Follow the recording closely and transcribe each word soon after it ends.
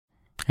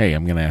Hey,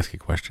 I'm going to ask you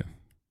a question.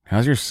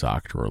 How's your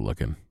sock drawer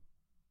looking?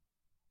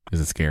 Is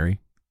it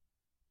scary?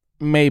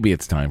 Maybe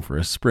it's time for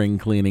a spring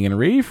cleaning and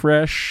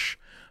refresh.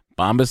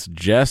 Bombas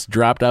just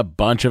dropped a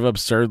bunch of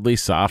absurdly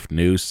soft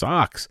new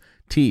socks,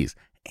 tees,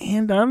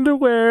 and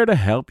underwear to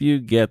help you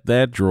get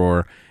that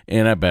drawer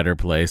in a better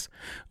place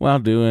while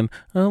doing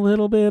a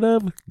little bit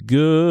of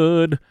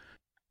good.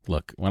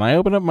 Look, when I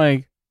open up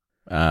my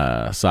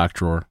sock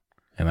drawer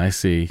and I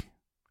see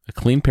a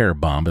clean pair of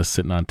Bombas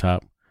sitting on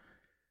top,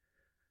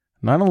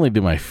 not only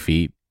do my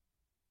feet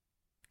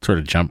sort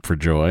of jump for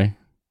joy,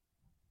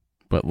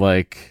 but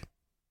like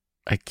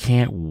I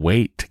can't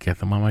wait to get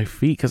them on my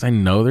feet because I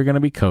know they're going to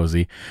be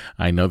cozy.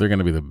 I know they're going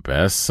to be the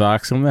best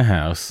socks in the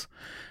house,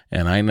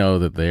 and I know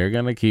that they're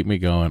going to keep me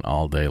going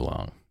all day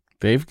long.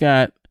 They've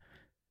got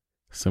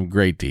some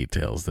great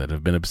details that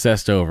have been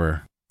obsessed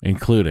over,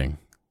 including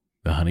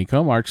the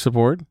honeycomb arch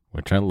support,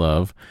 which I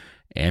love,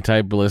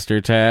 anti-blister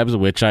tabs,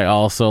 which I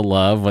also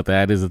love. What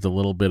that is, it's a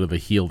little bit of the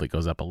heel that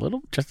goes up a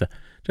little, just a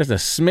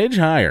smidge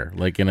higher,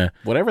 like in a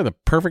whatever the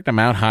perfect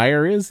amount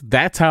higher is.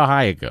 That's how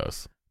high it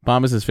goes.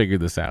 Bombas has figured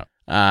this out.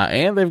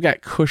 And they've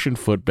got cushioned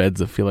footbeds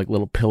that feel like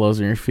little pillows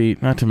on your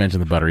feet, not to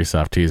mention the buttery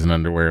soft tees and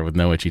underwear with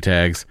no itchy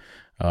tags.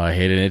 Oh, I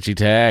hate an itchy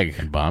tag.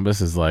 And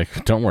Bombas is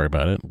like, don't worry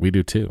about it. We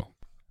do too.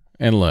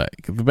 And look,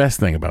 the best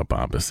thing about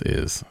Bombas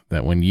is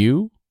that when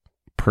you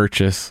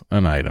purchase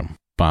an item,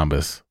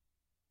 Bombas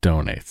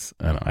donates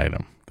an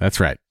item. That's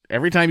right.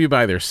 Every time you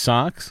buy their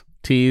socks,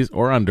 tees,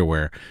 or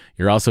underwear,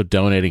 you're also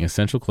donating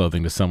essential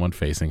clothing to someone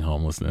facing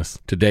homelessness.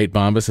 To date,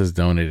 Bombas has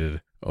donated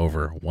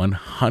over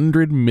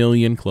 100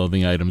 million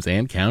clothing items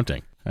and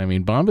counting. I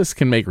mean, Bombas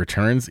can make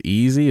returns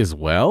easy as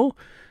well.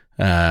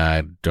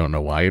 I don't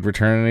know why you'd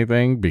return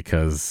anything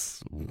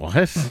because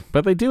what?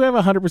 But they do have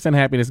a 100%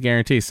 happiness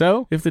guarantee.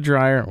 So if the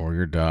dryer or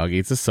your dog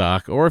eats a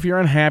sock, or if you're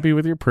unhappy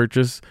with your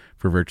purchase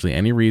for virtually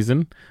any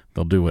reason,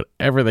 they'll do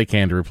whatever they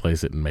can to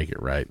replace it and make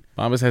it right.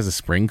 Bombas has a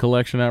spring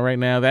collection out right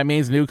now. That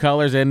means new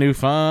colors and new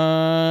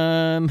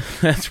fun.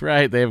 That's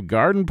right. They have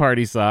garden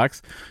party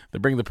socks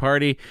that bring the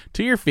party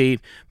to your feet.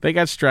 They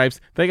got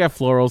stripes. They got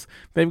florals.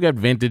 They've got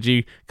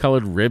vintagey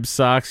colored rib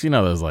socks. You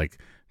know, those like,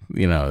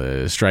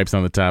 stripes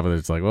on the top of it.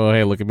 It's like, oh,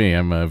 hey, look at me.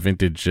 I'm a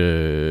vintage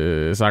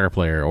soccer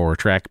player or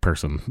track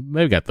person.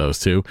 They've got those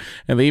too.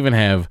 And they even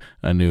have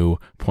a new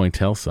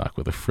pointelle sock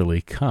with a frilly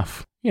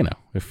cuff. You know,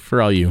 if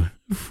for all you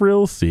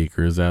frill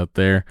seekers out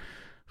there,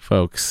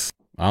 folks,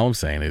 all I'm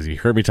saying is you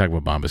heard me talk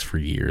about Bombas for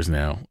years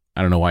now.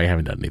 I don't know why you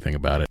haven't done anything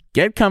about it.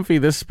 Get comfy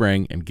this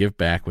spring and give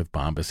back with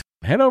Bombas.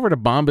 Head over to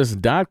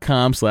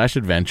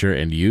bombas.com/adventure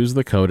and use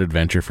the code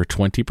adventure for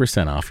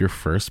 20% off your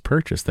first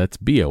purchase. That's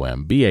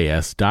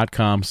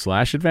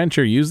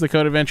bombas.com/adventure. Use the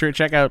code adventure at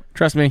checkout.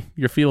 Trust me,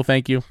 your feet will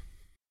thank you.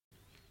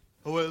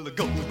 Well,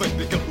 go,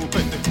 baby, go,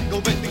 baby, go, baby, go,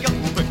 baby,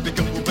 go, baby,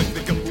 go,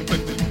 baby, go,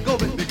 baby, go,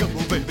 baby,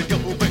 go, baby,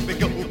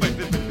 go,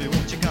 baby, baby,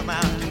 won't you come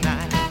out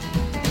tonight?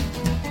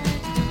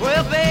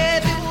 Well,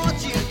 baby,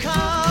 won't you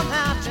come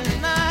out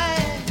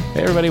tonight?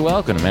 Hey, everybody,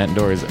 welcome to Matt and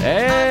Dory's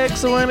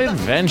Excellent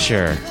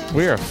Adventure.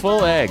 We are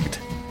full egged.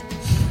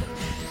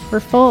 We're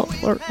full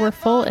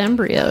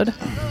embryoed.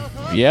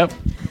 Yep.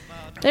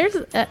 There's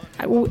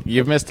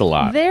You've missed a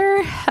lot.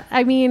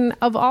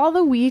 Of all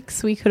the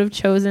weeks we could have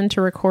chosen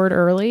to record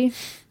early,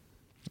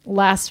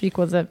 last week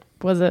was a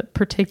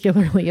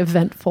particularly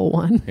eventful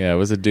one. Yeah, it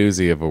was a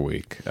doozy of a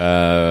week.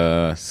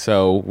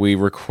 So we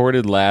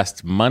recorded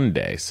last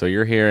Monday. So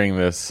you're hearing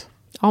this.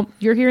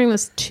 You're hearing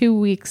this 2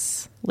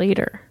 weeks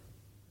later.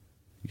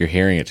 You're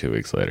hearing it 2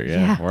 weeks later.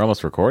 Yeah. We're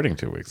almost recording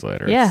 2 weeks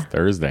later. Yeah. It's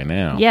Thursday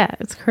now. Yeah,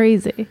 it's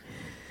crazy.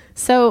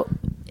 So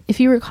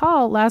if you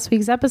recall last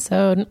week's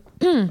episode,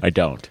 I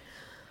don't.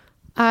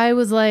 I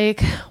was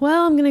like,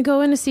 well, I'm going to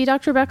go in to see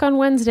Dr. Beck on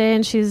Wednesday,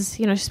 and she's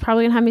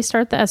probably going to have me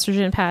start the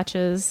estrogen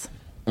patches.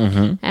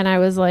 Mm-hmm. And I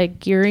was like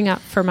gearing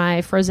up for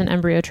my frozen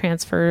embryo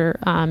transfer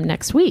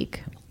next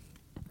week.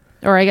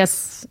 Or I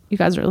guess you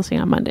guys are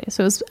listening on Monday.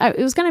 So it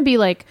was going to be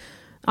like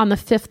on the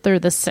 5th or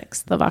the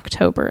 6th of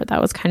October.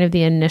 That was kind of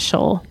the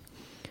initial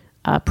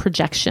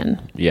projection.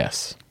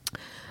 Yes.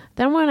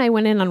 Then when I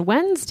went in on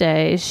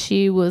Wednesday,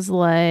 she was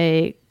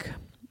like,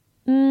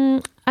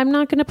 I'm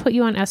not going to put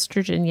you on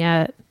estrogen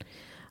yet.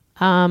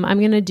 I'm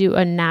going to do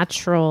a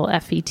natural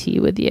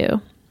FET with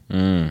you.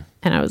 And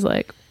I was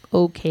like,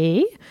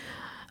 okay.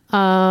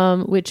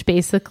 Which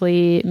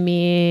basically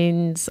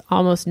means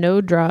almost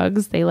no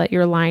drugs. They let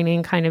your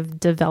lining kind of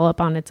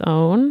develop on its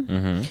own.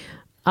 Mm-hmm.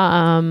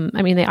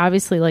 They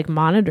obviously like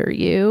monitor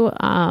you.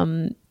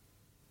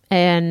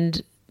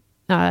 And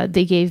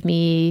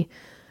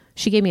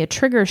she gave me a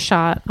trigger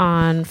shot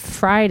on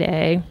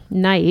Friday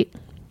night.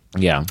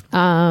 Yeah.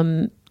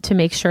 To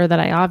make sure that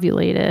I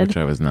ovulated. Which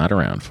I was not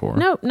around for.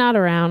 Nope, not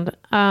around.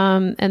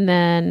 And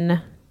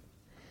then,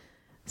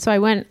 so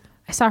I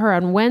saw her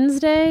on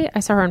Wednesday.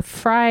 I saw her on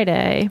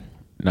Friday.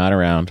 Not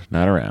around.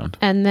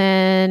 And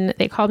then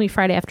they called me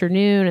Friday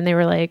afternoon and they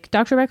were like,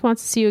 Dr. Beck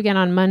wants to see you again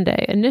on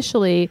Monday.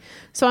 Initially,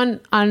 so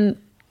on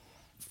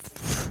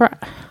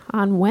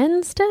on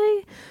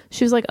Wednesday.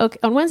 She was like, okay.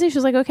 On Wednesday, she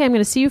was like, okay, I'm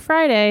going to see you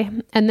Friday,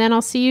 and then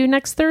I'll see you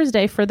next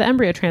Thursday for the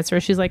embryo transfer.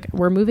 She's like,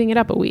 we're moving it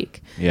up a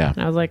week. Yeah.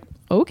 And I was like,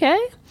 okay.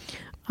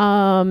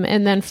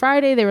 And then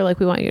Friday, they were like,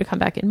 we want you to come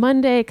back in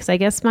Monday, because I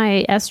guess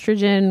my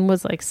estrogen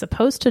was like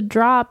supposed to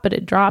drop, but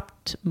it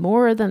dropped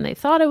more than they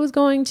thought it was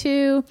going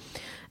to.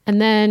 And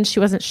then she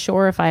wasn't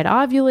sure if I had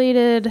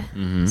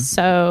ovulated.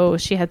 So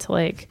she had to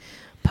like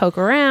poke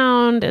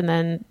around and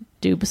then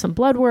do some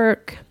blood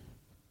work.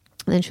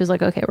 And then she was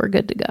like, okay, we're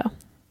good to go.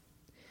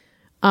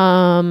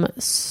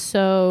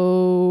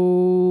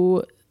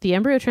 So the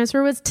embryo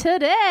transfer was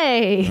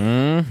today.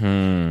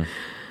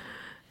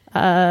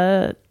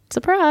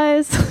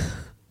 Surprise.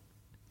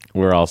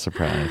 We're all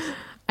surprised.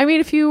 I mean,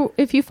 if you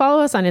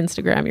follow us on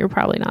Instagram, you're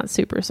probably not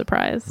super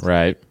surprised.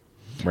 Right.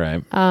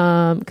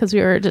 Because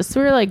we were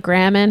like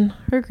gramming.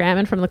 We were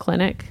gramming from the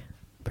clinic.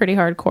 Pretty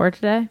hardcore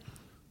today.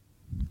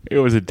 It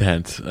was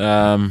intense.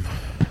 Matt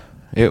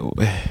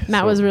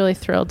was really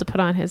thrilled to put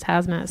on his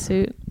hazmat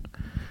suit.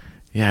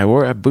 Yeah, I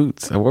wore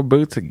boots. I wore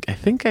boots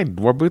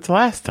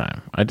last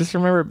time. I just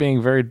remember it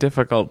being very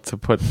difficult to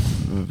put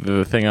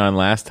the thing on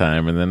last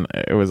time, and then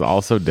it was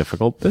also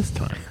difficult this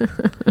time.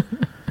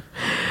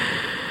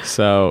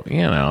 So,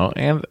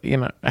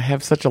 I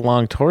have such a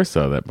long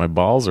torso that my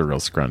balls are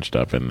real scrunched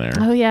up in there.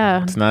 Oh,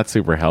 yeah. It's not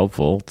super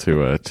helpful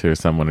to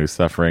someone who's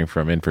suffering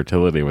from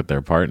infertility with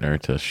their partner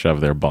to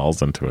shove their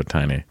balls into a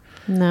tiny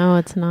No,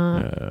 it's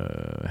not.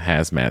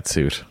 hazmat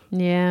suit.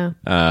 Yeah.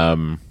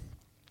 And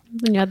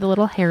you had the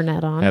little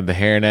hairnet on. Had the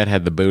hairnet,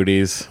 had the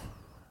booties,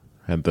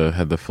 had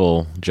the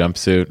full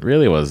jumpsuit.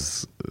 Really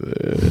was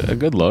a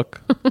good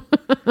look.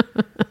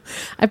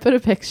 I put a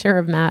picture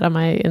of Matt on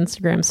my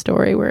Instagram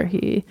story where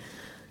he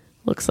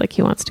looks like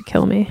he wants to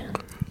kill me.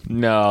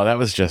 No, that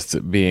was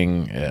just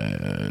being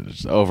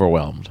just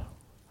overwhelmed.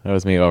 That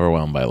was me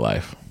overwhelmed by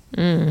life.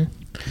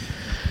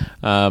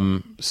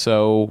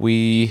 So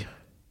we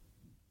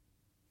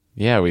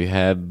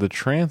had the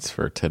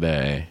transfer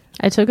today.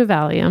 I took a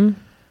Valium.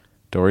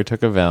 Dory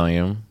took a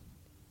Valium.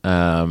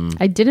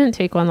 I didn't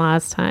take one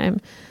last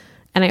time.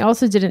 And I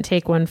also didn't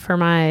take one for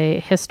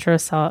my my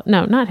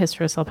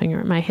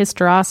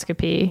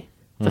hysteroscopy,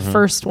 the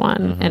first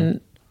one, and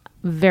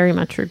very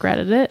much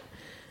regretted it.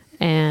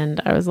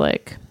 And I was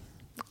like,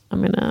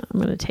 I'm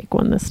gonna take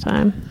one this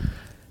time.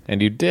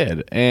 And you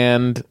did.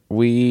 And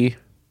we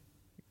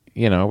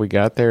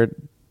got there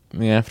in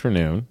the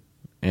afternoon,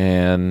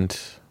 and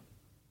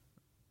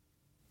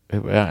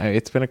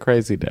it's been a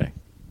crazy day.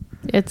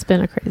 It's been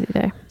a crazy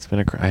day.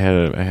 I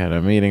had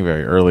a meeting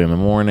very early in the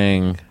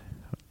morning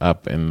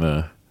up in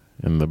the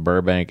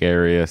Burbank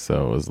area,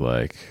 so I was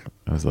like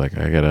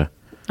I gotta.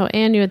 Oh,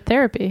 and you had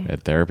therapy. I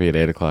had therapy at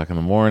 8:00 in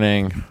the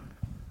morning.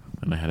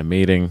 Then I had a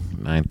meeting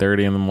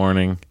 9:30 in the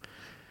morning.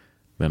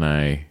 Then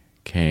I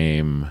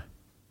came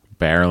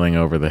barreling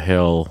over the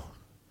hill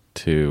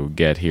to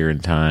get here in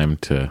time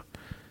to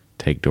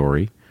take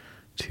Dory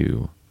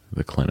to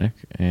the clinic,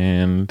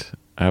 and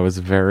I was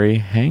very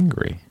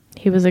hangry.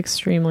 He was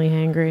extremely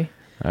hangry.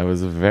 I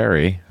was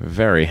very,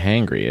 very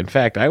hangry. In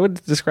fact, I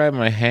would describe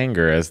my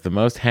hanger as the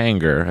most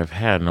hanger I've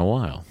had in a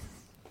while.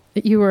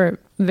 You were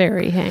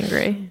very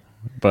hangry.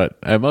 But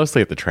I'm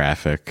mostly at the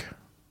traffic.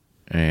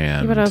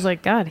 But I was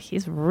like, God,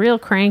 he's real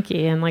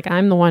cranky. And like,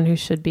 I'm the one who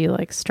should be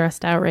like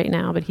stressed out right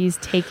now, but he's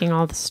taking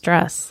all the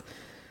stress.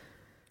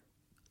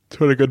 That's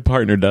what a good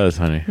partner does,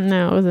 honey.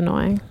 No, it was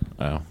annoying.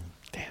 Oh,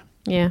 damn.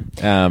 Yeah.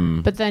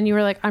 But then you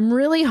were like, I'm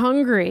really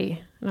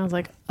hungry. And I was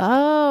like,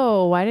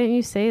 oh, why didn't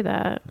you say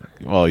that?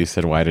 Well, you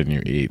said, why didn't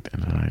you eat?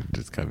 And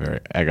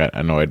I got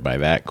annoyed by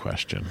that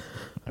question.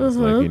 I was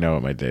like, you know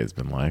what my day's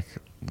been like.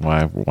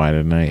 Why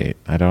didn't I eat?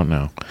 I don't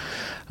know.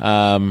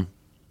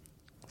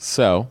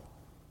 So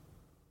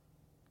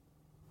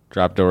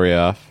dropped Dory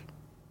off.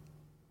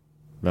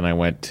 Then I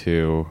went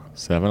to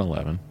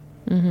 7-Eleven.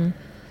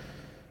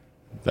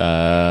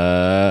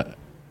 Got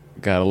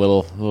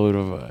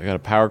a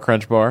Power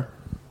Crunch bar,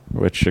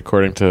 which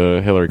according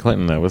to Hillary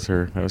Clinton, that was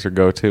her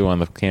go-to on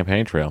the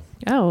campaign trail.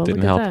 Oh, well,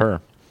 didn't help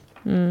her.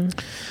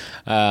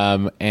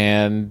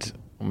 And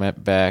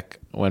went back,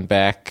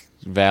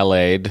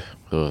 valeted,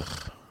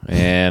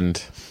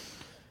 and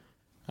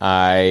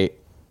I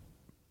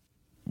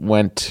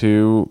went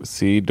to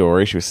see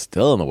Dory. She was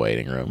still in the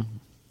waiting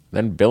room.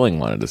 Then billing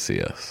wanted to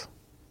see us.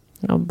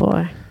 Oh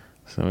boy!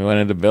 So we went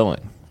into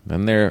billing.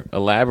 Then they're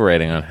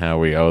elaborating on how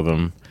we owe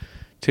them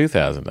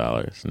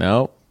 $2,000.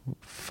 Nope.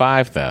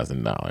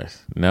 $5,000.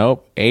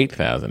 Nope.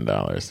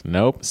 $8,000.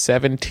 Nope.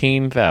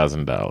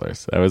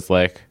 $17,000. I was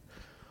like,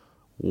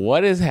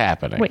 what is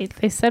happening? Wait,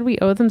 they said we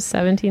owe them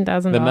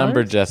 $17,000? The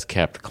number just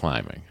kept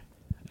climbing.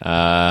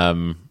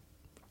 And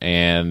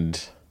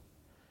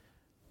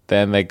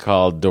then they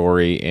called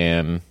Dory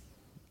in,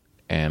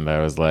 and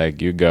I was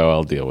like, you go,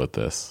 I'll deal with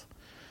this.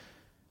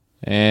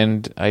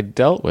 And I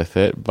dealt with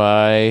it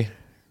by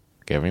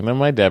giving them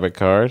my debit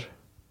card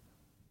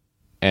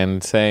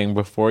and saying,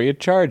 before you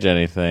charge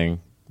anything,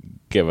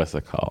 give us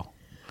a call.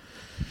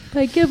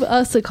 By give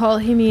us a call,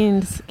 he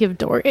means give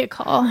Dory a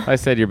call. I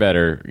said, you're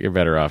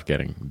better off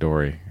getting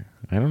Dory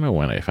I don't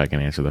know if I can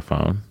answer the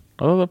phone.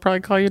 Although they'll probably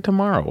call you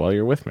tomorrow while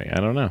you're with me. I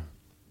don't know.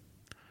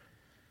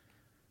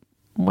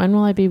 When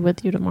will I be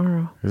with you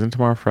tomorrow? Isn't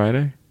tomorrow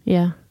Friday?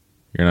 Yeah.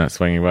 You're not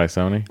swinging by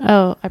Sony?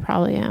 Oh, I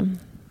probably am.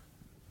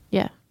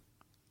 Yeah,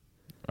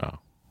 Oh,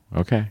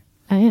 okay.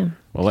 I am.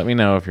 Well, let me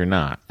know if you're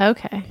not,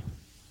 Okay.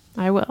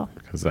 I will.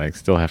 because I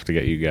still have to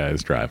get you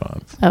guys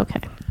drive-ons.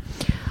 Okay.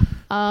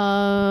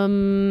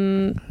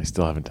 I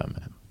still haven't done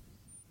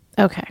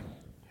that. Okay.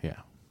 Yeah.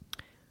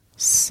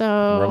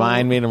 So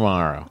Remind me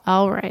tomorrow.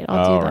 All right, I'll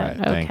All do right.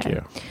 that. Thank Okay.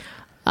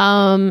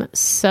 you.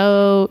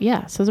 So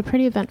it was a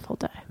pretty eventful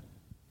day.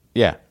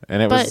 Yeah,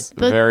 and it But was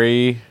the-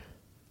 very...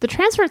 The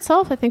transfer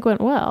itself, I think,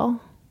 went well.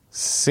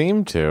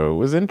 Seemed to. It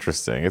was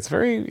interesting. It's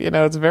very,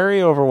 it's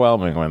very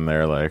overwhelming when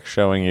they're like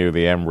showing you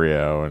the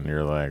embryo and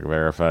you're like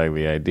verifying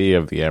the ID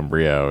of the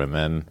embryo, and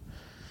then,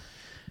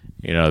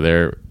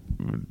 they're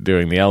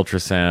doing the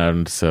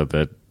ultrasound so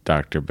that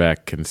Dr.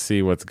 Beck can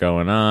see what's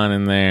going on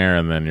in there,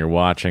 and then you're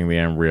watching the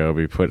embryo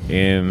be put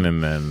in,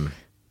 and then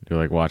you're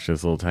like watching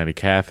this little tiny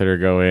catheter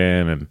go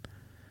in and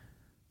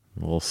a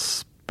little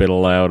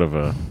spittle out of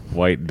a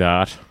white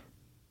dot.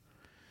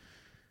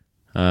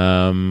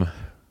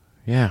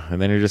 Yeah,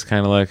 and then you're just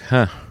kind of like,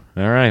 huh,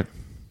 all right.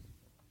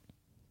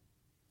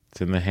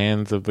 It's in the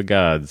hands of the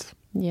gods.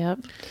 Yep.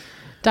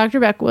 Dr.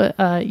 Beck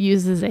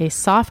uses a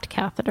soft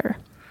catheter,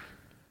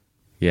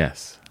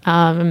 Yes.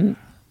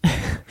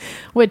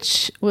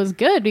 which was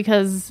good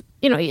because,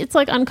 it's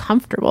like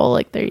uncomfortable.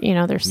 Like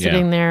they're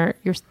sitting there,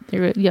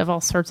 you have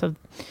all sorts of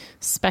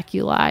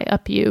speculi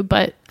up you,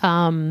 but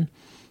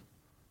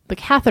the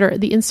catheter,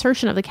 the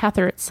insertion of the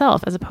catheter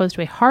itself, as opposed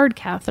to a hard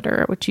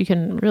catheter, which you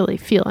can really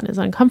feel and is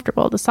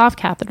uncomfortable. The soft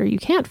catheter you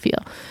can't feel.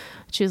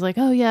 She was like,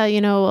 oh yeah,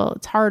 well,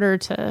 it's harder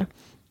to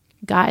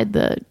guide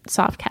the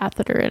soft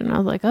catheter. And I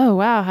was like, oh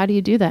wow, how do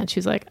you do that? And she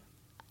was like,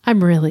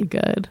 I'm really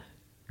good.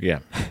 Yeah,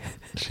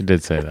 she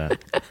did say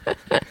that.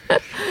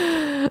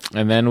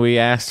 And then we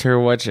asked her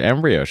which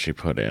embryo she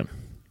put in.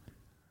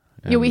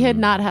 Yeah, we had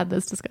not had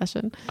this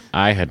discussion.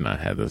 I had not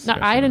had this No,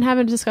 discussion. I didn't have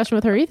a discussion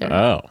with her either.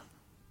 Oh.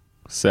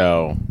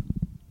 So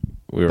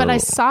we were... But I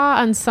saw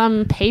on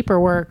some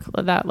paperwork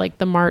that like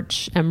the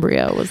March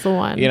embryo was the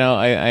one.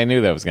 I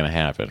knew that was going to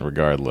happen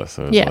regardless.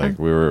 It was like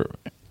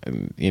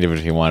even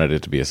if he wanted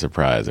it to be a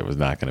surprise, it was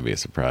not going to be a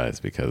surprise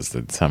because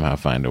they'd somehow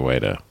find a way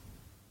to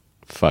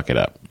fuck it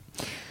up.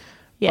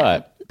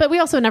 Yeah. But we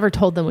also never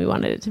told them we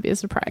wanted it to be a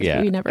surprise.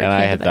 Yeah. We never and I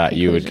came to had that thought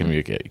you would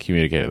conclusion.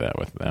 communicate that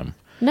with them.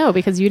 No,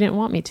 because you didn't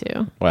want me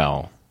to.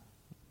 Well,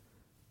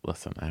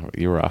 listen,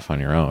 you were off on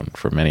your own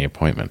for many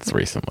appointments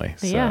recently.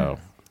 So Yeah.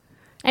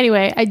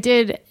 Anyway,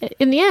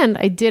 in the end,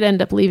 I did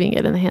end up leaving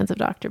it in the hands of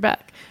Dr.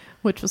 Beck,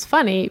 which was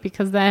funny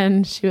because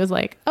then she was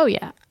like, oh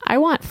yeah, I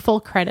want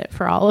full credit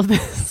for all of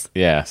this,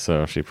 yeah,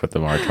 so she put the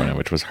March one in,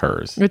 which was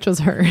hers. which was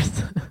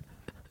hers.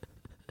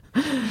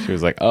 She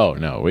was like, oh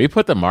no, we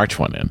put the March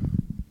one in.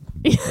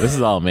 This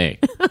is all me.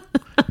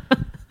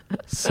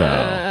 So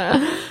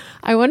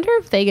I wonder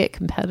if they get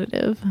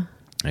competitive.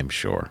 I'm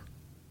sure.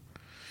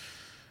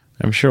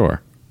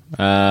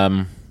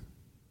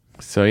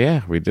 So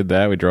yeah, we did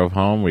that. We drove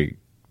home.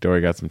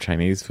 Dory got some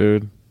Chinese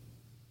food,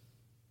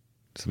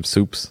 some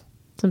soups,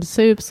 Some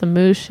soup, some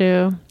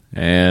mushu.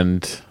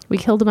 and We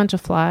killed a bunch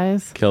of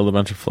flies. killed a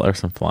bunch of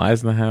some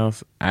flies in the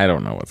house. I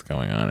don't know what's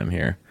going on in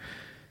here.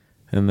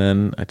 And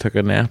then I took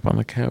a nap on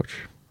the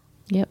couch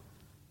Yep.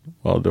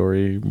 while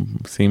Dory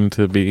seemed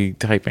to be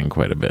typing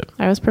quite a bit.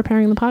 I was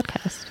preparing the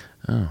podcast.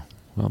 Oh,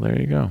 well, there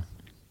you go.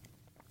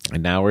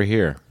 And now we're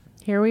here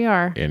Here we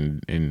are.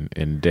 in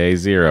day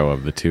 0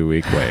 of the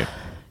 2-week wait.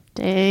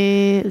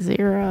 Day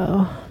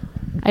 0.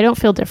 I don't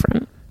feel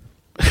different.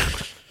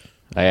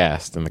 I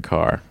asked in the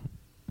car,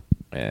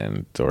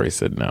 and Dory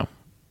said no.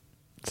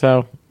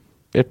 So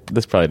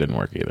this probably didn't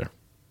work either.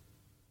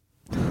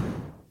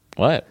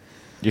 What?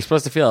 You're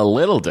supposed to feel a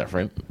little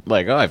different.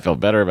 Like, I feel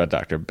better about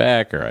Dr.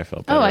 Beck, or I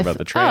felt better about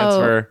the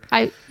transfer.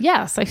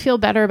 Yes, I feel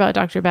better about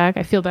Dr. Beck.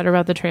 I feel better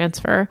about the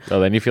transfer. Oh,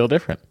 then you feel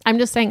different. I'm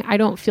just saying I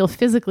don't feel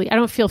physically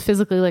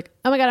like,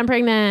 oh my God, I'm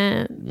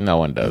pregnant. No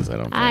one does, I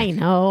don't think. I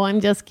know. I'm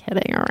just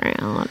kidding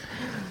around.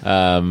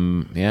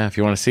 Yeah, if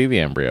you want to see the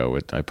embryo,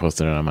 I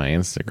posted it on my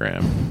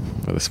Instagram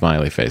with a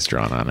smiley face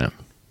drawn on it.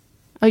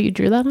 Oh, you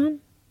drew that on?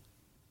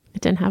 It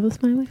didn't have the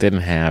smiley?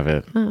 Didn't have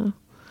it. Oh.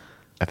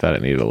 I thought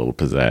it needed a little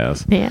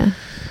pizzazz. Yeah.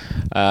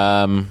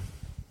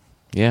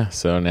 Yeah,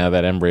 so now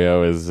that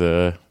embryo is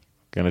going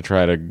to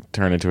try to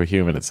turn into a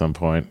human at some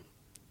point.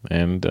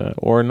 And,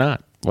 or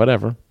not.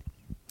 Whatever.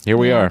 Here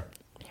we are.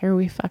 Here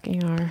we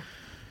fucking are.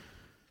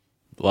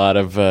 A lot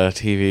of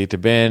TV to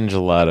binge, a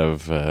lot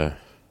of...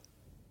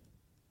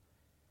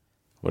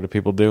 what do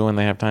people do when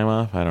they have time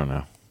off? I don't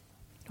know.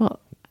 Well,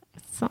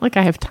 it's not like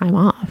I have time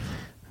off.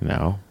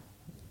 No.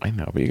 I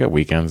know, but you got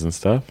weekends and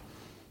stuff.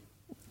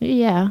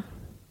 Yeah.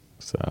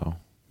 So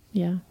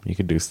Yeah. you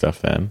could do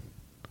stuff then.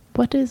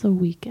 What is a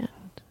weekend?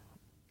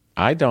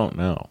 I don't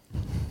know.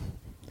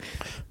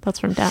 That's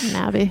from Downton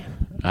Abbey.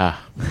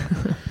 Ah,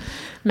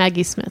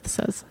 Maggie Smith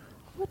says,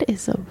 what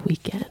is a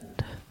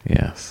weekend?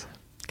 yes.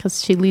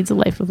 because she leads a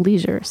life of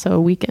leisure. So a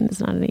weekend is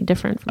not any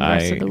different from the I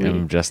rest of the week,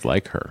 am just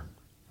like her.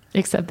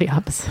 except the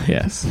opposite.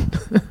 Yes.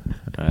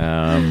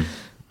 All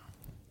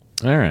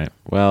right.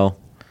 Well,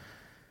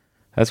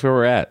 that's where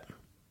we're at.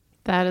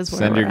 That is where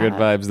Send we're your good at.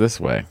 vibes this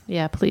way.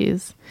 Yeah,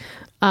 please.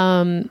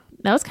 That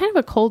was kind of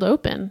a cold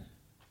open.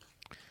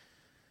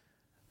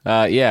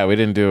 Yeah, we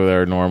didn't do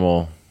our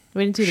normal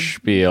We didn't do the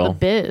spiel.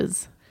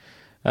 biz.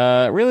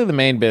 Really, the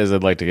main biz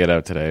I'd like to get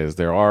out today is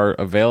there are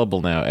available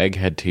now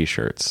Egghead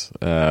t-shirts.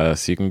 So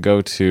you can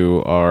go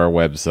to our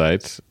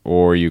website,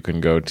 or you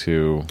can go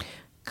to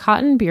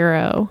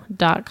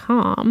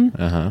cottonbureau.com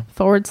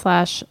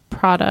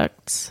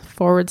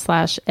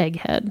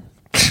 /products/egghead.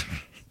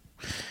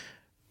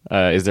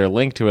 is there a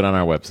link to it on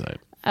our website?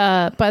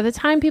 By the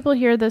time people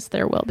hear this,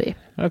 there will be.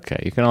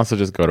 Okay, you can also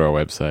just go to our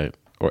website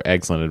or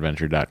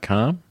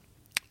excellentadventure.com.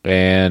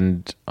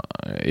 And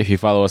if you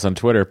follow us on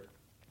Twitter,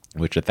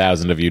 which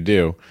 1,000 of you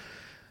do,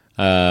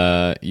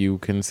 you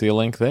can see a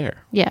link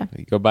there. Yeah.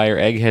 You go buy your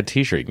Egghead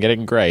t-shirt. You can get it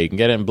in gray. You can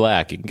get it in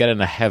black. You can get it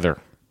in a heather.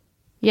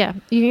 Yeah.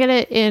 You can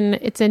get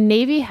it it's a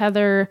navy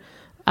heather,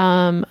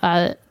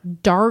 a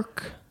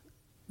dark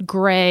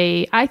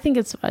gray. I think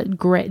it's a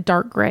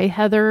dark gray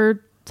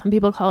heather. Some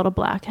people call it a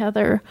black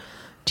heather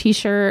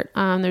t-shirt.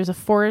 There's a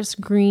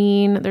forest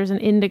green, there's an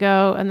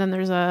indigo, and then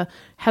there's a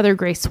heather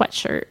gray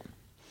sweatshirt.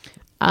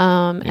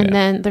 And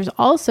then there's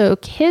also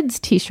kids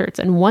t-shirts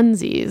and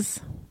onesies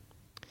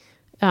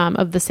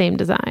of the same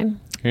design.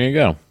 Here you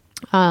go.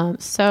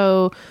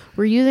 So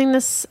we're using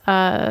this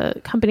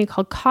company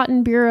called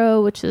Cotton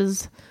Bureau, which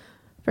is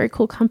a very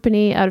cool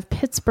company out of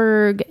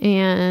Pittsburgh.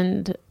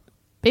 And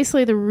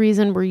basically the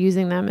reason we're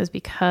using them is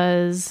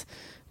because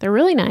they're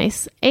really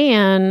nice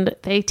and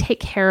they take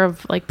care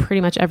of like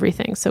pretty much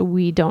everything. So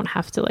we don't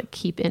have to like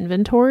keep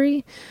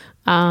inventory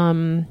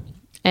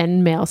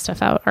and mail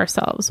stuff out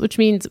ourselves, which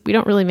means we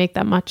don't really make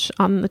that much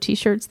on the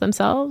t-shirts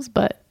themselves,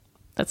 but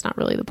that's not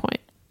really the point.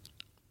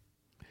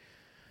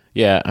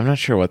 Yeah, I'm not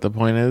sure what the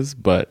point is,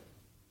 but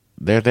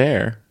they're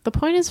there. The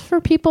point is for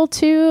people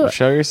to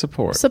Show your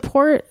support.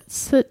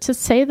 to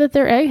say that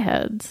they're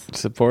eggheads.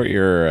 Support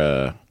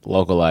your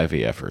local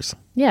IVFers.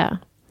 Yeah.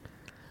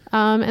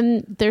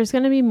 And there's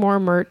going to be more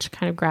merch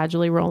kind of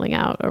gradually rolling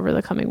out over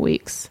the coming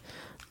weeks.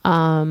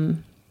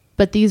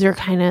 But these are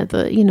kind of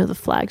the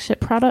flagship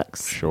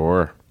products.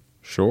 Sure.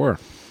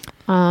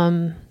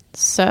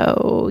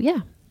 So yeah.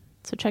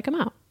 So check them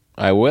out.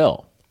 I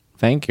will.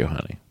 Thank you,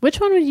 honey. Which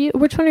one are you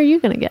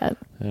going to get?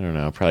 I don't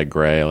know. Probably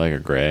gray. I like a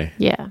gray.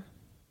 Yeah.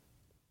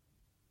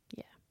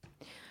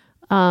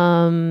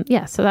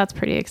 Yeah, so that's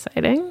pretty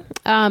exciting.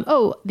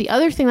 The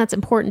other thing that's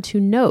important to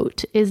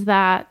note is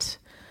that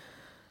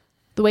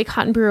the way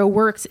Cotton Bureau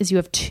works is you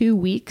have 2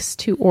 weeks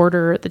to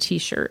order the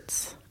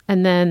t-shirts,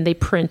 and then they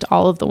print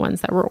all of the ones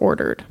that were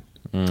ordered.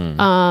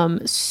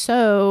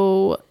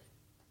 So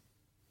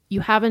you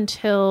have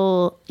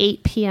until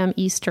 8 p.m.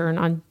 Eastern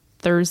on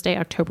Thursday,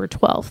 October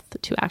 12th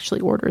to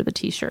actually order the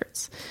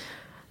t-shirts.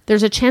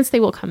 There's a chance they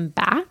will come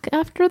back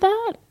after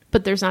that,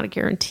 but there's not a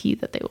guarantee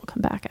that they will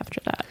come back after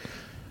that.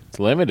 It's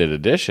limited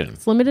edition.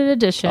 It's limited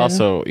edition.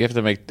 Also, you have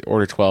to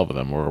order 12 of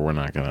them, or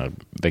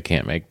they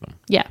can't make them.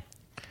 Yeah,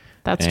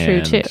 that's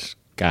true too.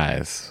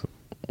 Guys,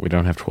 we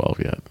don't have 12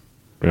 yet.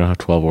 We don't have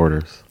 12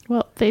 orders.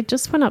 Well, they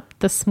just went up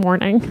this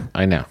morning.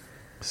 I know.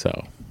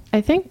 So I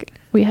think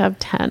we have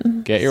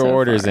 10. get your so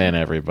orders far. in,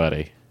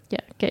 everybody. Yeah,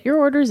 get your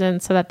orders in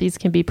so that these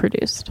can be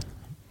produced.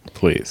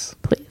 Please.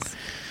 Please.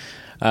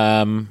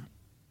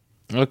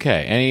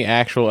 Okay. Any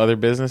actual other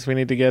business we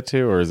need to get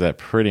to, or is that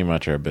pretty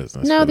much our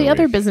business? No, for the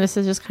other week? business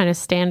is just kind of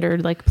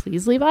standard, like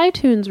please leave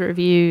iTunes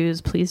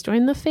reviews, please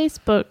join the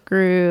Facebook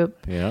group,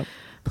 Yep.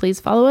 please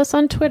follow us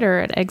on Twitter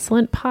at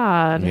Excellent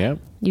Pod. Yep.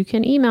 You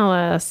can email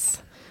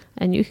us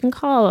and you can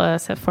call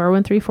us at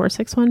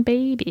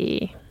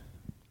 413-461-BABY.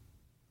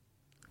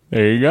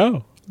 There you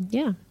go.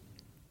 Yeah.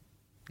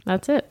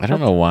 That's it. I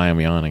don't know why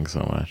I'm yawning so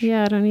much.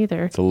 Yeah, I don't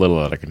either. It's a little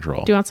out of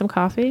control. Do you want some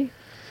coffee?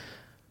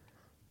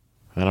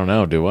 I don't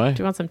know. Do I?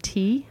 Do you want some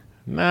tea?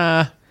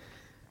 Nah.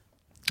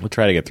 We'll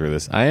try to get through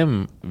this. I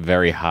am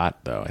very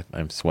hot, though.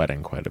 I'm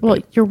sweating quite a Well,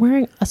 bit. you're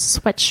wearing a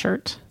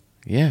sweatshirt.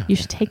 Yeah. You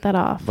should take that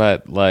off.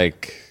 But,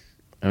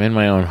 I'm in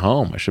my own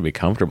home. I should be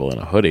comfortable in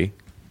a hoodie.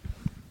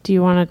 Do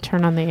you want to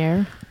turn on the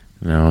air?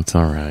 No, it's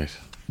all right.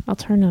 I'll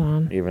turn it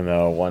on. Even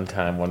though one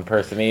time one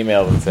person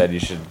emailed and said you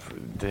should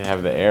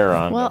have the air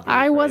on. Well, Don't be I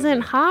crazy.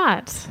 wasn't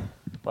hot.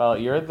 Well,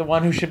 you're the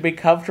one who should be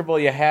comfortable.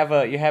 You have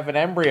an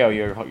embryo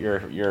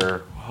you're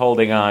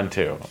holding on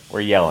to.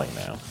 We're yelling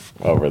now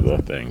over the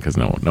thing because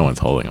no one's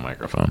holding a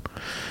microphone.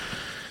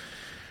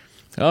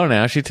 Oh,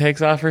 now she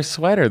takes off her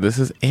sweater. This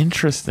is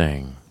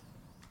interesting.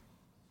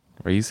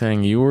 Are you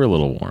saying you were a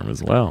little warm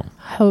as well?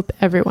 Hope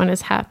everyone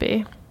is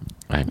happy.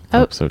 I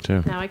hope so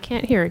too. Now I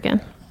can't hear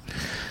again.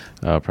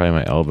 Probably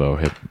my elbow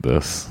hit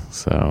this,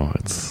 so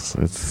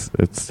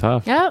it's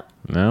tough. Yep.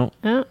 No,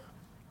 Oh.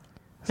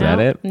 is that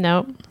it?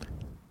 Nope.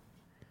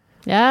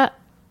 Yeah.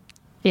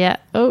 Yeah.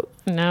 Oh,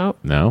 no.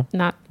 No,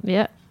 Not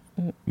yet.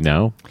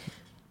 no.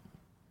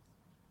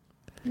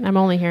 I'm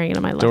only hearing it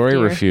in my left Dory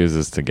ear.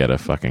 refuses to get a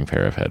fucking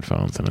pair of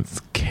headphones, and it's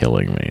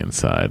killing me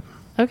inside.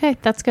 Okay,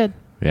 that's good.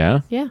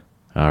 Yeah? Yeah,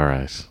 All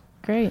right.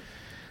 great.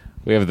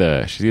 We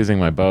have she's using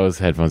my Bose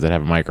headphones that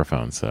have a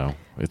microphone, so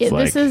it's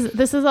like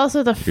This is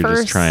also the you're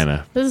first. just trying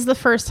to. This is the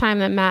first time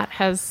that Matt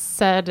has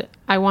said,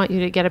 "I want you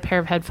to get a pair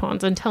of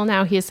headphones." Until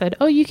now, he has said,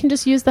 "Oh, you can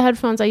just use the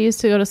headphones I used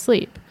to go to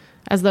sleep,"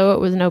 as though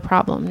it was no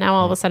problem. Now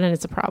all of a sudden,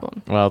 it's a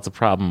problem. Well, it's a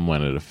problem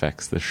when it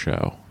affects the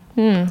show.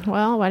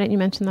 Well, why didn't you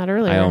mention that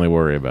earlier? I only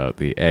worry about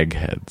the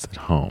eggheads at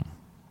home,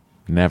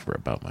 never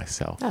about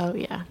myself. Oh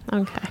yeah.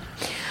 Okay.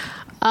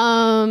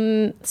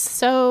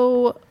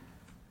 So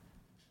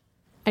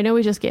I know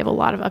we just gave a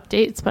lot of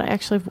updates, but I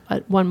actually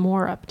have one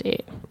more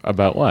update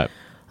About what?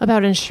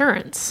 about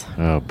insurance.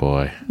 Oh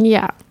boy.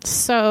 Yeah.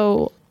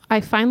 So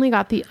I finally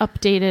got the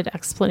updated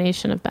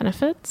explanation of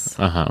benefits,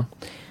 Uh-huh.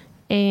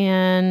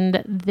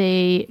 and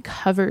they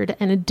covered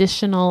an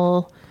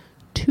additional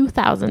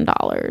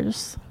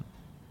 $2,000.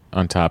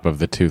 On top of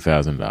the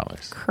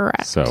 $2,000.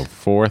 Correct. So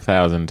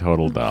 $4,000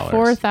 total dollars.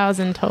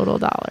 $4,000 total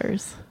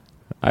dollars.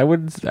 I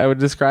would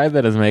describe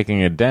that as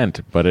making a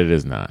dent, but it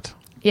is not.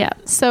 Yeah.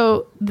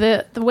 So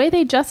the way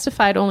they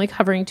justified only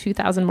covering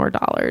 $2,000 more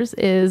dollars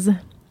is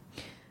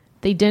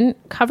they didn't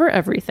cover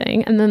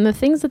everything, and then the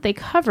things that they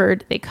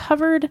covered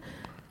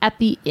at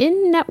the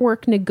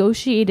in-network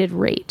negotiated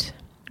rate,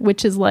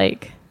 which is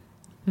like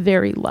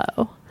very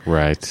low.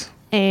 Right.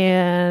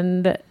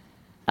 And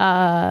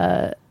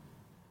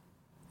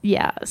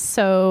yeah,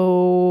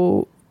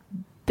 so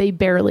they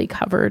barely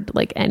covered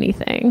like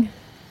anything.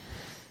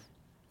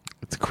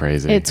 It's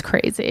crazy. It's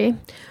crazy.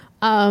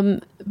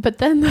 But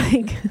then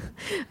like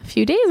a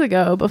few days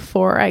ago,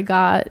 before I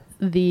got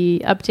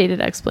the updated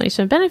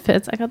explanation of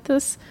benefits, I got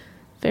this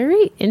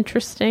very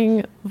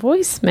interesting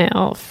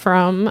voicemail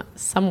from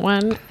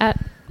someone at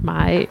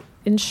my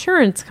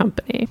insurance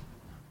company.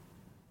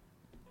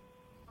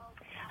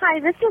 Hi,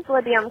 this is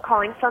Libby. I'm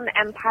calling from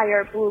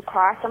Empire Blue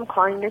Cross. I'm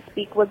calling to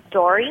speak with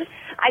Dory.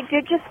 I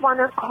did just want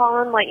to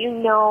call and let you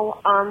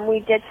know we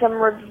did some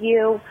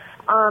review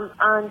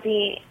on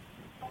the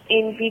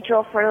in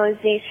vitro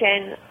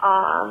fertilization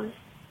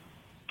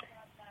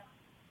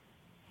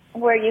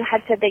where you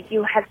had said that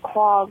you had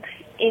called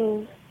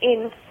in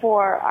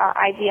for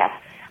IVF.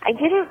 I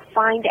didn't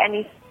find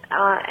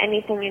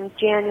anything in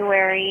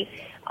January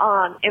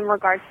in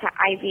regards to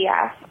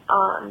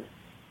IVF.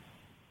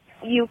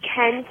 You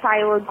can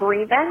file a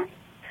grievance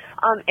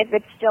if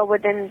it's still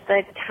within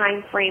the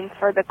time frame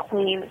for the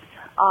claims.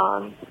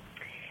 I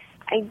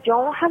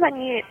don't have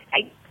any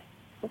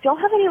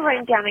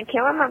written down. I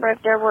can't remember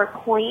if there were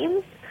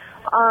claims,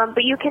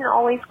 but you can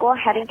always go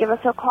ahead and give us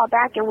a call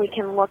back, and we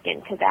can look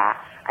into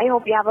that. I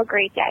hope you have a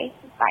great day.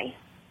 Bye.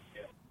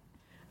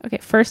 Okay,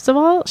 first of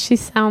all, she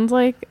sounds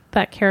like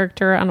that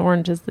character on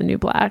Orange is the New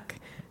Black,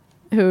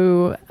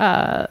 who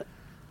I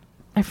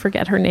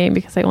forget her name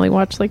because I only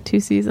watched like 2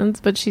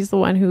 seasons, but she's the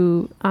one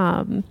who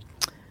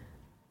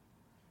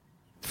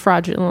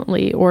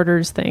fraudulently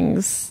orders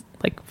things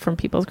like from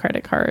people's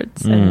credit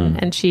cards,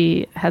 and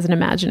she has an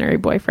imaginary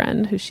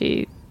boyfriend who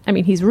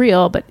he's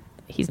real, but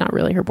he's not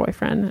really her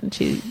boyfriend, and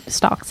she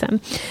stalks him.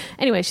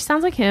 Anyway, she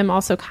sounds like him.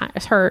 Also,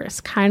 her is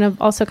kind of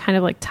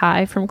like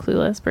Ty from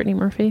Clueless, Brittany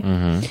Murphy.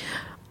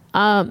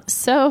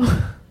 So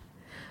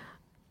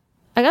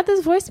I got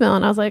this voicemail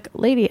and I was like,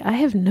 lady, I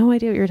have no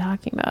idea what you're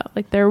talking about.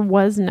 Like, there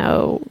was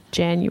no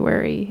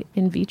January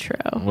in vitro.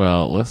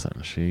 Well,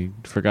 listen, she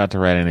forgot to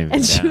write anything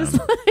And down. she was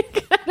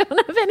like, I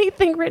don't have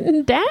anything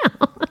written down.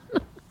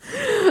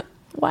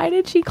 Why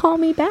did she call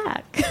me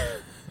back?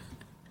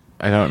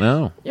 I don't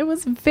know. It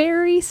was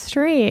very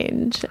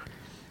strange.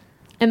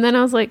 And then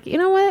I was like, you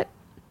know what?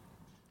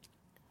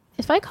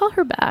 If I call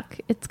her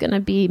back, it's going to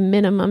be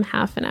minimum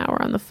half an hour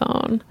on the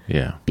phone,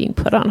 Yeah. being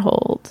put on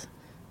hold,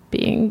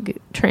 being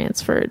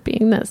transferred,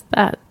 being this,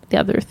 that, the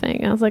other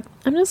thing. I was like,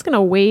 I'm just going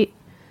to wait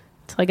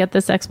till I get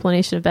this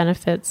explanation of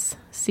benefits,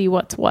 see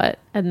what's what.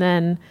 And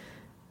then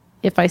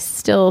if I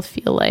still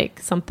feel like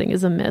something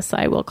is amiss,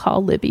 I will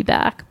call Libby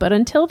back. But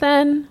until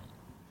then,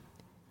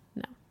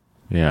 no.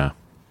 Yeah.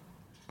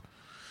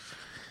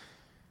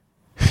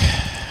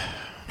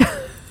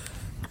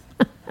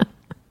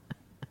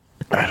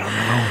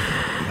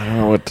 I don't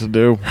know what to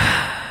do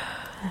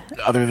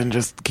other than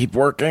just keep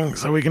working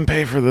so we can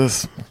pay for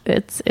this.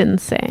 It's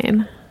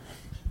insane.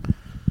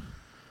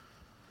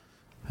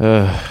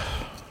 Tune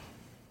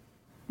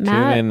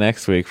Matt, in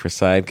next week for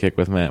Sidekick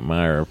with Matt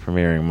Meyer,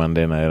 premiering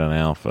Monday night on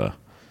Alpha.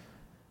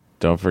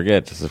 Don't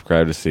forget to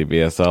subscribe to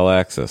CBS All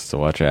Access to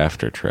watch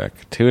After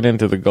Trek. Tune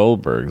into the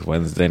Goldbergs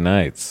Wednesday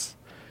nights.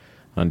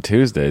 On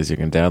Tuesdays, you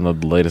can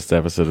download the latest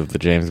episode of the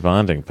James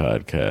Bonding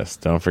podcast.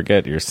 Don't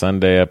forget your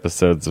Sunday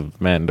episodes of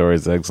Matt and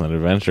Dory's Excellent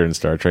Adventure and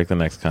Star Trek The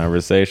Next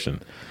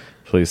Conversation.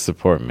 Please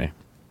support me.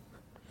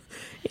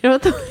 you know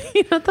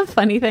what the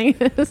funny thing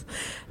is?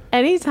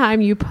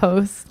 Anytime you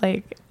post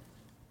like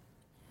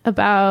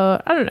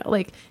about, I don't know,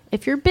 like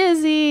if you're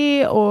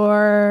busy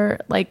or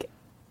like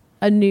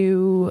a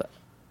new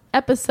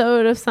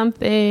episode of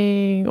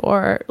something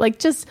or like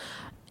just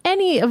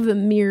any of the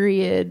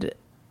myriad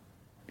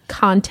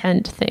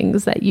content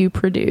things that you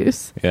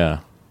produce, Yeah.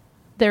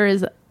 there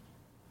is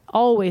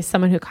always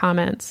someone who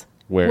comments,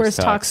 Where's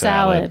Talk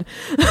Salad?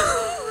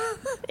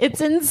 It's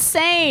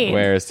insane.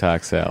 Where's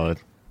Talk Salad?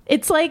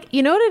 It's like,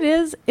 you know what it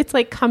is? It's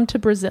like Come to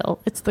Brazil.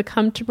 It's the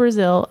Come to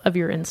Brazil of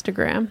your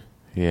Instagram.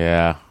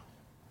 Yeah.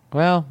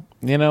 Well,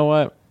 you know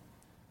what?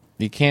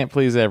 You can't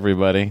please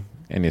everybody,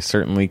 and you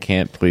certainly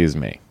can't please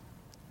me.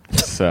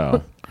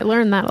 So, I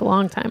learned that a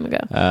long time ago.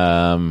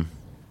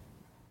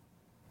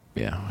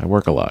 yeah, I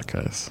work a lot,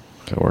 guys.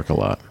 I work a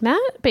lot.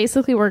 Matt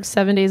basically works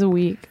 7 days a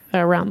week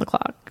around the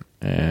clock.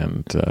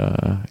 And,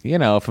 you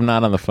know, if I'm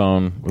not on the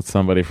phone with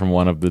somebody from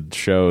one of the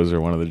shows or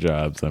one of the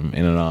jobs, I'm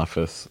in an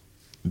office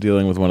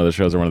dealing with one of the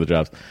shows or one of the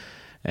jobs.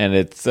 And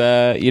it's,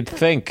 you'd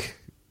think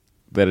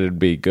that it'd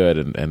be good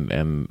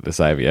and this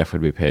IVF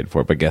would be paid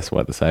for. But guess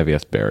what? This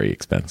IVF's very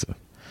expensive.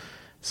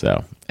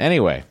 So,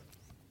 anyway,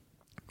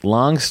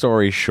 long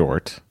story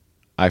short,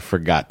 I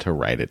forgot to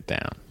write it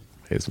down,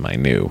 is my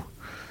new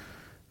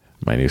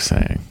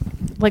saying.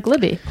 Like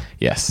Libby.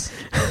 Yes.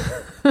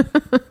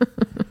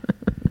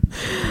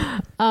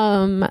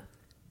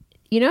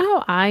 You know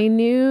how I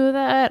knew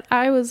that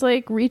I was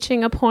like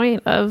reaching a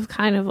point of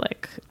kind of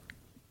like,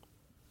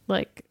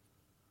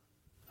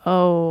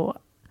 oh,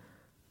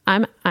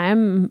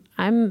 I'm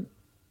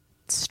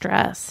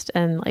stressed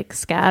and like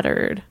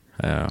scattered.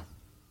 Oh.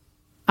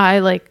 I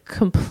like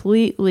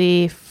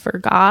completely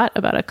forgot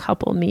about a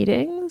couple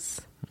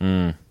meetings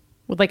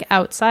with like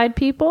outside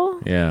people.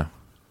 Yeah.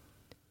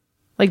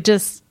 Like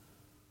just,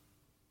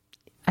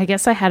 I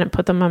guess I hadn't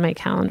put them on my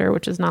calendar,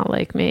 which is not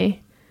like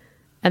me.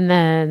 And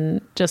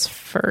then just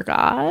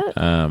forgot.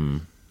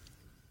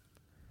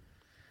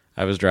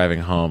 I was driving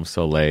home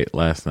so late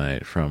last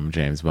night from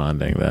James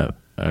Bonding that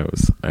I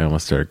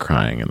almost started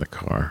crying in the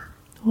car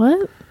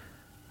What?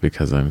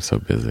 because I'm so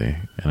busy,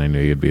 and I knew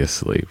you'd be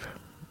asleep,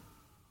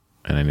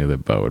 and I knew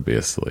that Bo would be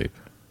asleep,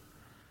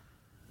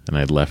 and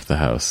I'd left the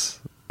house.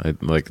 I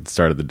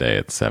started the day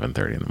at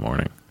 7:30 in the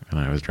morning, and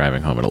I was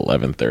driving home at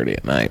 11:30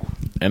 at night,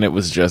 and it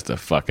was just a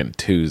fucking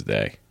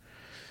Tuesday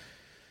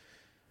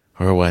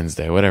or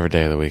Wednesday, whatever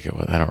day of the week it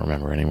was. I don't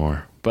remember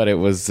anymore, but it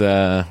was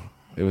a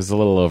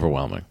little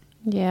overwhelming.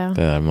 Yeah.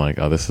 That I'm like,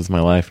 oh, this is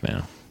my life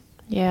now.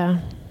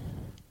 Yeah.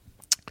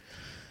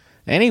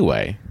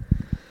 Anyway,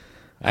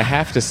 I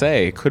have to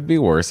say, it could be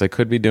worse. I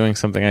could be doing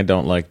something I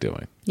don't like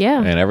doing.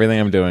 Yeah. And everything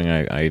I'm doing,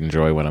 I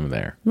enjoy when I'm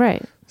there.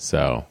 Right.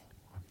 So,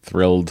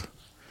 thrilled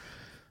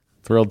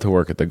to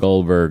work at the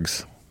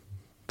Goldbergs.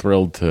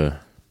 Thrilled to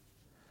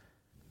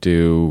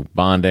do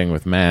bonding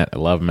with Matt. I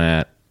love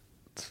Matt.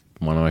 It's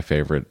one of my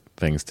favorite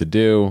things to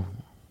do.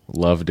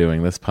 Love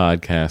doing this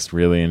podcast.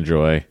 Really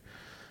enjoy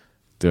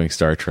doing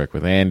Star Trek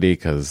with Andy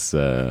because,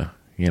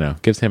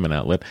 gives him an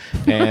outlet.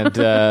 And,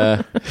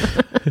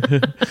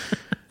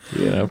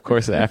 of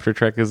course, After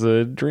Trek is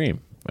a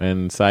dream.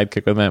 And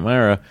Sidekick with Matt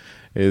Myra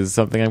is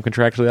something I'm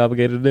contractually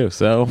obligated to do.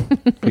 So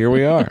here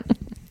we are.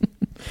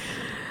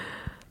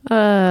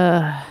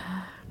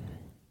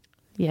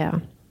 Yeah.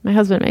 My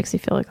husband makes me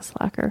feel like a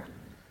slacker.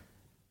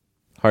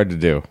 Hard to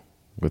do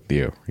with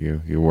you.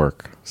 You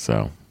work,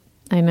 so.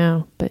 I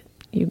know, but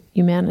you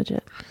manage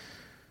it.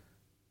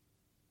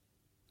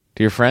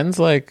 Do your friends,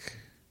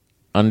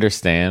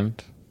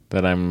 understand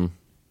that I'm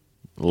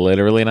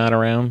literally not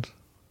around?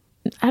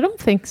 I don't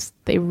think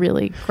they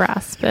really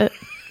grasp it.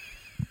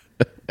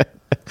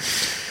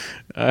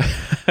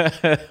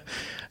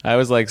 I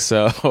was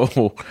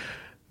so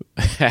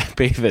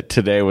happy that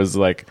today was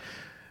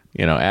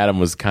Adam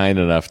was kind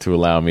enough to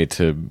allow me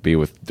to be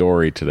with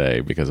Dory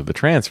today because of the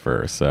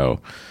transfer. So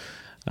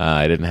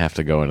I didn't have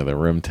to go into the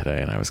room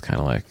today. And I was kind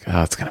of like,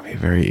 oh, it's going to be a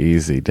very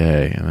easy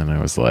day. And then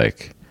I was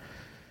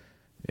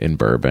in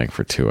Burbank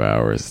for 2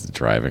 hours,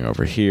 driving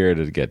over here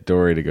to get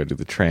Dory to go do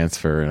the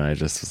transfer. And I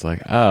just was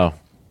like, oh,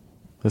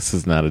 this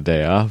is not a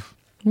day off.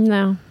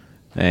 No.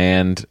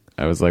 And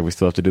I was like, we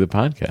still have to do the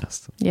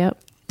podcast. Yep.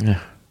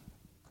 Yeah.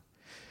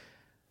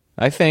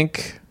 I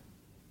think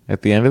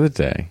at the end of the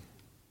day,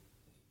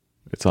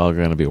 it's all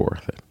going to be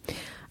worth it.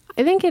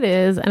 I think it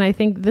is. And I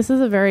think this is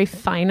a very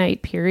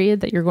finite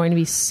period that you're going to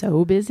be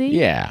so busy.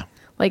 Yeah.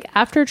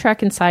 After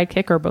Trek and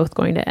Sidekick are both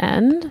going to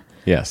end.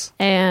 Yes.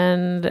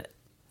 And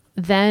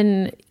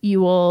then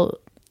you will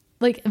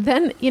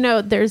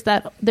there's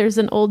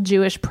an old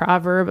Jewish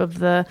proverb of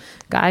the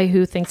guy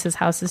who thinks his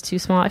house is too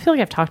small. I feel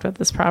like I've talked about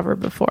this proverb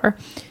before.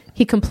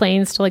 He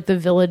complains to the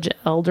village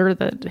elder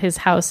that his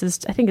house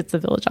is, I think it's the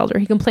village elder.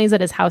 He complains that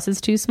his house is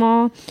too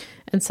small.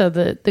 And so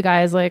the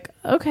guy is like,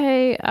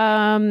 okay,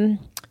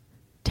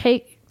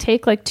 take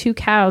 2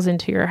 cows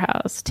into your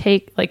house.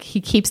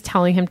 He keeps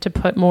telling him to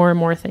put more and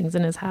more things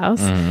in his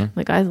house. Mm-hmm.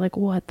 The guy's like,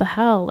 what the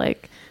hell?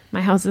 My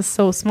house is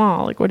so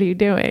small. What are you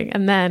doing?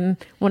 And then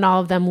when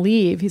all of them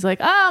leave, he's like,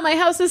 oh, my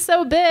house is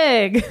so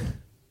big.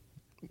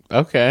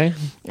 Okay.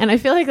 And I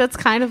feel like that's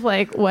kind of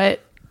what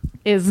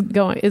is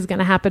going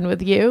to happen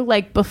with you.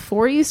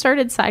 Before you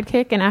started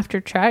Sidekick and After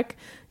Trek,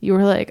 you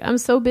were like, I'm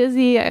so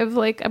busy.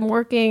 I'm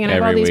working and I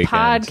have all these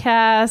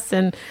podcasts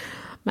and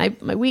my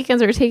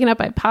weekends are taken up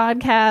by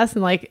podcasts.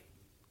 And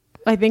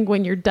I think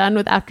when you're done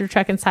with After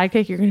Trek and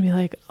Sidekick, you're going to be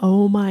like,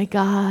 oh my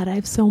God, I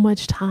have so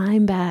much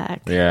time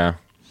back. Yeah.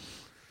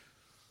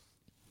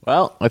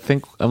 Well, I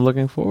think I'm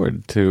looking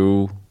forward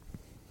to,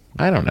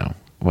 I don't know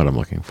what I'm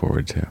looking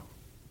forward to.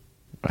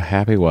 A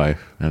happy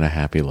wife and a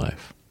happy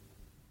life.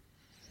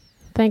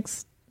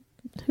 Thanks.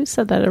 Who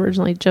said that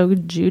originally? Joe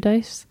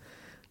Giudice?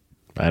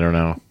 I don't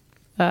know.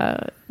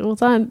 It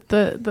was on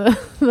the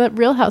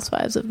Real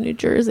Housewives of New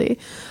Jersey.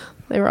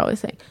 They were always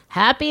saying,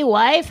 happy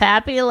wife,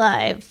 happy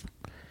life.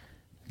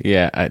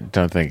 Yeah, I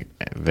don't think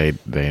they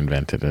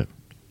invented it.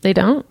 They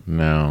don't?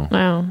 No.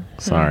 Oh.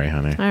 Sorry,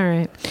 honey. All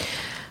right.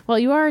 Well,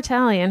 you are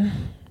Italian.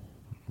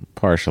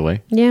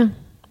 Partially. Yeah.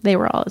 They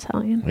were all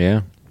Italian.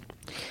 Yeah.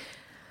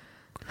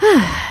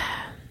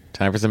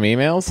 Time for some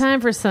emails?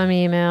 Time for some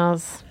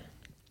emails.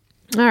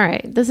 All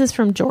right. This is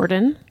from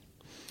Jordan,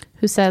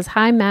 who says,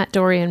 hi, Matt,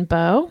 Dory, and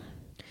Bo.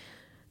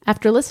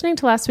 After listening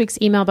to last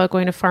week's email about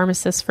going to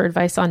pharmacists for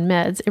advice on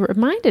meds, it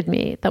reminded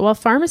me that while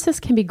pharmacists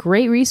can be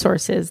great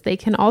resources, they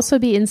can also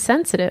be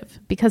insensitive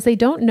because they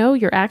don't know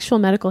your actual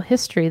medical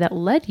history that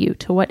led you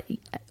to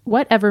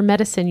whatever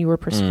medicine you were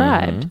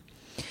prescribed.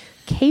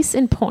 Case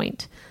in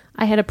point,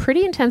 I had a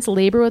pretty intense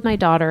labor with my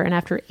daughter, and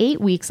after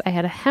 8 weeks, I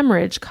had a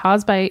hemorrhage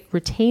caused by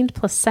retained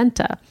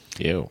placenta.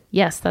 Ew.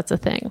 Yes, that's a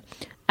thing.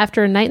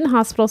 After a night in the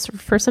hospital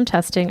for some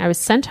testing, I was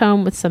sent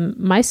home with some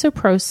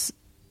misoprostol,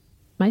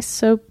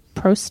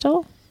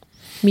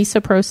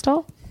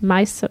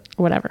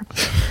 whatever,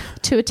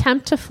 to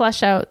attempt to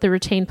flush out the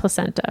retained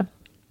placenta.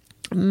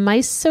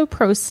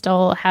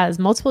 Misoprostol has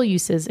multiple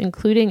uses,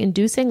 including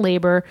inducing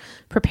labor,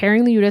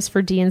 preparing the uterus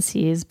for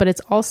D&Cs, but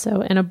it's also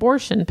an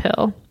abortion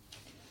pill.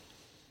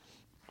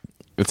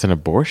 It's an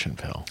abortion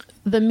pill.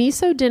 The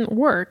miso didn't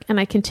work, and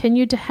I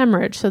continued to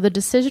hemorrhage, so the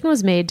decision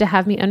was made to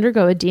have me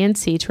undergo a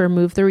D&C to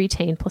remove the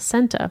retained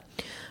placenta.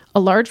 A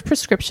large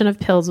prescription of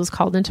pills was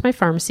called into my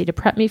pharmacy to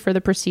prep me for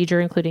the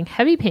procedure, including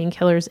heavy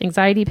painkillers,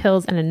 anxiety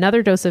pills, and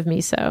another dose of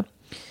miso.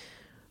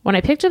 When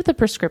I picked up the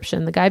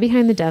prescription, the guy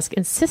behind the desk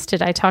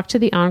insisted I talk to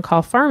the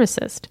on-call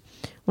pharmacist.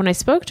 When I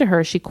spoke to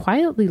her, she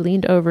quietly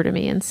leaned over to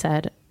me and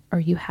said, "Are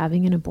you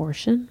having an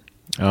abortion?"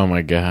 Oh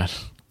my God.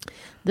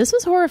 This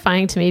was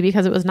horrifying to me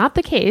because it was not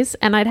the case,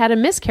 and I'd had a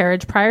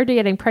miscarriage prior to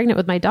getting pregnant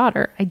with my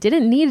daughter. I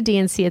didn't need a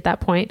D&C at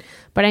that point,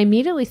 but I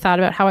immediately thought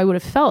about how I would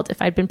have felt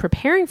if I'd been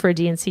preparing for a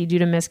D&C due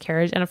to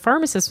miscarriage and a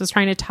pharmacist was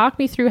trying to talk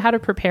me through how to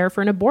prepare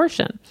for an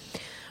abortion.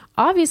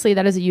 Obviously,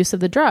 that is a use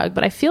of the drug,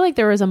 but I feel like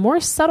there was a more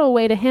subtle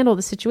way to handle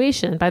the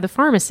situation by the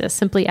pharmacist,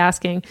 simply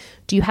asking,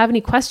 "Do you have any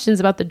questions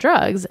about the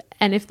drugs?"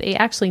 And if they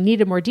actually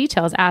needed more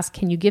details, ask,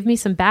 "Can you give me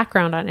some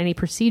background on any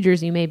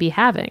procedures you may be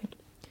having?"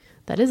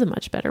 That is a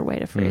much better way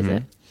to phrase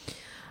it.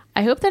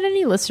 I hope that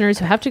any listeners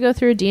who have to go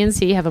through a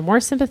D&C have a more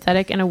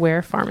sympathetic and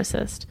aware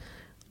pharmacist.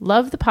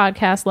 Love the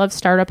podcast. Love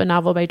Startup, a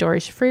novel by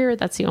Dory Shafrir.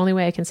 That's the only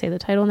way I can say the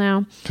title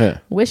now.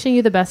 Wishing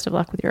you the best of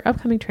luck with your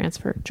upcoming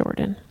transfer,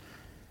 Jordan.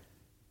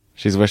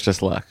 She's wished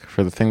us luck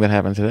for the thing that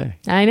happened today.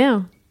 I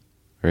know.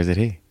 Or is it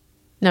he?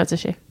 No, it's a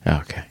she. Oh,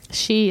 okay.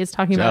 She is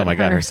talking about Oh my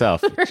God, her.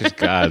 herself. Just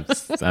God.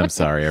 I'm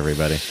sorry,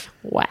 everybody.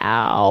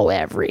 Wow,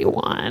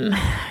 everyone.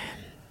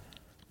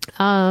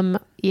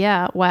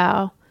 Yeah,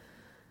 wow.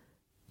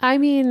 I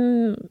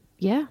mean,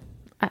 yeah,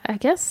 I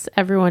guess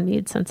everyone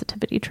needs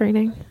sensitivity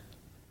training.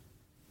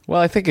 Well,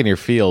 I think in your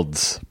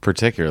fields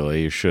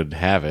particularly, you should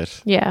have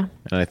it. Yeah.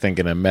 And I think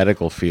in a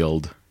medical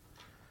field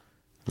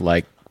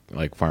like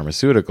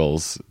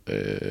pharmaceuticals,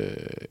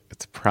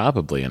 it's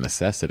probably a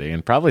necessity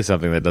and probably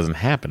something that doesn't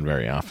happen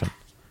very often.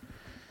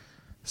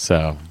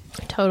 So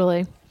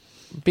Totally.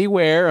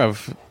 beware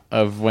of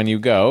when you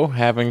go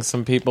having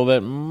some people that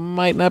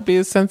might not be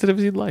as sensitive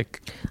as you'd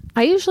like.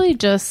 I usually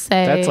just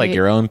say... That's like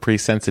your own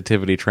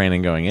pre-sensitivity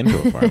training going into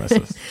a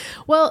pharmacist.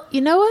 Well,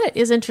 you know what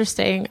is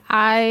interesting?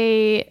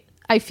 I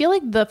feel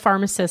like the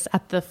pharmacists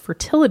at the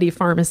fertility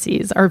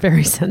pharmacies are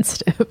very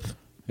sensitive.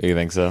 You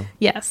think so?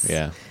 Yes.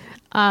 Yeah.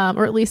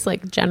 Or at least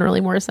like generally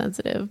more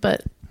sensitive.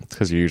 But It's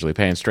because you're usually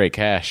paying straight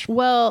cash.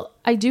 well,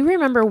 I do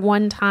remember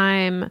one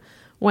time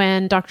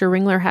when Dr.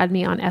 Ringler had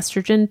me on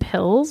estrogen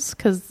pills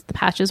because the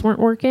patches weren't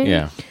working.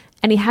 Yeah.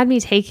 And he had me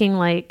taking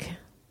like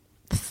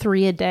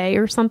 3 a day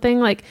or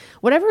something. Like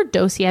whatever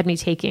dose he had me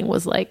taking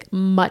was like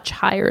much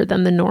higher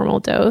than the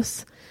normal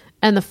dose.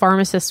 And the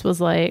pharmacist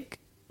was like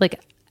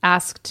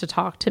asked to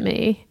talk to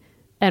me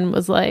and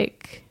was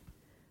like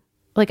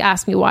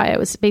asked me why I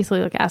was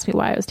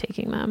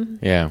taking them.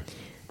 Yeah.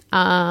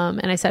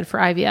 And I said for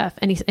IVF,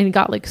 and he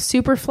got like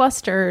super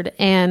flustered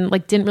and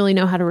like didn't really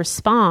know how to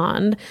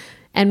respond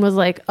and was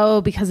like, "Oh,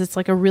 because it's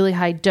like a really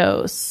high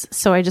dose.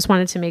 So I just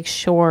wanted to make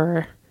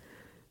sure."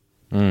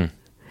 And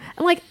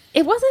like,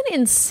 it wasn't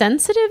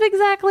insensitive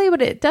exactly,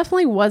 but it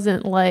definitely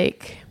wasn't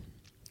like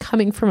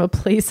coming from a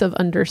place of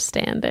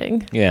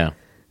understanding, Yeah.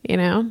 you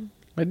know?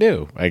 I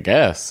do, I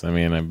guess. I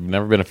mean, I've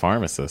never been a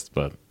pharmacist,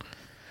 but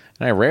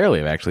I rarely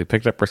have actually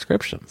picked up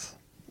prescriptions.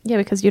 Yeah,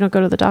 because you don't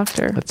go to the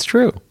doctor. That's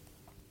true.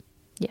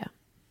 Yeah.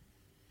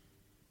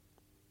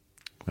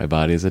 My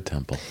body is a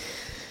temple.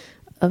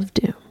 Of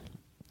doom.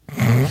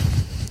 I'm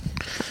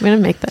going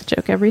to make that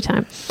joke every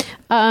time.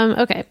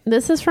 Okay,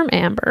 this is from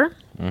Amber.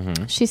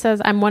 She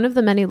says, I'm one of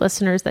the many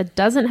listeners that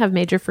doesn't have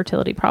major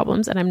fertility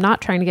problems, and I'm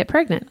not trying to get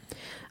pregnant.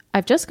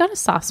 I've just got a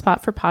soft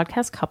spot for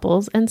podcast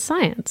couples and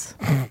science.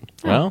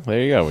 Well,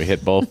 there you go. We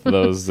hit both of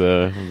those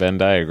Venn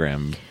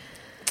diagram.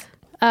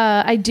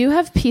 I do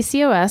have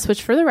PCOS,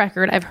 which for the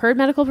record, I've heard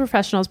medical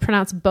professionals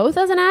pronounce both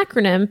as an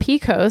acronym,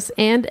 PCOS,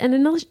 and an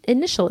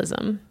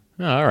initialism.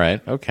 Oh, all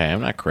right. Okay.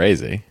 I'm not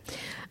crazy.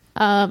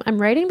 I'm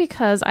writing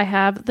because I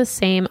have the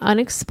same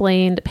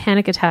unexplained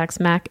panic attacks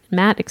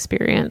Matt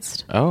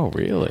experienced. Oh,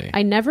 really?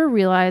 I never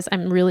realize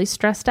I'm really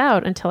stressed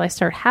out until I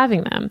start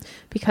having them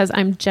because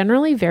I'm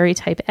generally very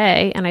type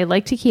A and I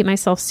like to keep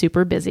myself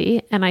super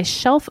busy and I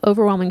shelf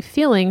overwhelming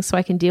feelings so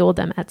I can deal with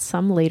them at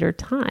some later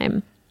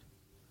time.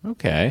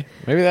 Okay.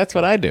 Maybe that's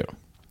what I do.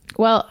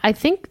 Well, I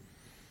think,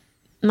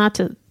 not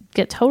to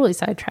get totally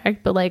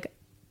sidetracked, but like,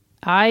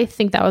 I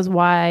think that was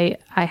why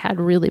I had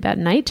really bad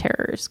night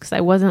terrors because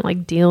I wasn't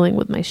like dealing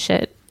with my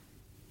shit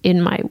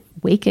in my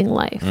waking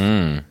life.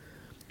 And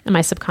my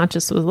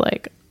subconscious was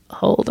like,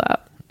 hold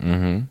up.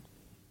 Yeah.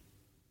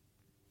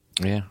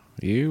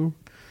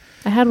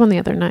 I had one the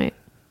other night.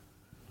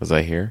 Was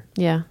I here?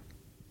 Yeah.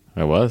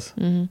 I was?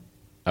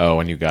 Oh,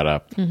 when you got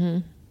up.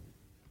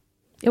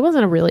 It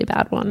wasn't a really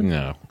bad one.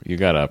 No. You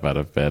got up out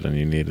of bed and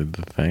you needed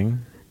the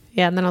thing?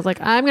 Yeah. And then I was like,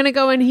 I'm going to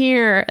go in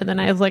here. And then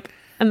I was like,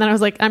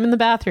 I'm in the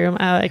bathroom.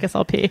 I guess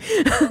I'll pee.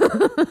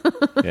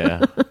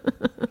 Yeah.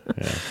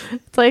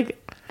 It's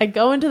like I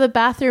go into the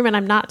bathroom and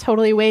I'm not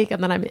totally awake.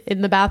 And then I'm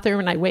in the bathroom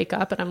and I wake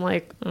up and I'm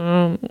like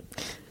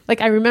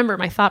I remember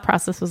my thought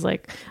process was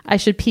like, I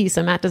should pee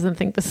so Matt doesn't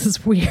think this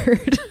is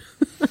weird.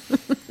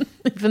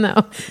 Even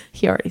though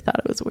he already thought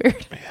it was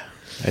weird. Yeah,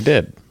 I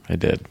did.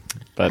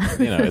 But,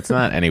 it's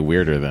not any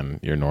weirder than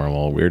your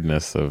normal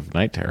weirdness of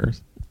night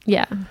terrors.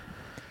 Yeah.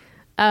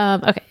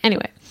 Okay.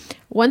 Anyway,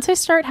 once I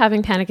start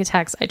having panic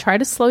attacks, I try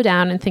to slow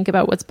down and think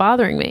about what's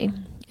bothering me.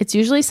 It's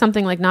usually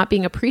something like not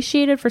being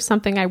appreciated for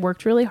something I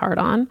worked really hard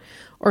on,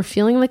 or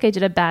feeling like I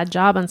did a bad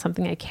job on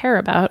something I care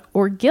about,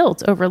 or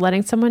guilt over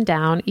letting someone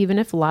down, even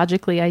if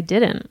logically I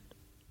didn't.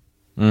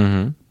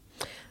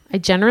 I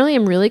generally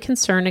am really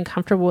concerned and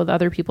comfortable with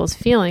other people's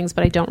feelings,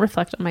 but I don't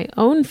reflect on my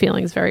own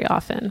feelings very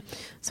often.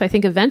 So I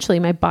think eventually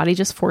my body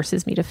just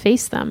forces me to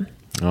face them.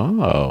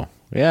 Oh,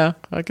 yeah,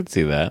 I could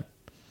see that.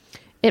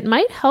 It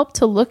might help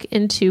to look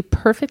into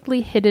Perfectly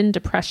Hidden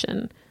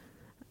Depression.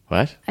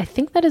 What? I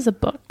think that is a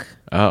book.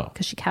 Oh.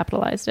 Because she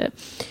capitalized it.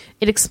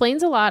 It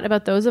explains a lot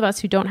about those of us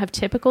who don't have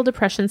typical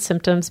depression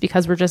symptoms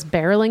because we're just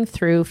barreling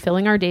through,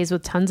 filling our days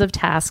with tons of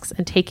tasks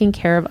and taking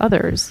care of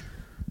others.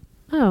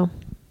 Oh.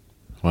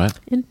 What?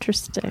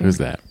 Interesting. Who's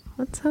that?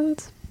 That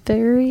sounds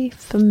very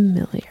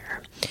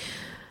familiar.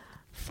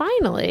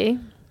 Finally,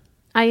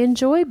 I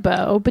enjoy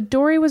Bo, but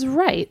Dory was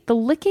right. The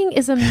licking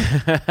is a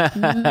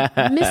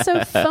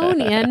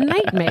misophonia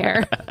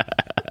nightmare.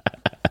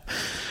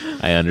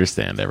 I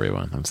understand,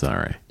 everyone. I'm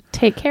sorry.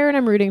 Take care, and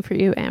I'm rooting for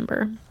you,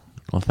 Amber.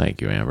 Well,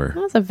 thank you, Amber.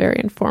 That was a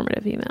very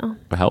informative email.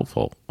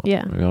 Helpful.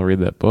 Yeah. Maybe I'll read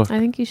that book. I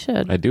think you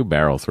should. I do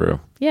barrel through.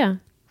 Yeah.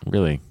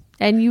 Really.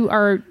 And you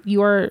are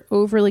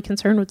overly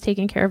concerned with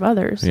taking care of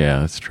others. Yeah,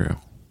 that's true.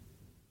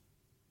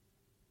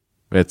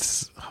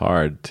 It's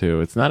hard,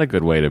 too. It's not a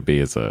good way to be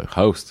as a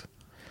host.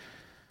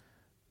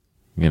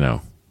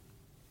 Because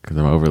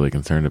I'm overly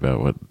concerned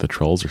about what the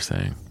trolls are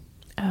saying.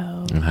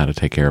 Oh. And how to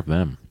take care of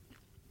them.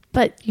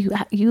 But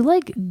you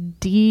like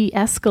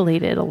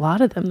de-escalated a lot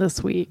of them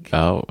this week.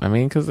 Oh, I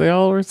mean, because they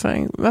all were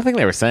saying, nothing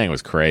they were saying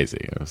was crazy.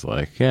 It was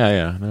like,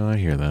 yeah, no, I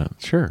hear that.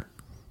 Sure.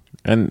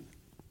 And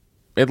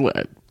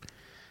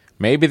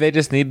maybe they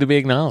just need to be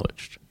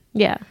acknowledged.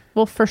 Yeah.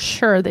 Well, for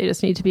sure, they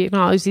just need to be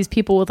acknowledged. These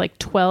people with like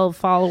 12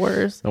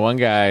 followers. The one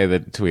guy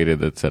that tweeted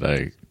that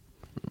said,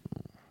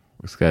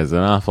 this guy's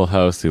an awful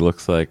host. He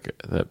looks like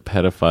that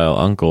pedophile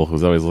uncle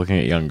who's always looking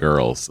at young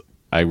girls.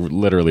 I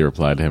literally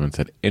replied to him and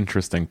said,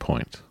 interesting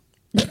point.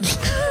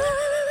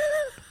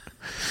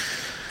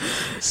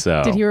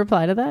 So did he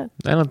reply to that?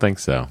 I don't think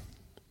so.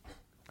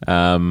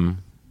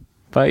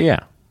 But yeah,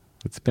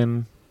 it's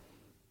been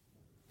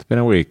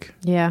a week.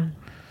 Yeah.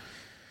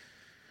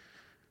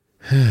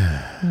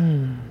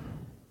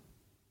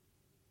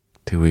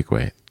 2-week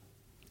wait.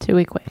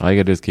 2-week wait. All you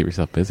gotta do is keep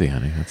yourself busy,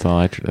 honey. That's all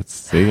I took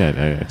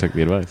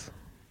the advice.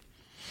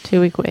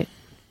 2-week wait.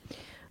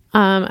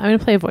 I'm going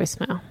to play a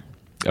voicemail.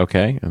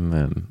 Okay, and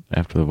then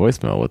after the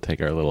voicemail, we'll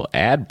take our little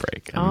ad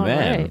break, and All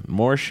then right.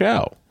 more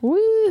show.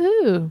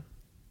 Woohoo!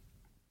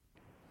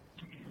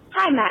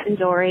 Hi, Matt and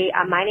Dory.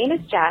 My name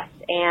is Jess,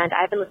 and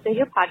I've been listening to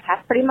your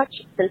podcast pretty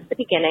much since the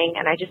beginning,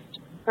 and I just,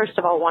 first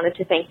of all, wanted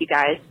to thank you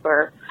guys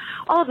for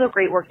all of the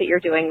great work that you're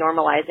doing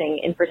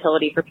normalizing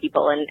infertility for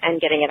people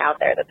and getting it out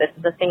there, that this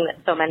is a thing that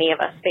so many of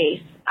us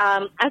face. I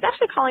was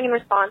actually calling in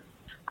response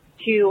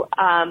to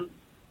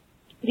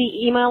the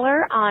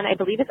emailer on, I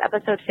believe it's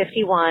episode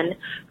 51,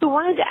 who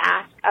wanted to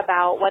ask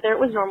about whether it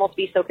was normal to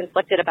be so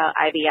conflicted about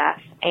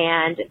IVF.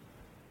 And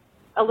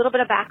a little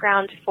bit of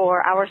background for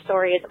our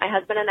story is my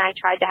husband and I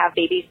tried to have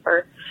babies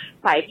for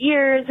 5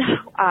 years.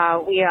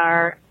 We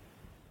are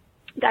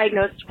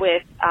diagnosed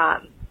with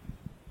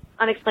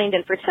unexplained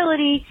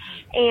infertility.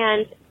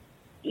 And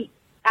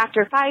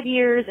after 5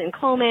 years in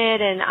Clomid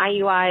and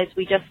IUIs,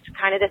 we just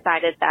kind of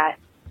decided that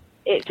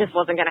it just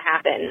wasn't going to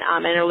happen,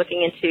 and are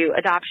looking into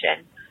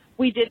adoption.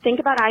 We did think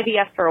about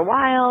IVF for a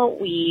while.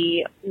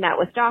 We met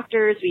with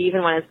doctors. We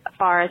even went as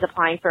far as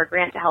applying for a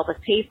grant to help us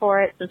pay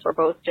for it, since we're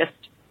both just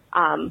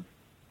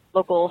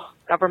local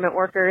government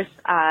workers,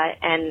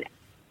 and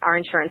our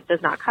insurance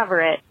does not cover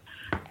it.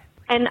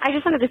 And I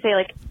just wanted to say,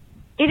 like,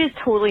 it is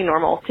totally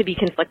normal to be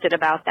conflicted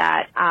about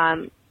that.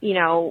 You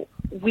know,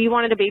 we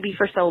wanted a baby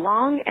for so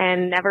long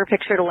and never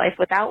pictured a life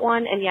without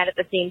one, and yet at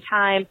the same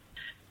time,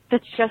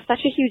 that's just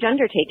such a huge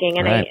undertaking.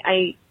 And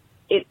Right.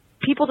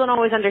 People don't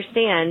always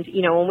understand,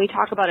 you know, when we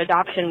talk about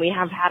adoption, we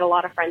have had a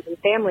lot of friends and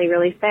family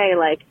really say,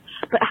 like,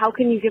 but how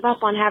can you give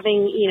up on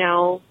having, you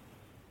know,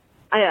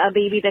 a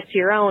baby that's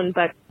your own?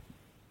 But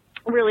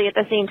really at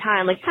the same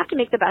time, like, you have to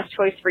make the best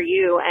choice for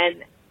you.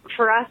 And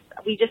for us,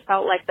 we just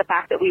felt like the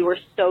fact that we were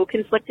so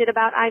conflicted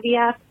about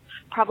IVF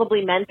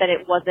probably meant that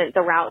it wasn't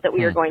the route that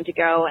we were going to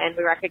go. And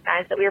we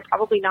recognized that we were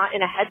probably not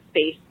in a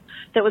headspace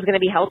that was going to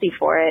be healthy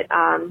for it.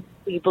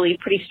 We believe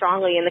pretty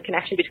strongly in the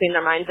connection between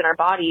our minds and our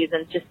bodies,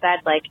 and just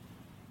said, like,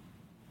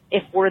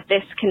 if we're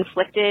this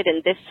conflicted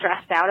and this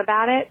stressed out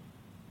about it,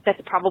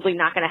 that's probably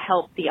not going to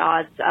help the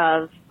odds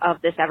of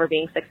this ever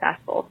being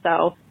successful.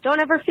 So don't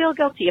ever feel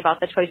guilty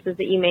about the choices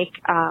that you make,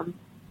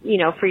 you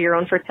know, for your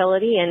own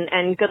fertility,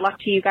 and good luck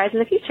to you guys in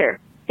the future.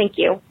 Thank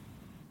you.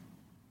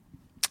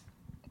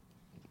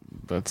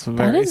 That's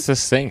very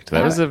succinct.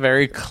 That was a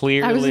very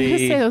clearly I was going to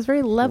say, that was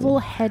very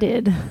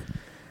level-headed.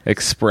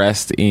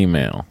 Expressed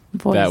email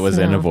that was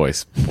in a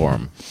voice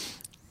form.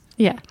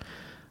 Yeah.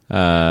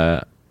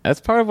 That's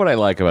part of what I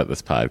like about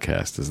this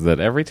podcast, is that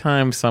every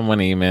time someone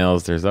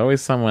emails, there's always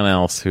someone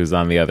else who's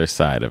on the other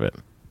side of it.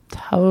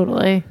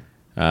 Totally.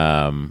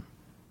 And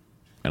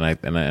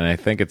I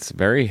think it's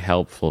very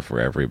helpful for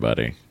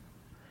everybody.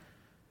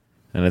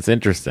 And it's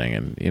interesting.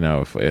 And, you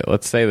know,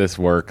 let's say this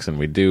works and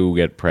we do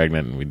get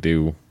pregnant and we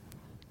do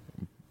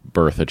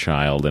birth a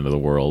child into the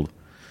world,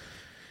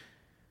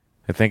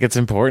 I think it's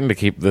important to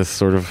keep this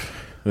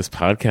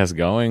podcast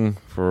going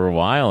for a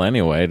while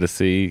anyway, to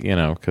see, you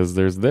know, because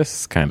there's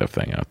this kind of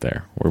thing out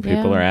there where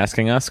people are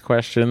asking us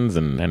questions,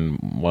 and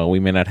while we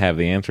may not have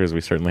the answers,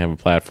 we certainly have a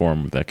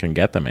platform that can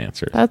get them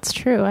answers. That's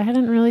true. I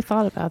hadn't really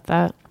thought about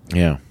that.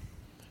 Yeah.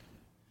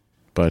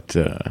 But,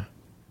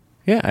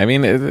 yeah, I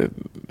mean,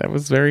 that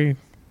was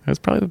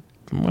probably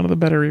one of the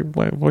better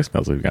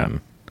voicemails we've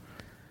gotten,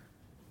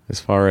 as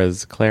far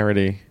as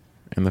clarity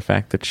and the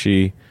fact that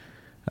she,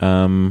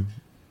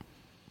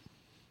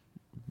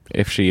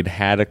 if she'd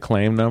had a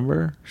claim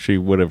number, she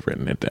would have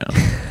written it down.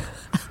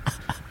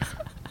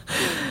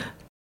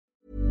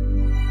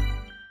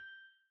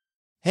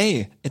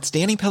 Hey, it's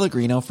Danny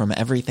Pellegrino from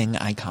Everything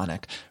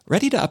Iconic.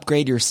 Ready to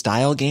upgrade your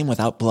style game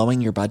without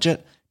blowing your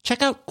budget?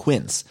 Check out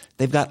Quince.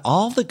 They've got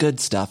all the good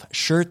stuff,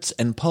 shirts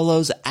and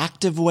polos,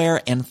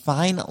 activewear, and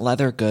fine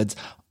leather goods,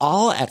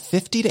 all at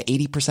 50 to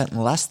 80%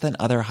 less than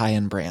other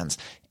high-end brands.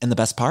 And the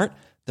best part?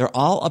 They're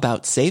all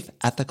about safe,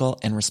 ethical,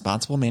 and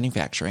responsible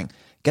manufacturing.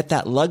 Get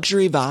that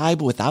luxury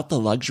vibe without the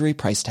luxury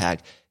price tag.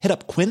 Hit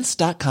up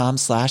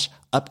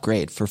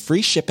quince.com/upgrade for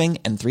free shipping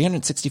and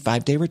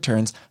 365-day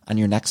returns on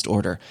your next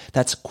order.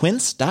 That's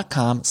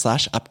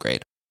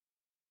quince.com/upgrade.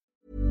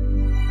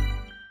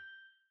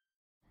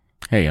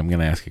 Hey, I'm going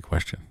to ask you a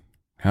question.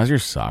 How's your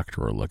sock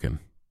drawer looking?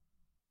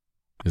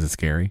 Is it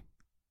scary?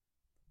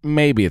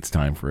 Maybe it's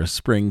time for a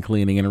spring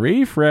cleaning and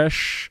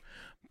refresh.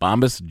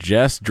 Bombas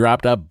just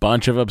dropped a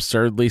bunch of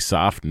absurdly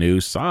soft new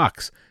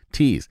socks,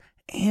 tees,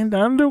 and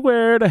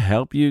underwear to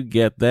help you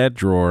get that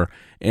drawer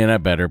in a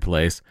better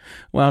place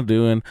while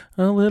doing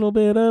a little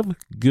bit of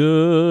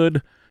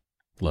good.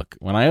 Look,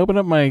 when I open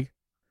up my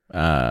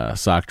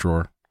sock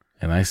drawer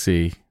and I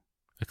see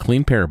a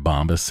clean pair of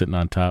Bombas sitting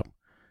on top,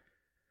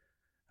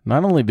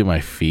 not only do my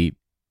feet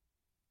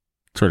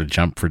sort of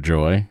jump for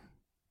joy,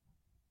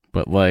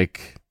 but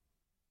like,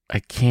 I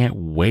can't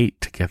wait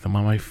to get them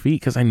on my feet,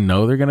 because I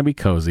know they're going to be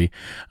cozy.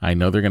 I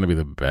know they're going to be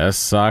the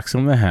best socks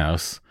in the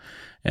house.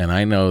 And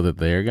I know that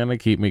they're going to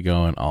keep me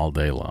going all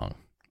day long.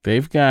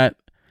 They've got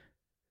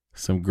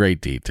some great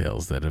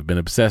details that have been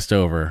obsessed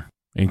over,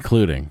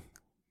 including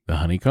the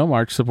honeycomb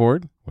arch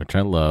support, which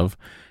I love,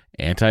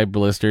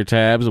 anti-blister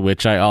tabs,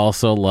 which I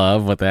also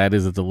love. What that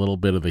is, it's a little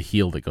bit of the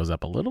heel that goes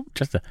up a little,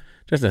 just a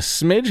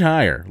smidge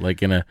higher,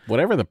 like in a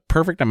whatever the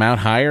perfect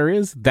amount higher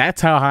is.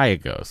 That's how high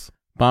it goes.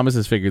 Bombas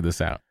has figured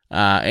this out.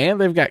 And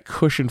they've got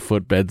cushioned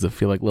footbeds that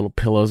feel like little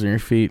pillows on your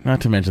feet,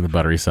 not to mention the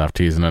buttery soft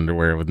tees and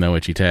underwear with no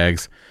itchy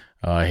tags.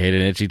 Oh, I hate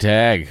an itchy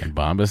tag. And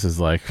Bombas is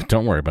like,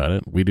 don't worry about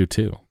it. We do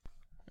too.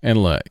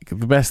 And look,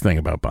 the best thing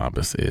about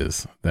Bombas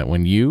is that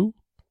when you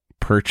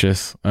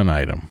purchase an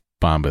item,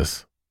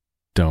 Bombas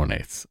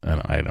donates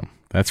an item.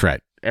 That's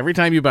right. Every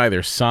time you buy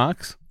their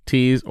socks,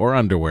 tees, or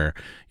underwear,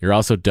 you're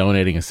also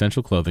donating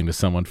essential clothing to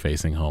someone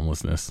facing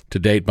homelessness. To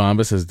date,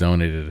 Bombas has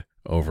donated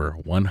over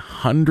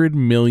 100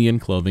 million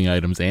clothing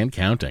items and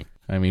counting.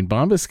 I mean,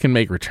 Bombas can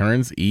make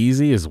returns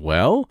easy as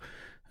well.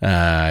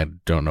 I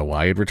don't know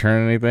why you'd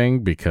return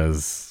anything,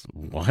 because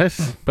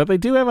what? But they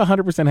do have a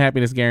 100%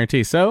 happiness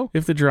guarantee. So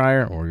if the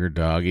dryer or your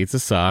dog eats a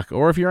sock,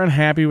 or if you're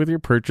unhappy with your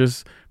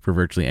purchase for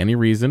virtually any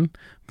reason,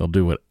 they'll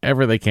do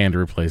whatever they can to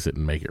replace it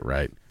and make it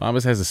right.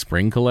 Bombas has a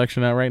spring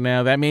collection out right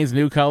now. That means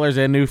new colors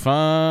and new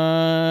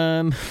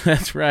fun.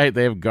 That's right.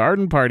 They have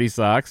garden party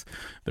socks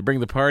that bring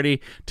the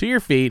party to your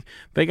feet.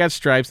 They got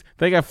stripes.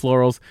 They got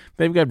florals.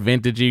 They've got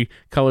vintagey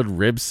colored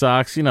rib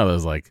socks. You know,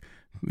 those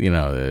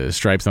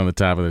stripes on the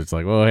top of it. It's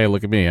like, oh, hey,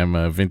 look at me. I'm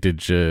a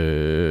vintage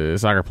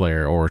soccer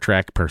player or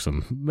track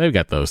person. They've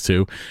got those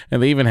too.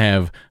 And they even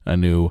have a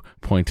new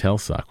pointelle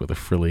sock with a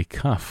frilly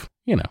cuff.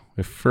 You know,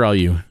 if for all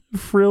you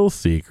frill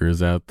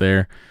seekers out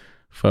there,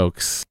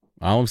 folks,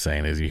 all I'm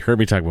saying is you heard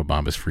me talk about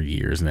Bombas for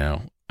years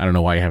now. I don't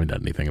know why you haven't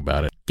done anything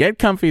about it. Get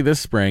comfy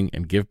this spring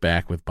and give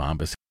back with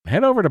Bombas.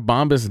 Head over to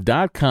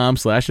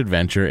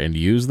bombas.com/adventure and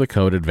use the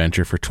code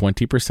adventure for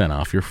 20%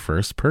 off your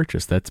first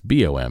purchase. That's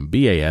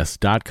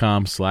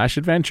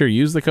bombas.com/adventure.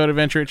 Use the code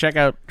adventure at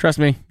checkout. Trust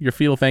me, your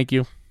feet will thank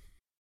you.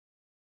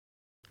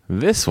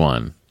 This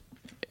one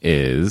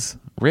is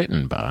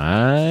written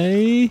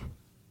by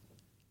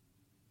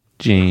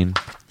Gene.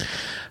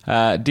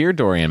 Dear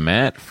Dory and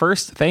Matt,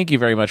 first, thank you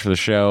very much for the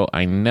show.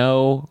 I've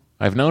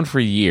known for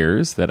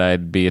years that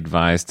I'd be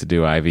advised to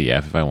do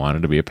IVF if I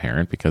wanted to be a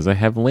parent because I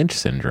have Lynch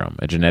syndrome,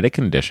 a genetic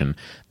condition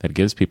that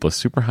gives people a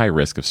super high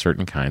risk of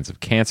certain kinds of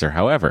cancer.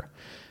 However, it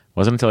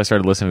wasn't until I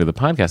started listening to the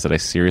podcast that I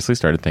seriously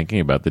started thinking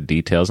about the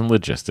details and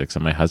logistics,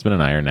 and my husband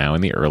and I are now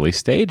in the early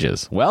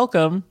stages.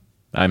 Welcome.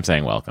 I'm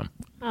saying welcome.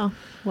 Oh,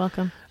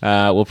 welcome.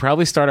 We'll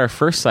probably start our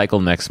first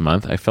cycle next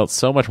month. I felt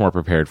so much more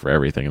prepared for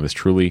everything in this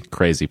truly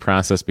crazy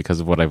process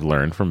because of what I've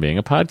learned from being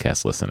a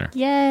podcast listener.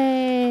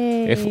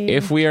 Yay.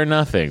 If we are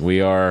nothing,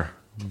 we are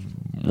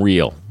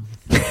real.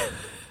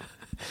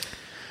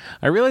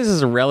 I realize this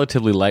is a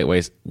relatively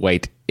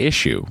lightweight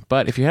issue,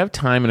 but if you have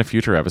time in a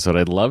future episode,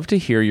 I'd love to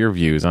hear your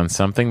views on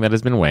something that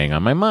has been weighing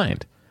on my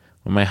mind.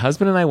 When my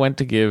husband went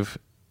to give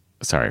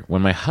his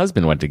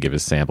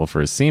sample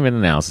for his semen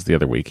analysis the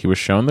other week, he was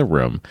shown the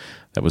room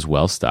that was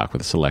well stocked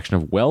with a selection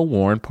of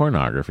well-worn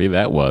pornography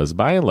that was,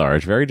 by and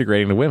large, very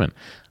degrading to women.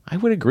 I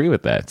would agree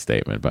with that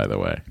statement, by the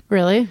way.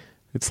 Really?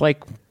 It's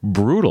like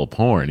brutal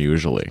porn,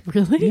 usually.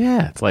 Really?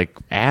 Yeah, it's like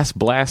Ass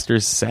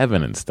Blasters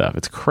 7 and stuff.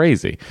 It's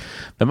crazy.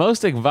 The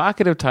most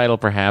evocative title,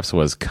 perhaps,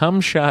 was Cum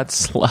Shot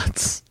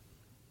Sluts.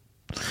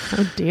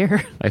 Oh,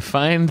 dear. I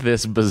find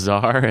this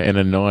bizarre and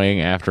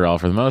annoying. After all,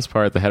 for the most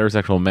part, the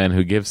heterosexual men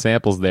who give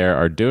samples there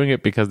are doing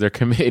it because they're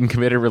in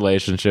committed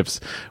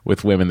relationships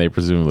with women they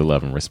presumably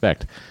love and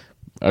respect.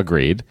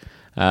 Agreed.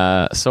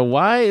 So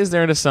why is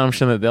there an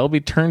assumption that they'll be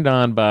turned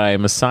on by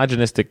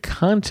misogynistic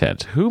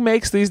content? Who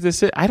makes these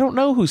decisions? I don't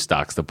know who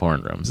stocks the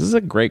porn rooms. This is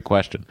a great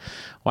question.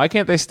 Why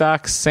can't they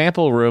stock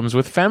sample rooms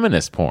with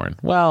feminist porn?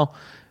 Well,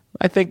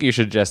 I think you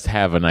should just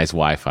have a nice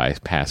Wi-Fi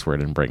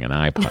password and bring an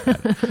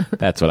iPod.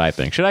 That's what I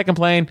think. Should I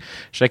complain?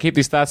 Should I keep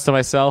these thoughts to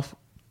myself?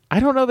 I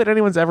don't know that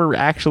anyone's ever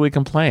actually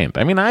complained.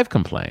 I mean, I've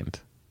complained.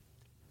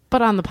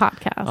 But on the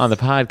podcast. On the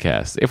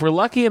podcast. If we're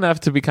lucky enough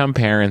to become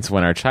parents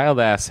when our child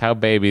asks how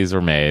babies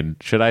are made,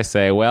 should I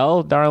say,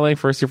 well, darling,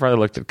 first your father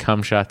looked at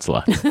cum shot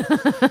sluts.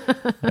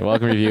 I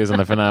welcome your views on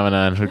the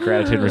phenomenon. With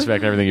gratitude and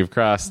respect everything you've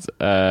crossed,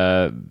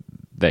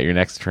 that your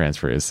next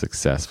transfer is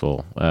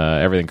successful.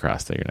 Everything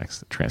crossed that your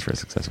next transfer is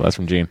successful. That's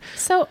from Gene.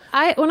 So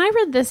when I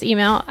read this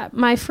email,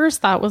 my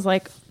first thought was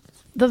like,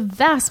 the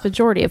vast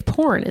majority of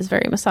porn is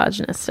very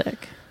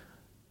misogynistic.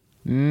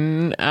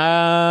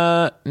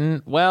 Well,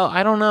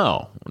 I don't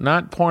know.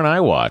 Not porn I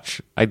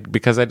watch.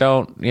 Because I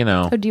don't,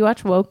 Oh, do you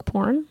watch woke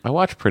porn? I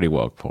watch pretty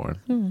woke porn.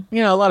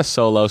 A lot of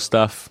solo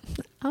stuff.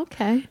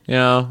 Okay.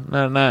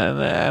 I'm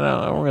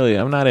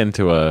not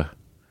into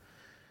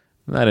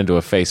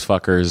a face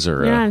fuckers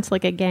or You're not into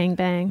like a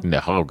gangbang. No,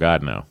 oh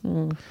God, no.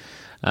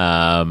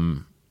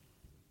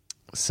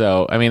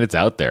 So I mean, it's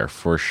out there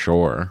for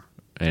sure,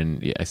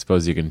 and I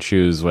suppose you can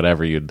choose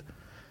whatever you'd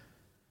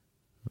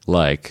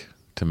like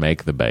to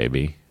make the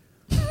baby.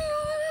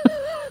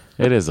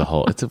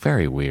 It's a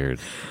very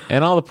weird,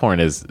 and all the porn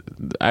is,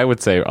 I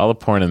would say, all the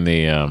porn in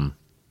the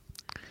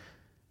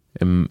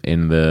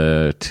in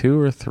the two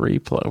or three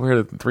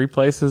three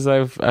places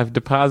I've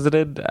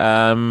deposited.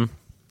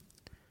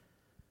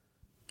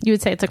 You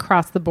would say it's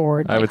across the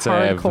board. I would say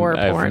I've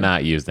porn.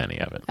 not used any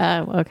of it.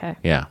 Oh, okay.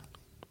 Yeah,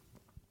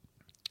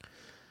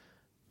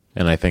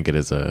 and I think it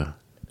is a.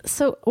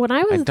 So when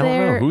I was I don't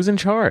know who's in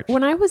charge.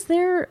 When I was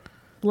there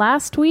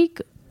last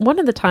week, one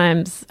of the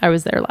times I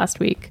was there last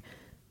week,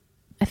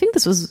 I think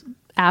this was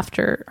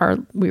after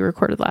we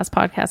recorded the last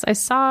podcast, I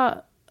saw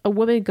a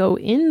woman go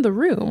in the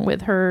room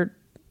with her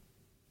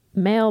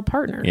male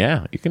partner.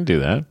 Yeah, you can do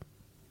that.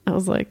 I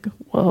was like,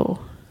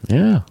 whoa.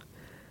 Yeah.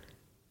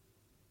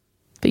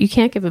 But you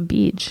can't give a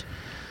beach.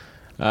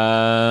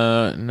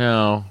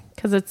 No.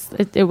 Because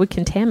it would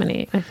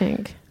contaminate, I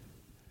think.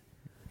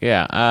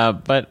 Yeah,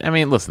 but I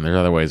mean, listen, there's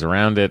other ways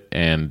around it,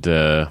 and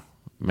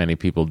many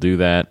people do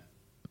that.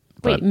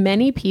 Wait,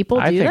 many people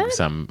do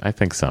that? I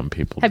think some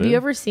people Have do. you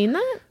ever seen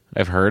that?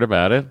 I've heard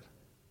about it.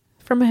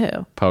 From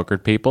who?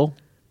 Pokered people.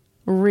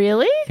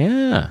 Really?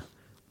 Yeah.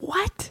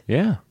 What?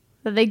 Yeah.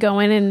 They go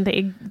in and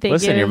they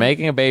Listen, give- you're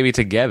making a baby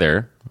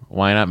together.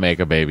 Why not make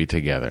a baby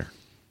together?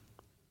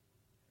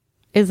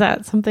 Is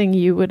that something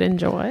you would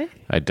enjoy?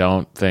 I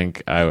don't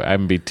think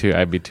I'd be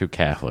too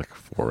Catholic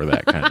for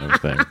that kind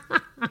of thing.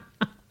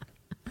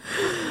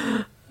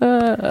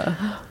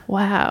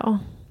 Wow.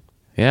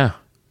 Yeah.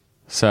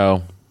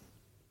 So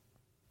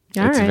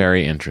All it's right.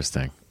 very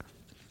interesting.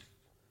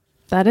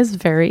 That is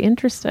very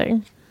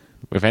interesting.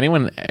 If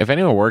anyone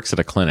works at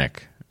a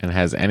clinic and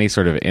has any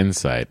sort of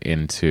insight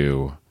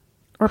into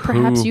Or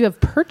perhaps Who- you have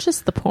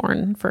purchased the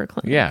porn for a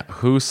clinic.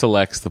 who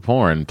selects the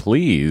porn,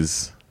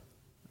 please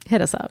Hit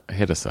us up.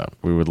 hit us up.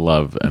 We would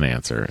love an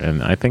answer,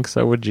 and I think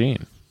so would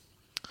Gene.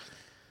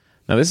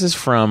 Now this is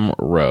from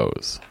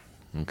Rose.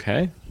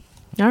 Okay?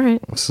 All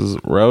right. This is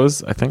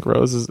Rose. I think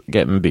Rose is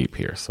getting deep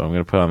here, so I'm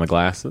going to put on the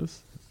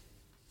glasses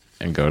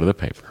and go to the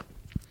paper.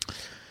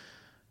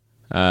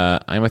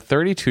 I'm a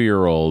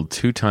 32-year-old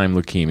two-time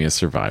leukemia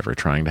survivor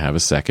trying to have a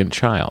second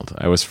child.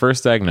 I was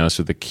first diagnosed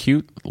with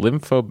acute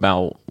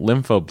lymphoblastic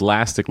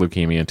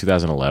leukemia in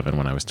 2011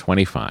 when I was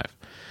 25.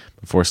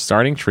 Before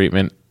starting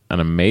treatment, an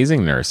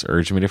amazing nurse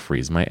urged me to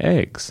freeze my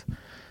eggs.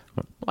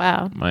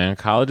 Wow. My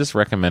oncologist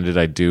recommended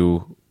I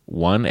do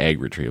one egg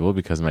retrieval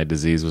because my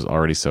disease was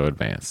already so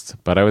advanced,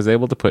 but I was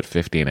able to put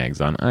 15 eggs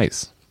on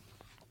ice.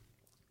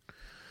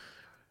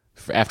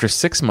 After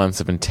 6 months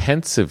of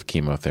intensive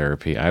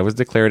chemotherapy, I was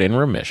declared in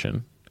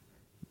remission.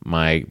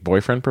 My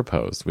boyfriend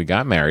proposed. We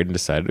got married and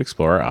decided to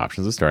explore our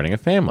options of starting a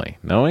family.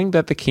 Knowing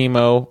that the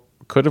chemo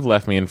could have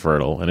left me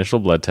infertile, initial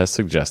blood tests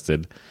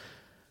suggested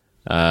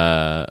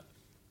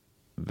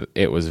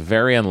it was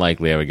very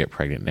unlikely I would get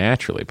pregnant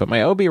naturally, but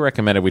my OB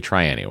recommended we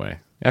try anyway.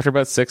 After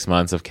about 6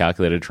 months of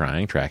calculated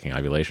trying, tracking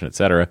ovulation,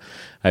 etc.,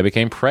 I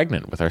became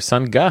pregnant with our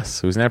son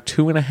Gus, who's now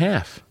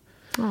 2.5.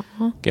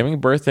 Giving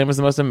birth to him was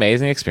the most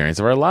amazing experience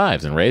of our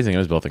lives, and raising him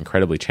was both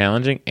incredibly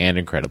challenging and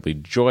incredibly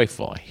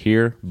joyful.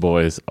 Here,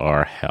 boys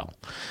are hell.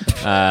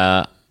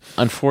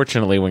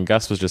 Unfortunately, when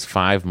Gus was just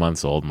 5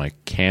 months old, my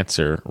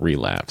cancer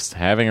relapsed.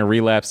 Having a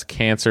relapsed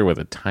cancer with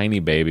a tiny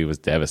baby was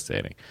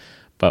devastating.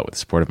 But with the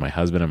support of my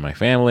husband and my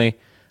family,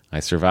 I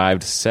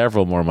survived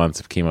several more months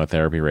of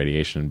chemotherapy,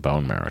 radiation, and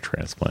bone marrow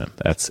transplant.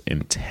 That's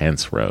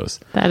intense, Rose.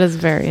 That is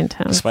very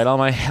intense. Despite all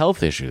my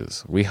health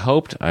issues, we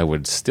hoped I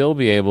would still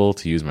be able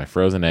to use my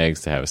frozen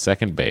eggs to have a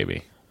second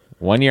baby.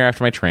 1 year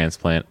after my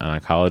transplant, an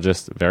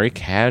oncologist very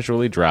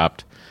casually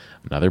dropped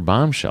another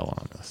bombshell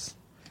on us.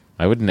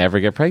 I would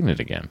never get pregnant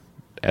again,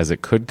 as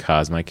it could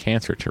cause my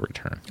cancer to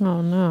return.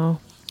 Oh, no.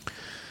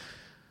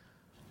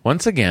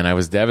 Once again, I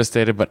was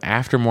devastated, but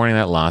after mourning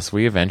that loss,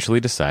 we eventually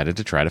decided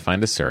to try to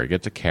find a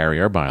surrogate to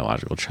carry our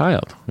biological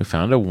child. We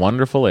found a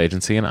wonderful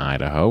agency in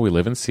Idaho. We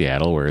live in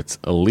Seattle, where it's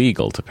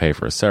illegal to pay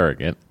for a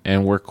surrogate,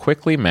 and were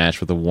quickly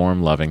matched with a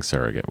warm, loving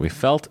surrogate. We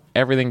felt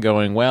everything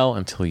going well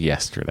until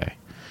yesterday.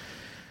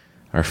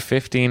 Our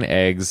 15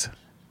 eggs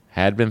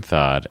had been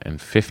thawed,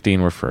 and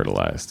 15 were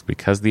fertilized.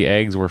 Because the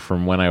eggs were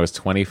from when I was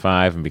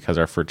 25, and because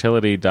our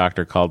fertility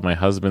doctor called my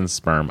husband's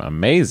sperm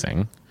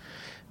amazing...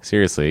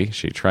 Seriously,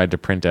 she tried to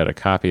print out a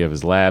copy of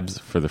his labs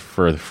for the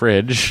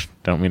fridge.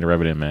 Don't mean to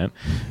rub it in, man.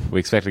 We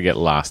expect to get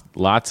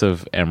lots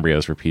of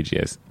embryos for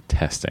PGS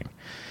testing.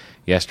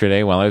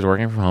 Yesterday, while I was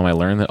working from home, I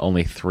learned that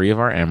only 3 of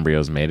our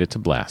embryos made it to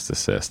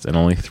blastocyst, and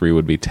only 3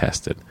 would be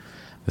tested.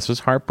 This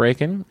was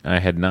heartbreaking. I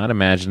had not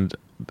imagined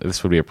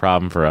this would be a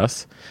problem for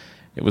us.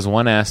 It was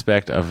one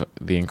aspect of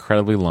the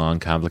incredibly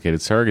long, complicated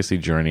surrogacy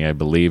journey I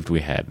believed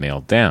we had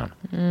nailed down.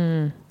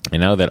 I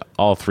know that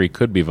all 3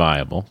 could be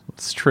viable.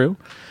 It's true.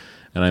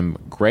 And I'm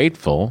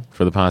grateful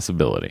for the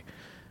possibility.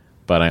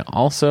 But I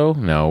also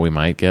know we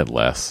might get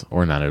less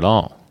or none at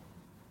all.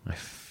 I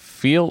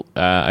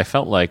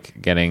felt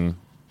like getting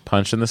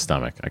punched in the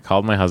stomach. I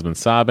called my husband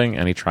sobbing,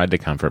 and he tried to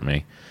comfort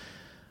me,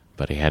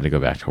 but he had to go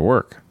back to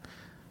work.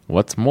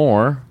 What's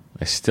more,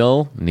 I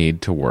still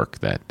needed to work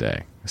that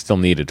day.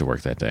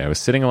 I was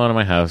sitting alone in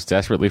my house,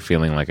 desperately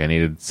feeling like I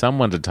needed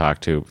someone to talk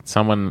to.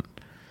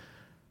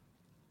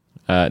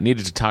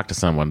 Needed to talk to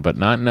someone, but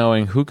not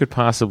knowing who could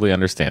possibly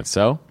understand.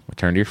 So I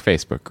turned to your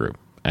Facebook group.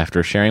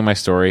 After sharing my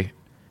story,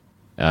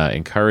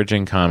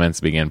 encouraging comments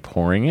began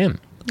pouring in.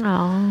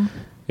 Oh.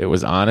 It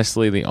was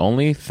honestly the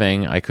only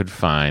thing I could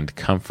find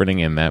comforting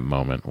in that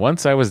moment.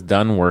 Once I was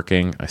done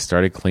working, I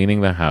started cleaning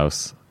the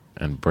house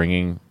and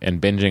binging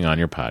on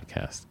your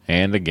podcast.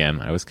 And again,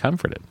 I was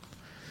comforted.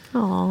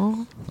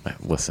 Oh.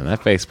 Listen,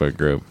 that Facebook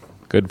group,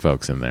 good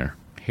folks in there.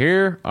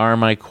 Here are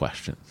my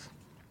questions.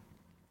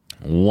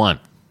 1.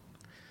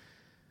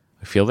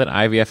 I feel that with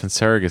IVF and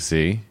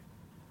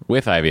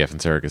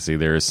surrogacy,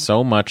 there is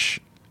so much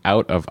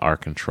out of our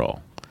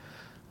control.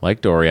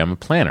 Like Dory, I'm a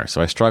planner,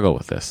 so I struggle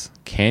with this.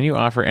 Can you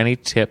offer any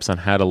tips on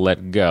how to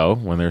let go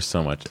when there's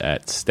so much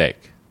at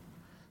stake?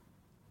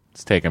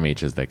 Let's take them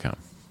each as they come.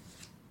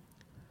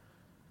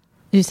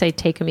 Did you say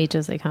take them each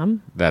as they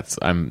come? That's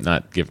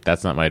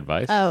not my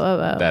advice.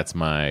 Oh. That's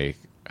my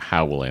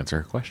how we'll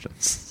answer her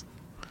questions.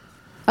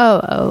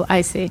 Oh,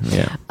 I see.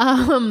 Yeah.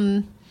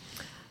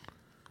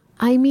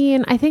 I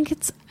mean, I think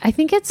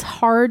it's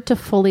hard to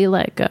fully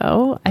let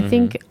go. I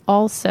think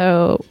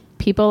also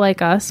people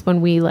like us, when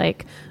we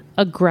like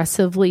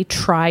aggressively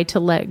try to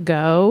let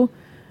go,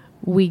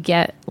 we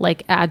get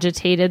like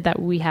agitated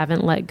that we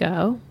haven't let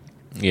go.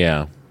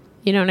 Yeah.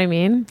 You know what I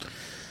mean?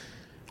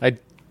 I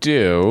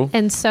do.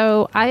 And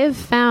so I have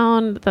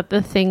found that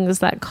the things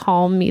that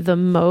calm me the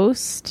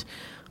most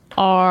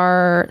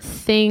are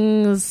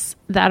things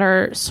that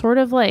are sort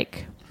of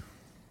like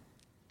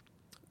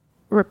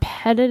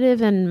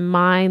repetitive and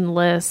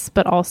mindless,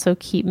 but also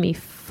keep me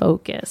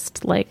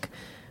focused, like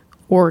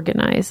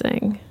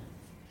organizing,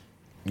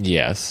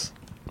 Yes.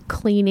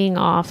 cleaning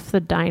off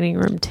the dining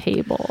room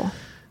table,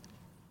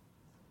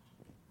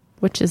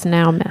 which is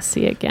now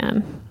messy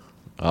again.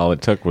 All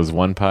it took was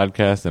one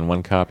podcast and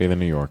one copy of The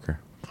New Yorker.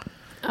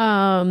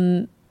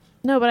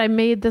 No, but I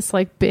made this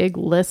like big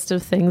list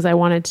of things I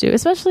wanted to do,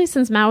 especially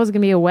since Matt was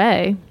going to be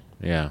away.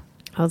 Yeah.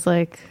 I was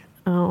like,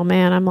 oh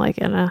man, I'm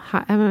like I'm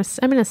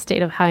in a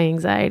state of high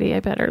anxiety. I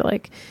better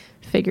like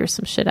figure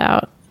some shit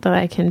out that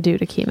I can do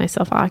to keep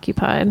myself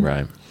occupied.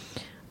 Right.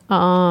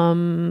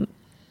 I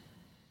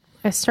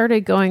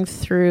started going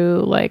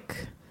through like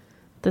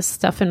the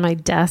stuff in my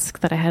desk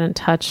that I hadn't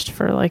touched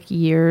for like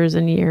years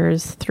and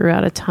years, threw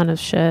out a ton of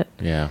shit.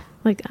 Yeah.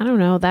 Like, I don't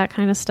know, that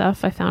kind of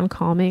stuff I found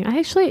calming.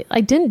 I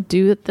didn't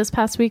do it this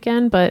past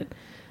weekend, but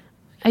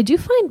I do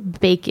find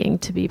baking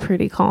to be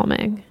pretty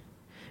calming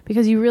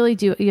because you really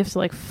do, you have to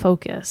like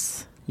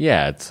focus.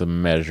 Yeah, it's a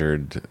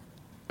measured,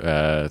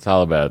 it's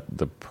all about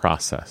the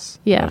process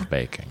of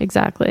baking.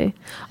 Exactly.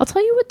 I'll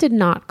tell you what did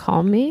not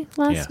calm me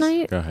last Yes,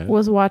 night go ahead.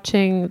 was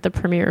watching the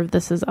premiere of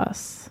This Is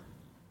Us.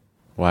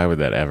 Why would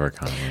that ever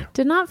calm you?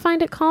 Did not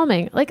find it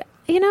calming. Like,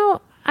 you know,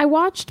 I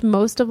watched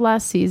most of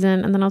last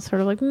season and then I was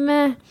sort of like,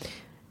 meh.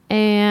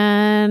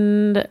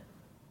 And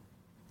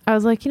I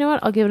was like, you know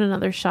what? I'll give it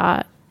another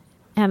shot.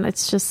 And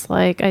it's just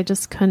like, I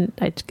just couldn't,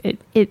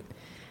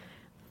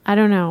 I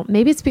don't know.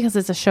 Maybe it's because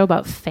it's a show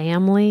about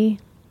family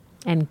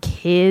and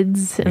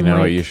kids. And You know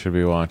like, what you should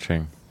be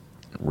watching?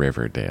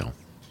 Riverdale.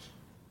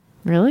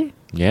 Really?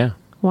 Yeah.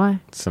 Why?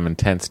 Some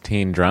intense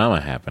teen drama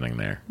happening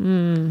there.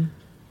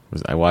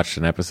 I watched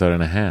an episode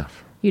and a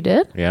half. You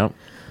did? Yeah.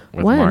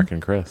 With When? Mark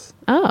and Chris.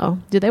 Oh,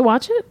 did they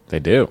watch it? They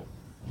do.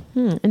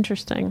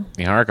 Interesting.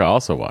 Niharika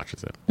also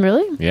watches it.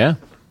 Really? Yeah.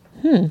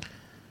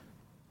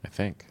 I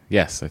think.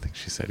 Yes, I think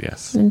she said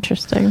yes.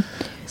 Interesting.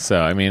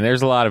 So, I mean,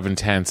 there's a lot of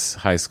intense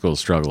high school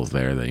struggles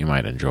there that you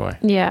might enjoy.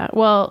 Yeah.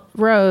 Well,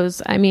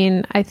 Rose, I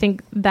mean, I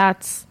think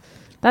that's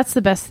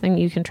the best thing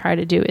you can try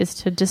to do is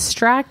to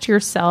distract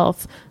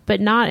yourself, but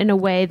not in a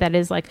way that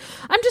is like,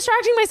 I'm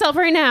distracting myself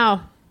right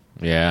now.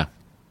 Yeah.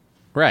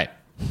 Right.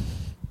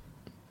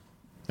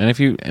 And if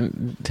you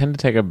intend to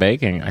take up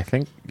baking, I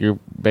think your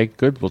baked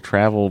goods will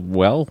travel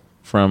well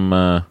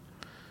from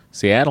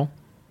Seattle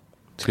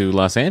to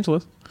Los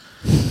Angeles.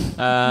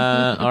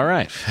 All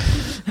right.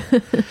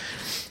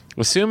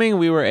 Assuming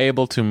we were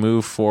able to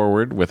move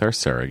forward with our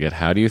surrogate,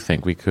 how do you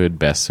think we could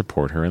best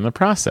support her in the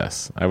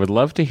process? I would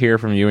love to hear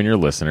from you and your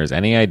listeners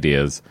any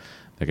ideas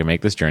that can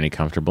make this journey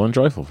comfortable and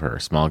joyful for her.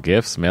 Small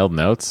gifts, mailed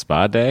notes,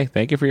 spa day.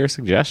 Thank you for your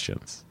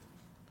suggestions.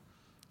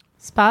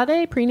 Spa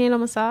day, prenatal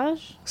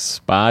massage,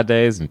 Spa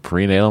days and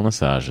prenatal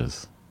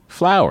massages.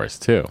 Flowers,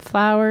 too,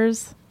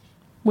 flowers.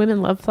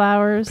 Women love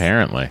flowers.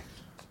 apparently.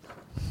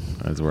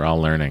 As we're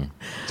all learning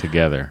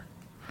together.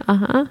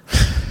 And,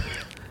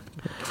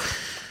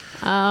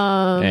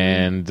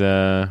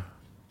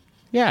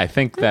 yeah, I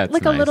think that's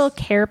like nice. a little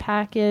care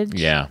package.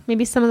 Yeah.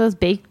 Maybe some of those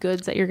baked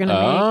goods that you're going to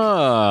make.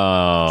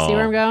 Oh. See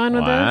where I'm going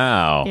with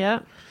wow. this? Yeah.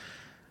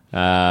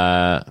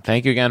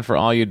 Thank you again for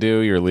all you do.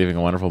 You're leaving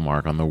a wonderful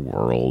mark on the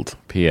world.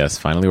 P.S.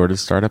 Finally ordered to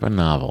start up a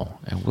novel,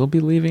 and we'll be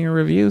leaving a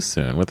review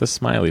soon with a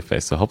smiley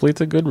face. So hopefully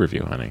it's a good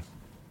review, honey.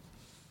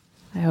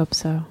 I hope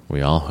so.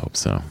 We all hope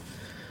so. I'm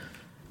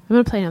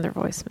going to play another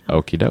voicemail.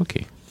 Okie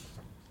dokie.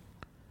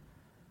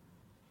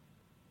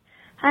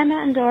 Hi,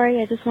 Matt and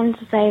Dory. I just wanted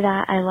to say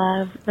that I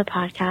love the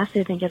podcast.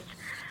 I think it's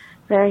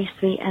very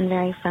sweet and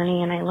very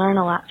funny, and I learn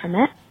a lot from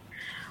it.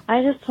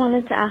 I just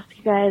wanted to ask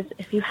you guys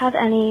if you have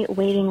any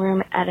waiting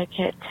room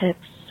etiquette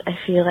tips. I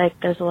feel like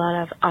there's a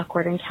lot of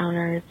awkward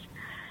encounters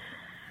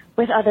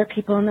with other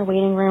people in the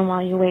waiting room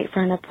while you wait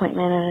for an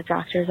appointment at a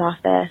doctor's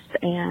office,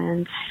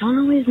 and I don't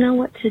always know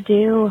what to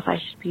do, if I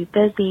should be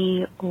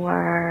busy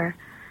or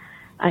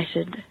I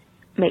should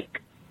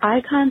make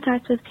eye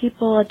contact with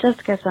people. It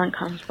just gets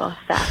uncomfortable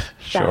fast.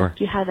 Sure. So if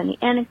you have any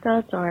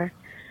anecdotes or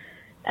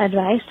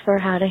advice for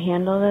how to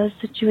handle those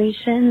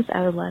situations,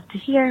 I would love to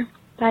hear.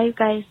 Bye, you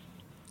guys.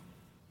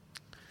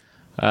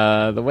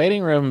 The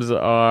waiting rooms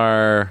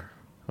are...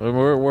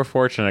 We're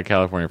fortunate at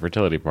California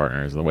Fertility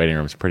Partners. The waiting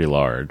room's pretty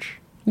large.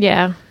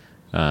 Yeah.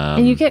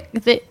 And you get,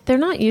 they're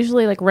not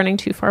usually like running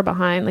too far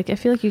behind. Like, I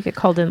feel like you get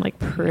called in like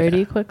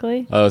pretty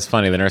quickly. Oh, it was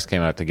funny. The nurse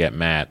came out to get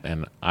Matt,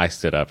 and I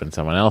stood up, and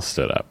someone else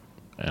stood up.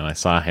 And I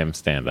saw him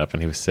stand up,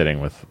 and he was sitting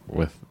with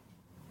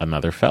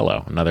another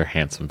fellow, another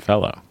handsome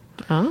fellow.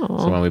 Oh.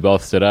 So when we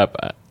both stood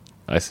up,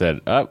 I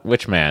said,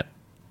 which Matt?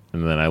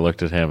 And then I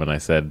looked at him, and I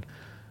said,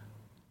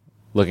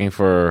 looking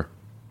for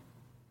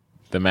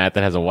the Matt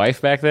that has a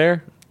wife back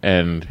there?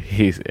 And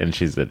she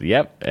said,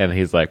 yep. And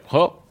he's like,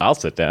 oh, I'll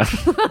sit down.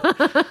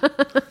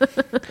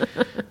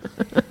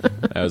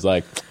 I was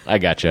like, I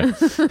gotcha.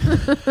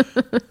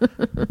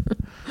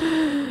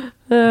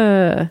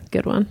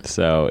 Good one.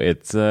 So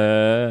it's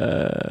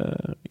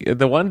the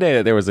one day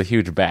that there was a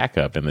huge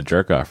backup in the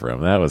jerk off room.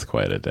 That was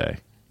quite a day.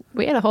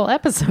 We had a whole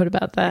episode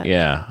about that.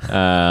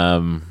 Yeah.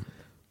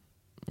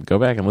 Go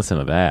back and listen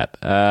to that.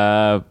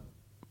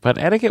 But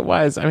etiquette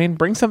wise, I mean,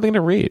 bring something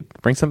to read,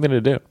 bring something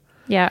to do.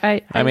 Yeah,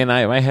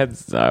 my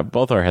heads,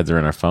 both our heads are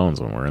in our phones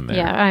when we're in there.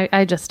 Yeah,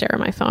 I just stare at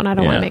my phone. I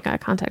don't want Yeah. to make eye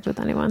contact with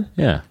anyone.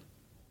 Yeah.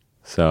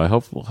 So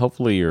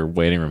hopefully your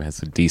waiting room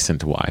has a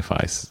decent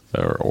Wi-Fi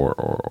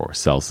or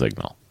cell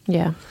signal.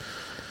 Yeah.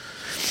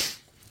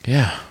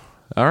 Yeah.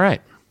 All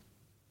right.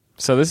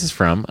 So this is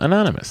from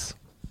Anonymous.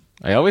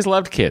 I always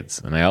loved kids,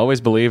 and I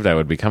always believed I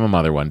would become a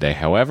mother one day.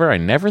 However, I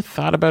never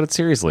thought about it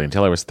seriously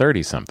until I was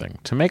 30-something.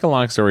 To make a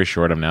long story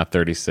short, I'm now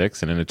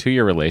 36 and in a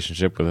 2-year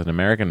relationship with an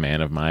American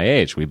man of my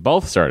age. We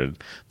both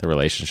started the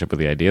relationship with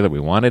the idea that we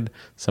wanted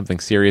something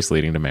serious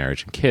leading to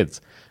marriage and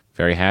kids.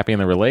 Very happy in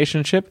the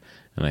relationship,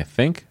 and I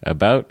think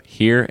about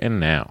here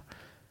and now.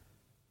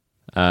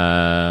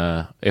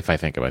 If I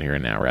think about here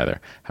and now,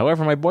 rather.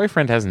 However, my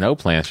boyfriend has no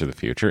plans for the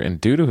future,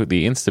 and due to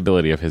the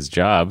instability of his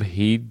job,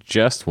 he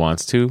just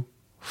wants to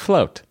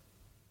float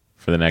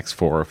for the next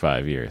 4 or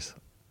 5 years.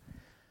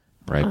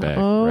 Right back.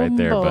 Right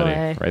there, boy.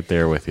 buddy. Right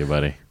there with you,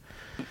 buddy.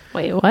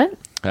 Wait, what?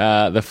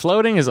 The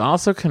floating is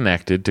also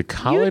connected to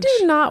college. You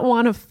do not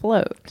want to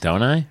float.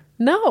 Don't I?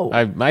 No.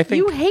 I think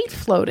you hate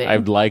floating.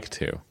 I'd like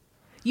to.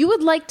 You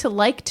would like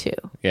to.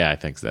 Yeah, I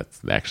think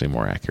that's actually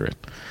more accurate.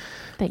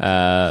 Thank you.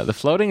 The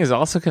floating is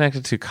also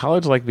connected to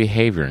college-like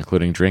behavior,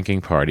 including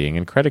drinking, partying,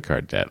 and credit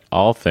card debt.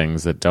 All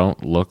things that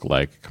don't look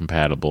really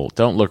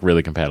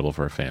compatible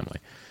for a family.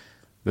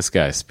 This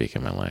guy's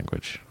speaking my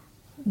language.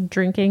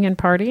 Drinking and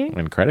partying?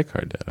 And credit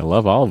card debt. I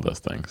love all of those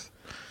things.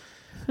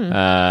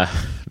 No,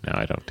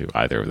 I don't do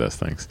either of those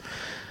things.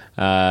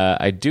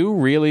 I do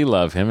really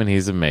love him, and he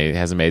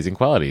has amazing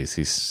qualities.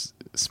 He's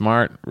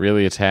smart,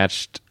 really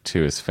attached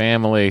to his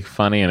family,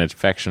 funny and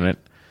affectionate,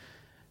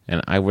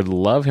 and I would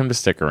love him to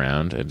stick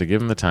around and to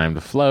give him the time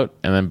to float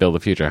and then build a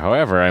future.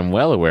 However, I'm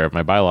well aware of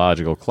my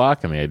biological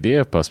clock, and the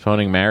idea of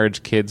postponing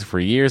marriage, kids for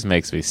years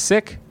makes me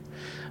sick.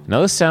 I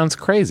know this sounds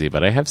crazy,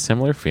 but I have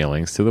similar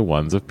feelings to the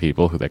ones of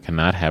people that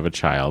cannot have a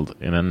child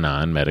in a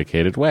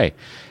non-medicated way.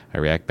 I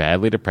react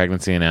badly to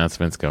pregnancy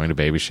announcements, going to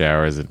baby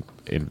showers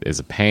is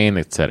a pain,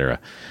 etc.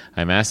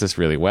 I mask this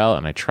really well,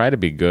 and I try to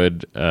be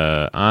good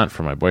aunt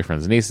for my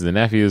boyfriend's nieces and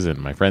nephews and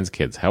my friends'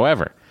 kids.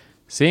 However,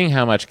 seeing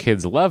how much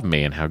kids love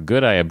me and how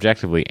good I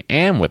objectively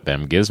am with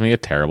them gives me a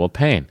terrible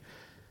pain.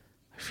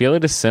 I feel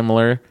it is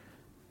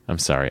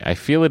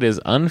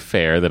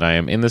unfair that I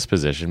am in this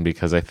position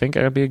because I think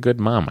I would be a good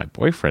mom. My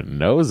boyfriend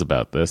knows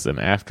about this, and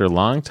after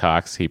long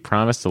talks, he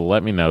promised to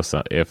let me know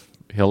if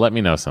he'll let me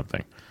know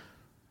something.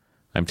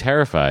 I'm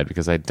terrified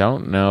because I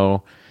don't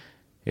know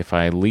if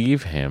I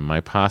leave him,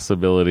 my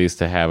possibilities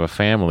to have a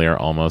family are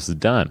almost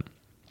done.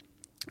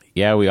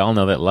 Yeah, we all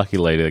know that lucky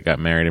lady that got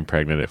married and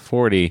pregnant at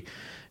 40.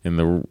 In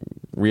the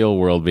real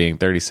world, being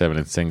 37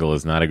 and single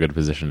is not a good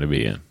position to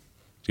be in. Do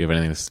you have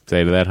anything to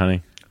say to that,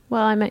 honey?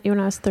 Well, I met you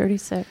when I was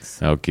 36.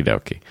 Okie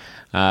dokie.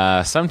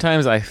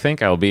 Sometimes I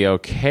think I'll be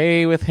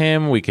okay with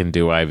him. We can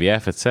do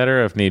IVF,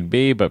 etc. if need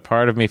be, but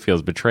part of me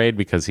feels betrayed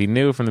because he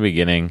knew from the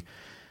beginning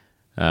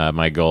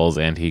my goals,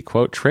 and he,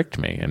 quote, tricked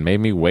me and made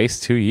me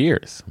waste 2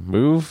 years.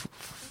 Move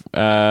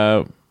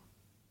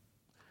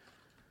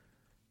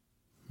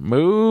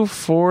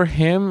for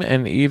him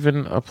and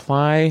even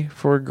apply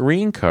for a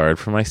green card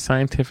for my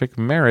scientific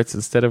merits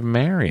instead of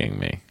marrying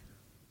me.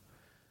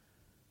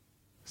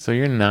 So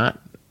you're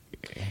not...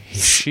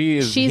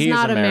 She's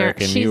not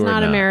American. She's you are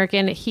not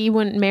American. He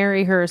wouldn't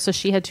marry her, so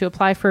she had to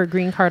apply for a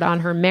green card on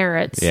her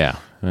merits. Yeah,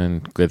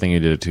 and good thing you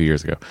did it 2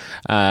 years ago.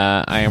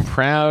 I am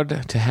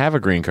proud to have a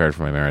green card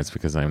for my merits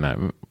because I'm not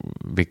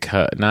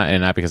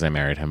because I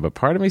married him. But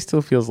part of me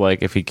still feels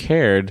like if he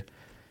cared,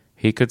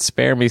 he could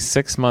spare me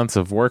 6 months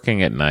of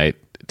working at night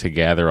to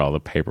gather all the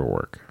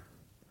paperwork.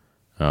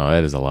 Oh,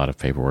 that is a lot of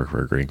paperwork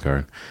for a green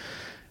card.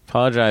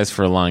 Apologize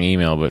for a long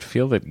email, but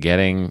feel that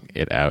getting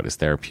it out is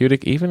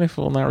therapeutic, even if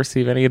we'll not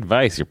receive any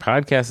advice. Your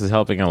podcast is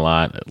helping a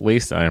lot. At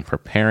least I am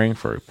preparing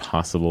for a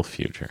possible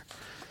future.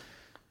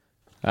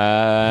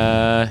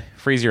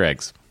 Freeze your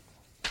eggs.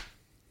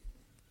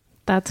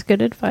 That's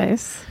good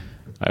advice.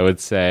 I would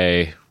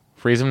say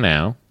freeze them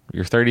now.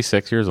 You're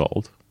 36 years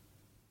old.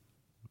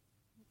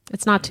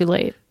 It's not too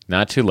late.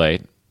 Not too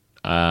late. You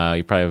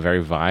probably have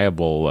very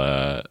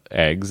viable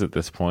eggs at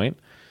this point.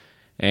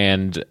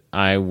 And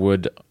I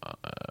would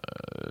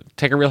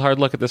take a real hard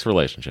look at this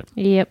relationship.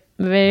 Yep.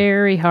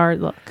 Very hard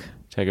look.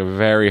 Take a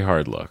very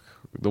hard look.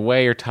 The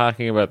way you're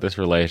talking about this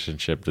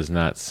relationship does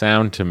not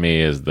sound to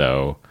me as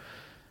though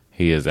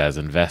he is as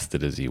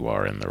invested as you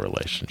are in the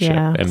relationship.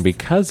 Yeah. And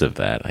because of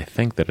that, I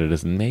think that it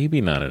is maybe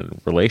not a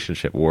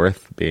relationship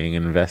worth being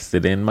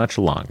invested in much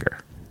longer.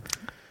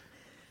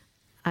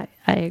 I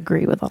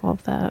agree with all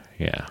of that.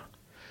 Yeah.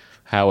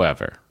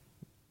 However,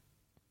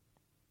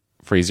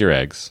 freeze your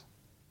eggs,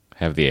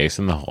 have the ace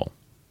in the hole,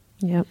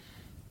 Yep.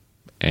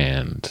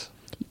 and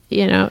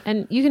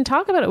And you can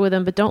talk about it with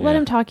him, but don't let Yeah.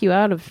 him talk you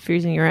out of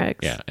freezing your eggs.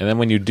 yeah. And then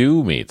when you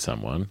do meet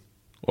someone,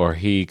 or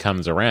he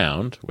comes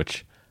around,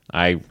 which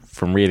I,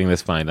 from reading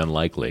this, find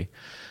unlikely,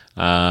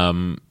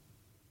 you'll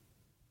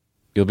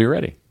be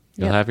ready.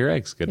 You'll Yep. have your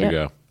eggs good Yep. to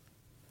go.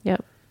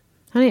 Yep.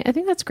 Honey, I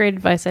think that's great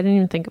advice. I didn't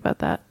even think about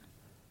that.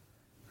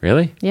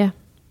 Really? Yeah.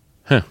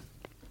 Huh.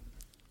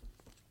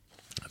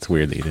 It's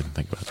weird that you didn't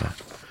think about that.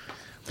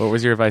 What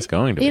was your advice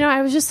going to be?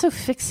 I was just so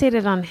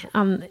fixated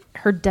on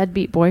her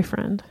deadbeat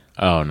boyfriend.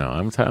 Oh no,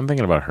 I'm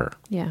thinking about her.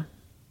 Yeah.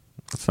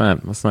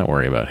 Let's not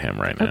worry about him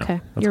right now.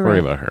 Okay. Let's You're worry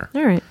right. about her.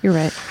 All right. You're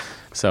right.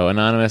 So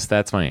Anonymous,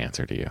 that's my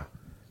answer to you.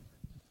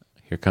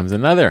 Here comes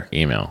another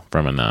email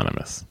from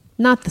Anonymous.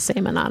 Not the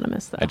same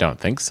anonymous, though. I don't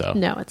think so.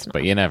 No, it's not.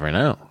 But you never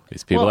know.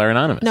 These people Well, are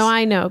anonymous. No,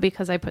 I know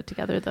because I put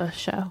together the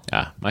show.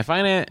 My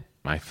fiance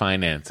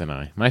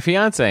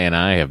and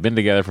I have been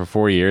together for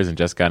 4 years and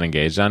just got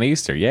engaged on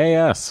Easter. Yay,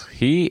 us.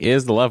 He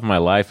is the love of my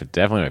life.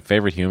 Definitely my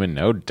favorite human,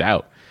 no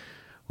doubt.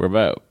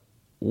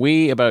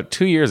 We about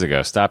 2 years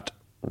ago stopped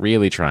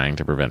really trying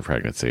to prevent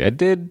pregnancy. I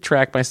did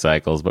track my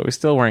cycles, but we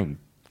still weren't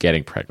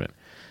getting pregnant.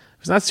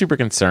 I was not super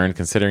concerned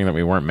considering that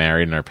we weren't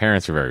married and our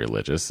parents were very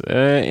religious.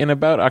 In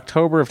about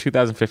October of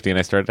 2015,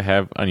 I started to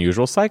have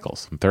unusual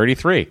cycles. I'm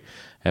 33.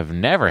 I have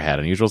never had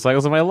unusual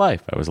cycles in my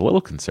life. I was a little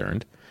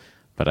concerned,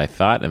 but I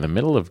thought in the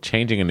middle of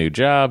changing a new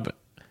job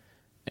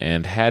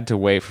and had to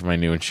wait for my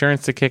new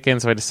insurance to kick in,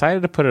 so I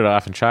decided to put it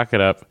off and chalk it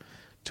up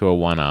to a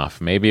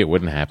one-off. Maybe it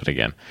wouldn't happen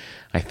again.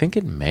 I think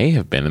it may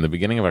have been in the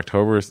beginning of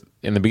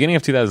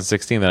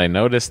 2016 that I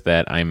noticed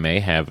that I may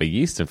have a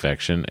yeast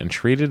infection and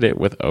treated it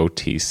with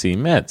OTC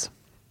meds.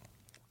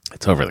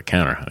 It's over the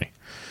counter, honey.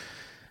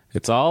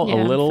 It's all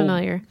a little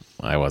familiar.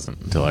 I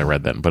wasn't until I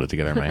read that and put it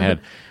together in my head.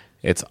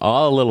 It's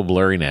all a little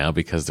blurry now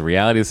because the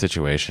reality of the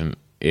situation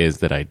is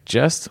that I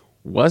just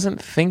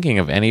wasn't thinking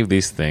of any of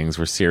these things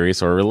were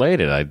serious or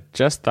related. I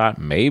just thought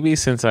maybe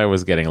since I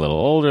was getting a little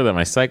older that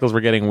my cycles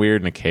were getting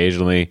weird, and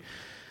occasionally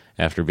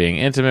after being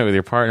intimate with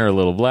your partner, a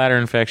little bladder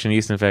infection,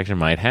 yeast infection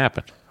might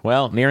happen.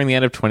 Well, nearing the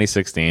end of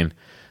 2016,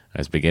 I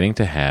was beginning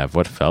to have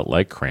what felt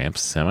like cramps,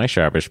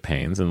 semi-sharpish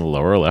pains in the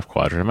lower left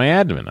quadrant of my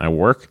abdomen. I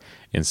work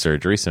in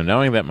surgery, so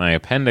knowing that my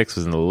appendix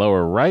was in the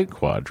lower right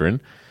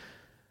quadrant,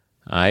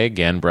 I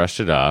again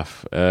brushed it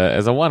off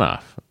as a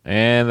one-off,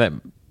 and that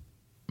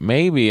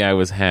maybe I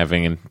was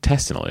having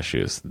intestinal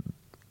issues.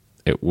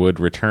 It would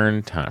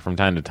return from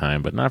time to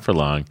time, but not for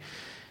long.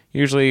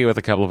 Usually with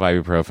a couple of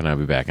ibuprofen, I'd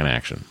be back in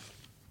action.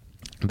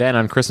 Then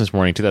on Christmas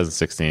morning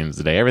 2016 was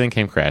the day everything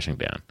came crashing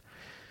down.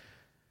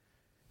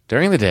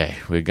 During the day,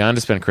 we had gone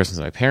to spend Christmas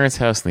at my parents'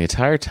 house, and the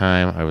entire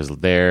time I was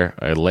there,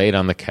 I laid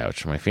on the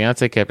couch. My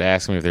fiance kept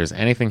asking me if there was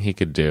anything he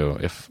could do,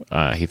 if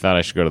he thought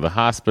I should go to the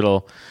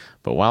hospital.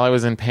 But while I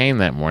was in pain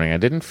that morning, I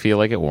didn't feel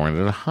like it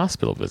warranted a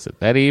hospital visit.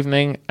 That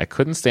evening, I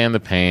couldn't stand the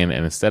pain,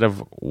 and instead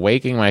of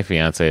waking my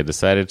fiance, I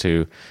decided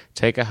to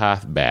take a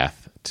hot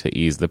bath to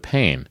ease the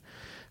pain.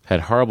 I've had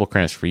horrible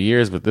cramps for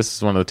years, but this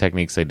is one of the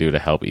techniques I do to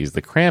help ease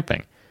the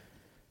cramping.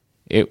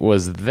 It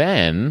was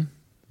then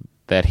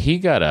that he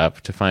got up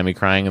to find me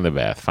crying in the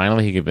bath.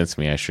 Finally, he convinced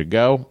me I should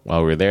go. While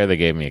we were there, they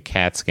gave me a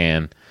CAT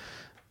scan.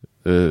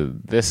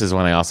 This is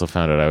when I also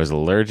found out I was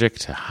allergic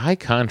to high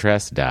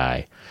contrast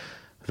dye.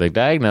 The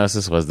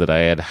diagnosis was that I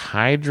had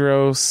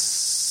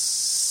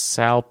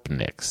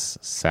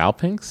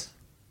hydrosalpinx,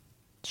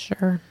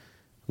 Sure.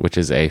 which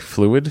is a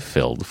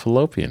fluid-filled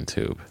fallopian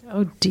tube.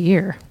 Oh,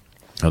 dear.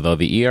 Although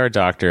the ER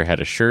doctor had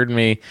assured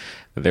me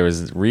that there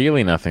was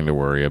really nothing to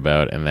worry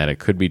about and that it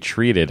could be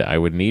treated, I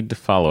would need to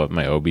follow up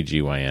my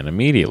OBGYN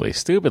immediately.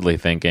 Stupidly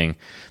thinking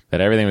that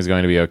everything was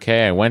going to be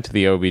okay, I went to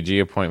the OBG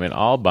appointment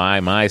all by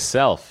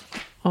myself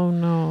Oh,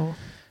 no.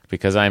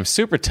 because I'm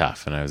super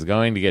tough and I was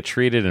going to get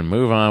treated and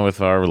move on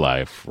with our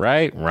life.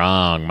 Right?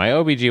 Wrong. My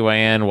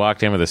OBGYN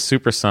walked in with a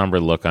super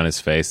somber look on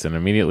his face, and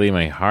immediately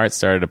my heart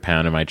started to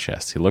pound in my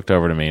chest. He looked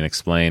over to me and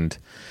explained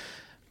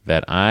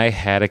that I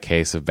had a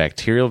case of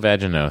bacterial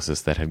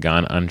vaginosis that had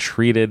gone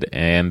untreated,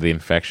 and the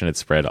infection had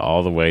spread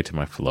all the way to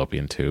my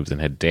fallopian tubes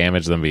and had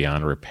damaged them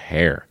beyond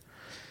repair.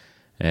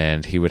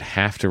 And he would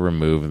have to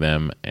remove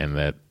them, and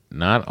that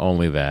not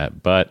only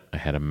that, but I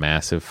had a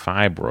massive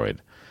fibroid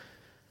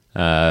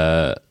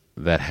that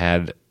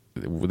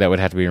would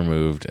have to be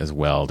removed as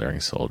well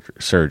during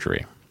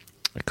surgery.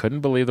 I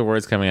couldn't believe the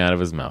words coming out of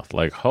his mouth.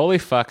 Like, holy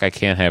fuck, I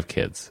can't have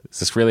kids.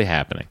 Is this really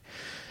happening?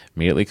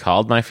 Immediately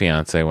called my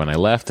fiance when I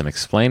left and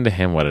explained to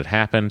him what had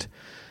happened.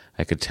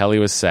 I could tell he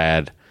was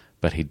sad,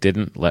 but he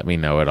didn't let me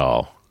know at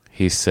all.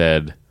 He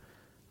said,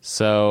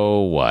 "So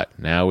what?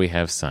 Now we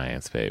have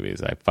science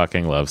babies." I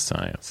fucking love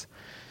science.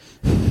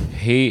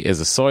 He is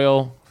a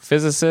soil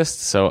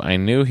physicist, so I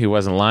knew he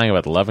wasn't lying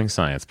about the loving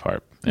science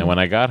part. And when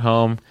I got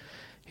home,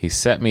 he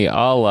set me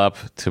all up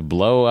to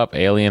blow up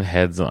alien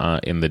heads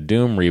in the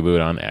Doom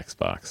reboot on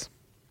Xbox.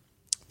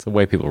 It's the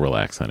way people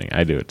relax, honey.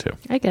 I do it too.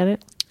 I get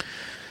it.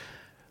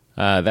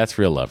 That's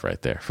real love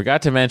right there.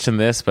 Forgot to mention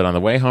this, but on the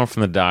way home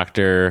from the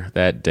doctor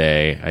that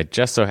day, I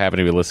just so happened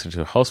to be listening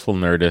to Hostful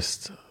on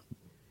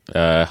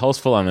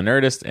the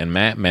Nerdist, and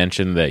Matt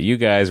mentioned that you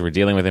guys were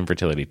dealing with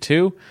infertility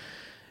too,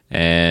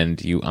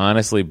 and you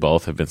honestly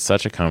both have been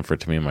such a comfort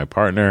to me and my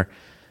partner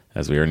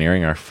as we are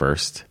nearing our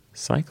first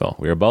cycle.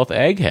 We are both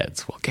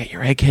eggheads. Well, get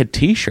your egghead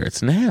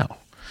t-shirts now.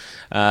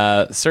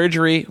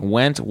 Surgery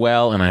went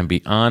well, and I'm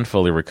beyond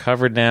fully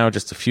recovered now.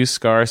 Just a few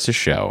scars to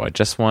show. I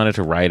just wanted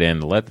to write in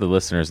to let the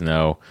listeners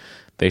know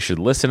they should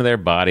listen to their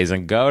bodies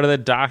and go to the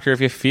doctor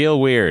if you feel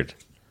weird.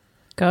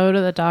 Go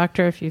to the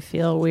doctor if you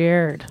feel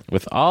weird.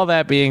 With all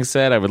that being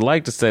said, I would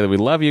like to say that we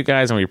love you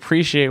guys and we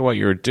appreciate what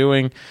you're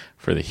doing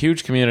for the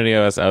huge community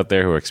of us out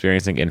there who are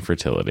experiencing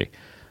infertility.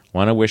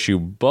 Want to wish you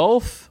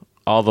both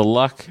all the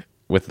luck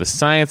with the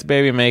science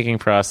baby making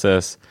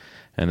process,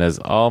 and as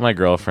all my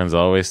girlfriends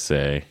always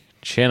say,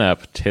 chin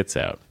up, tits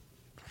out.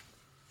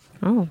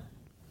 Oh.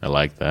 I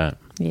like that.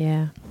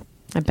 Yeah.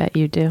 I bet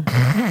you do.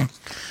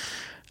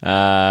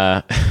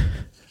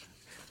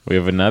 We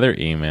have another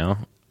email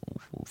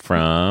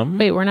from...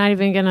 Wait, we're not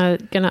even gonna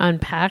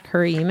unpack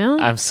her email?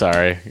 I'm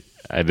sorry.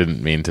 I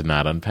didn't mean to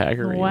not unpack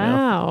her email.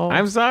 Wow.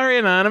 I'm sorry,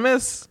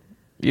 Anonymous.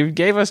 You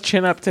gave us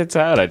chin up, tits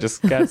out. I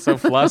just got so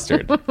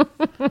flustered.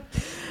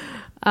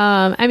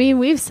 I mean,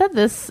 we've said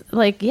this,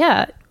 like,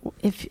 yeah,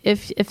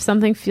 if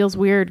something feels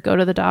weird, go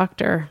to the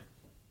doctor.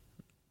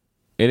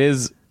 It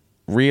is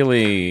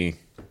really...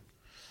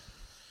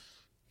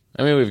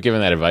 I mean, we've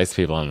given that advice to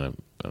people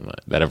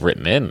that have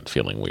written in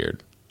feeling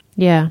weird.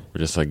 Yeah. We're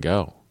just like,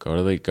 go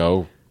to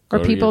the... Or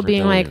people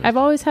being like, I've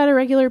always had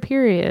irregular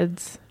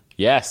periods.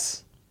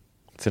 Yes.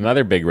 It's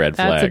another big red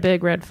flag. That's a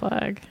big red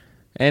flag.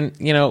 And,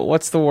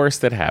 what's the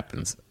worst that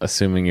happens,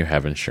 assuming you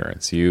have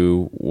insurance?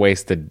 You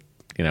wasted,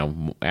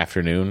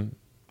 afternoon,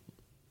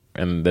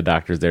 and the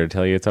doctor's there to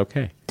tell you it's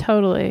okay.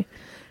 Totally.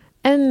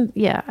 And,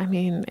 yeah, I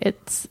mean,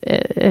 it's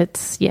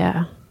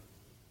yeah.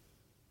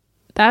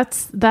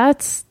 That's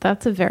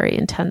a very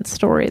intense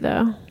story,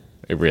 though.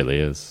 It really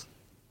is.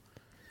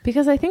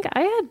 Because I think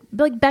I had,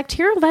 like,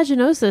 bacterial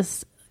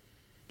vaginosis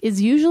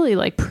is usually,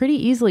 like,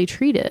 pretty easily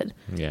treated.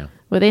 Yeah.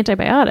 With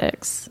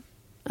antibiotics.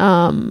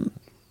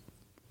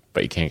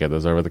 But you can't get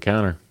those over the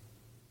counter.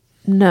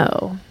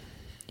 No,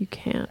 you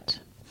can't.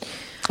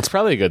 It's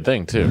probably a good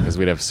thing, too, because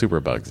we'd have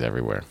superbugs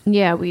everywhere.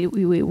 Yeah, we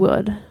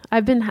would.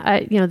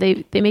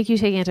 They make you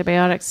take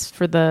antibiotics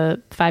for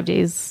the 5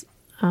 days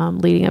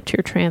leading up to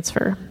your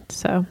transfer.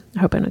 So I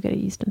hope I don't get a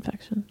yeast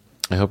infection.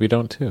 I hope you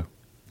don't, too.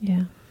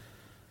 Yeah.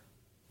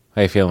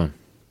 How you feeling?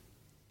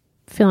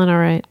 Feeling all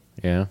right.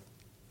 Yeah?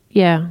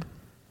 Yeah.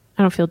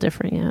 I don't feel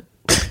different yet.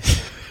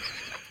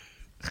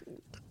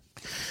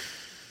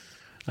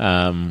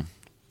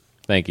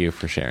 Thank you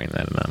for sharing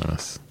that,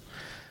 Anonymous.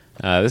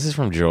 This is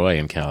from Joy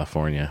in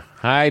California.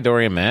 Hi,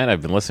 Dory and Matt.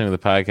 I've been listening to the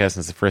podcast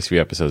since the first few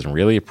episodes and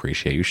really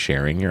appreciate you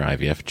sharing your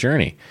IVF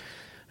journey.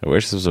 I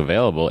wish this was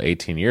available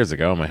 18 years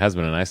ago. My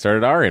husband and I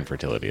started our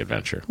infertility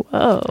adventure.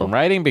 Whoa. I'm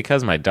writing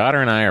because my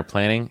daughter and I are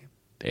planning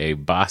a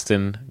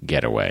Boston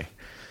getaway.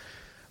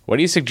 What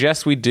do you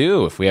suggest we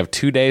do if we have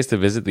 2 days to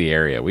visit the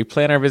area? We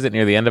plan our visit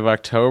near the end of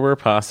October,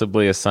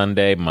 possibly a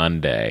Sunday,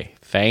 Monday.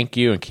 Thank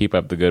you and keep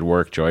up the good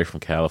work, Joy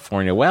from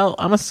California. Well,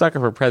 I'm a sucker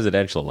for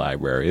presidential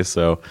libraries,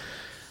 so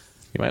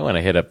you might want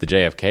to hit up the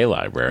JFK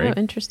library. Oh,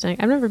 interesting.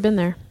 I've never been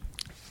there.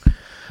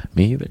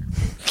 Me either.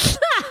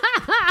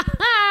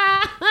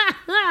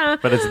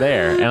 But it's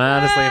there. And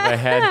honestly,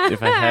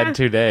 if I had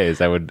 2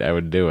 days, I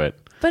would do it.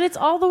 But it's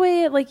all the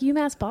way at like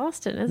UMass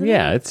Boston, isn't it?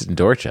 Yeah, it's in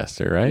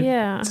Dorchester, right?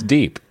 Yeah. It's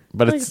deep.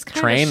 But Like, it's it's kinda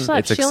train.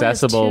 sucks. It's She only has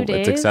 2 accessible.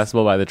 days. It's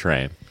accessible by the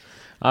train.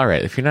 All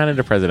right. If you're not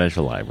into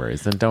presidential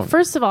libraries, then don't.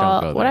 First of don't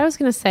all, go what there. I was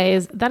going to say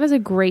is that is a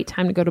great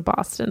time to go to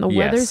Boston. The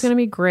Yes. weather's going to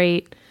be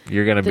great.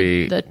 You're gonna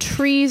be The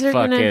trees are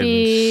going to fucking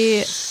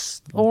be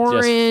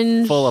orange,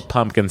 just full of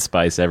pumpkin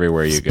spice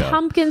everywhere you go.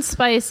 pumpkin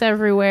spice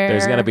everywhere.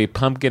 There's going to be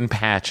pumpkin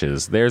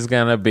patches. There's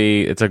going to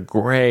be. It's a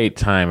great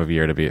time of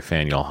year to be at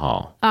Faneuil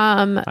Hall.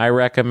 I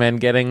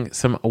recommend getting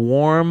some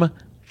warm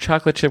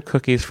chocolate chip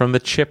cookies from the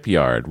Chip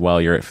Yard while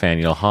you're at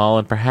Faneuil Hall,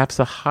 and perhaps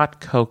a hot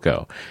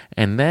cocoa.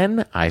 And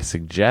then I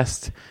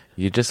suggest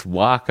you just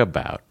walk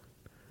about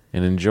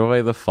and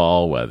enjoy the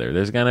fall weather.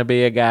 There's going to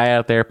be a guy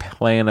out there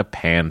playing a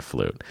pan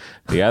flute.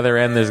 The other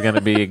end, there's going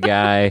to be a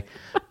guy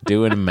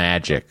doing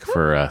magic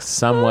for a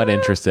somewhat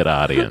interested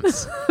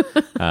audience.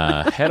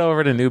 Head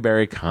over to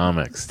Newberry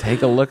Comics.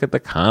 Take a look at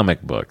the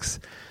comic books.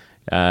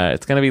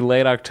 It's going to be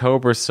late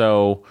October,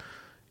 so,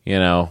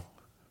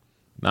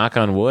 knock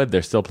on wood,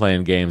 they're still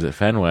playing games at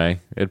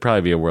Fenway. It'd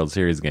probably be a World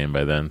Series game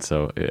by then,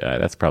 so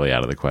that's probably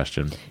out of the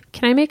question.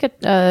 Can I make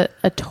a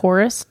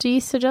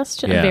touristy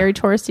suggestion? Yeah. A very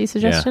touristy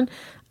suggestion?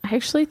 I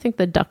actually think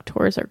the duck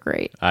tours are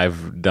great.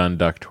 I've done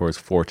duck tours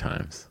 4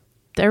 times.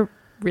 They're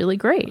really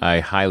great. I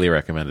highly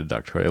recommend a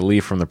duck tour. They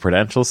leave from the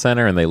Prudential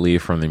Center and they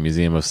leave from the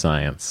Museum of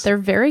Science. They're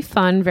very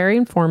fun, very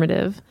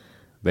informative.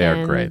 They are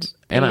and great.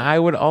 And I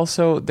would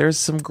also, there's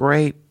some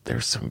great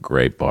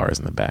bars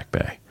in the Back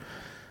Bay.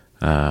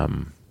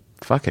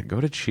 Fuck it, go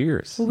to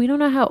Cheers. We don't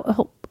know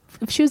how.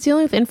 if she was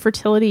dealing with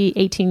infertility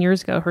 18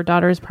 years ago, her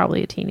daughter is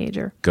probably a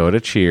teenager. Go to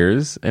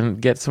Cheers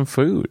and get some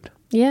food.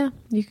 Yeah,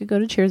 you could go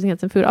to Cheers and get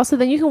some food. Also,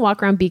 then you can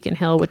walk around Beacon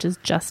Hill, which is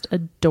just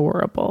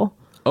adorable.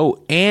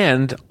 Oh,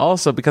 and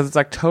also because it's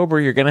October,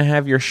 you're going to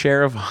have your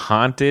share of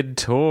haunted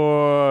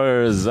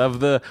tours of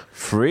the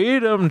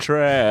Freedom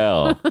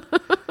Trail. Is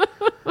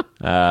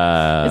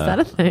that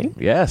a thing?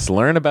 Yes,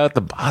 learn about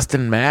the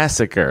Boston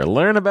Massacre.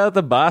 Learn about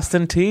the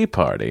Boston Tea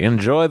Party.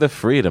 Enjoy the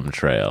Freedom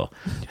Trail.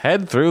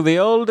 Head through the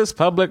oldest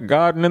public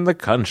garden in the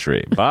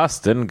country,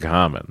 Boston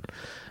Common.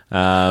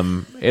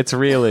 It's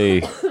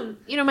really...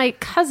 You know, my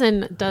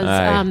cousin does...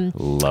 I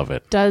love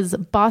it. Does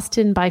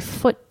Boston by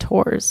foot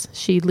tours.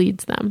 She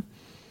leads them.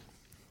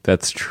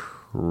 That's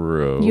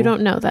true. You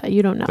don't know that.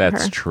 You don't know her.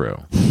 That's true.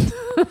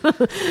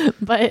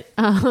 But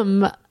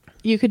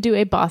you could do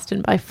a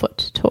Boston by foot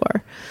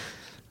tour.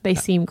 They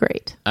seem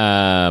great.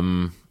 I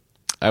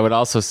would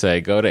also say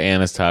go to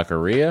Anna's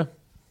Taqueria,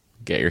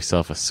 get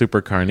yourself a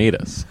super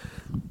carnitas.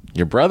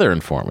 Your brother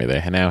informed me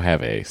they now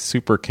have a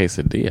super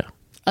quesadilla.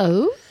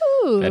 Oh.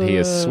 That he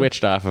has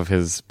switched off of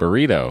his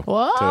burrito to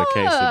a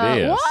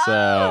quesadilla. Whoa.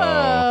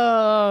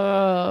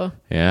 So,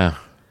 yeah.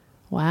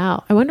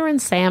 Wow. I wonder when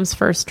Sam's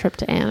first trip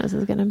to Anna's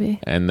is going to be.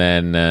 And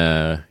then,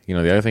 the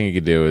other thing you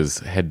could do is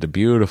head to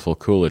beautiful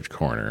Coolidge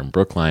Corner in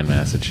Brookline,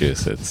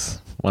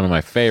 Massachusetts. One of my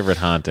favorite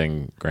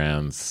haunting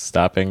grounds. It's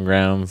going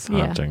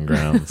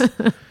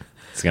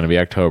to be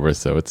October,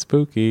 so it's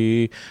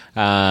spooky.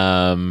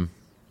 I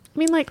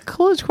mean, like,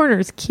 Coolidge Corner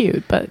is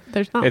cute, but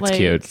there's not It's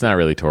cute. It's not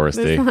really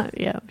touristy.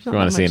 If you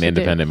want to see an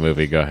independent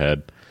movie, go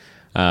ahead.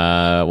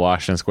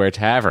 Washington Square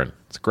Tavern.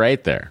 It's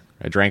great there.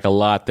 I drank a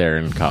lot there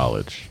in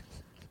college.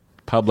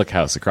 Public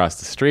house across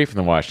the street from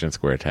the Washington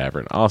Square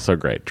Tavern. Also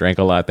great. Drank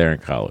a lot there in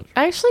college.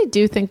 I actually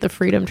do think the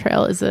Freedom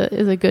Trail is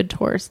a good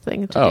tourist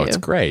thing to do. Oh, it's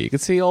great. You can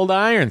see old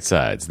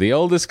Ironsides, the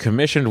oldest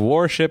commissioned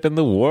warship in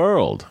the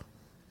world.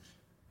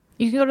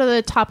 You can go to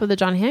the top of the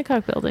John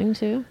Hancock building,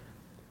 too.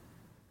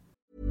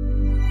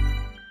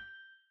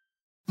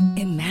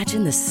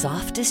 Imagine the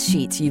softest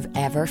sheets you've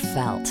ever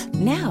felt.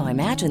 Now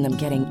imagine them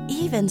getting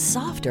even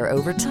softer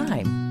over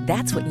time.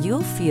 That's what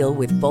you'll feel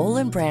with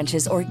Boll &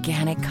 Branch's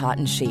organic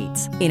cotton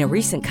sheets. In a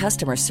recent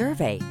customer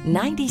survey,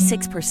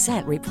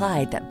 96%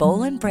 replied that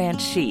Boll &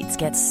 Branch sheets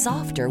get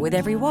softer with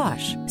every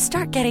wash.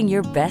 Start getting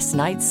your best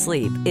night's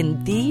sleep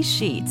in these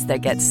sheets that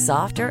get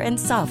softer and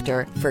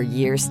softer for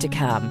years to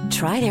come.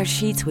 Try their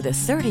sheets with a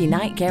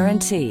 30-night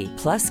guarantee.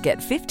 Plus, get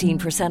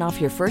 15%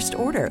 off your first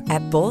order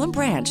at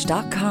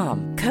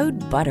bollandbranch.com.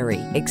 Code BUTTERY.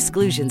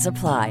 Exclusions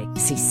apply.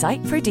 See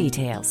site for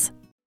details.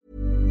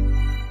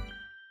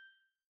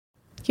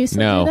 Can you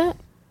still do that?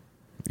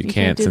 You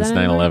can't since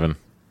 9/11.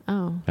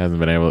 Oh. It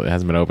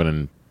hasn't been open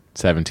in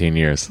 17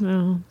 years.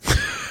 No.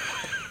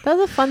 That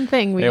was a fun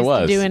thing we used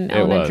to do in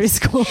elementary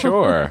school.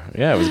 Sure.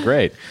 Yeah, it was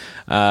great.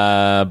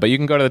 But you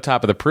can go to the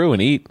top of the Prue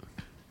and eat.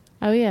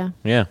 Oh, yeah.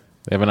 Yeah.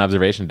 They have an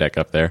observation deck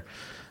up there.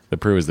 The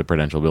Prue is the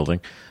Prudential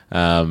building.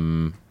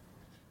 God,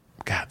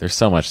 there's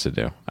so much to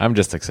do. I'm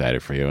just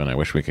excited for you, and I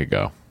wish we could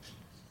go.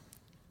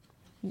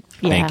 Yeah.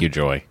 Thank you,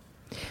 Joy.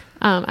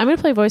 I'm going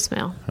to play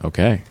voicemail.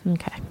 Okay.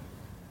 Okay.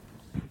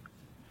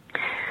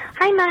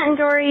 Hi, Matt and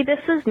Dory. This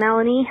is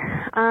Melanie.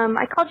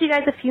 I called you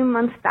guys a few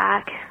months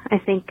back, I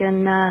think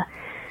in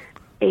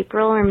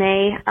April or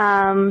May,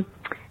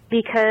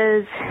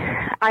 because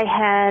I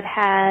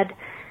had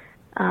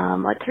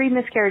 3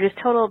 miscarriages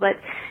total, but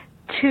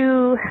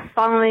 2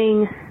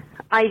 following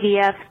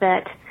IVF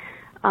that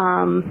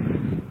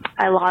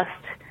I lost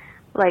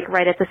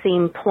right at the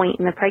same point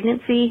in the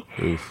pregnancy.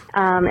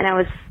 And I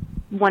was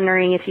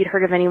wondering if you'd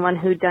heard of anyone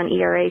who'd done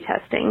ERA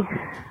testing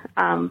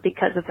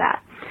because of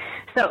that.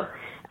 So,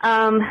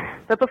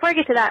 but before I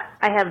get to that,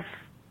 I have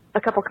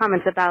a couple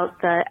comments about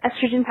the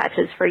estrogen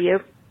patches for you,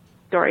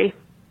 Dory.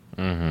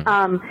 Mm-hmm.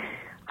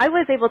 I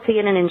was able to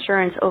get an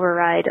insurance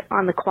override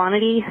on the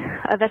quantity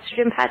of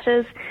estrogen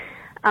patches,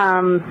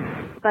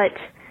 but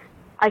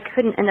I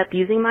couldn't end up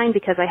using mine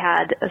because I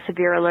had a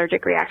severe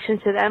allergic reaction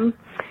to them.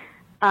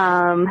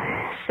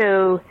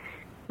 So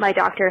my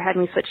doctor had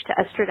me switch to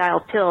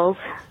estradiol pills,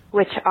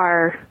 which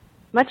are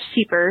much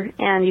cheaper,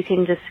 and you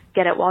can just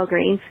get at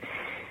Walgreens.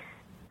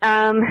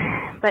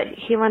 But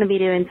he wanted me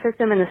to insert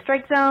them in the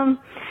strike zone,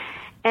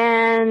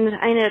 and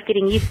I ended up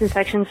getting yeast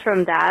infections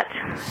from that.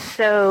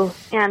 So,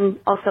 and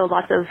also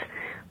lots of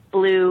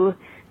blue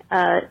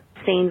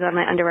stains on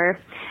my underwear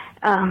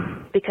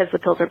because the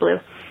pills are blue.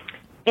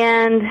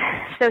 And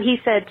so he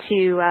said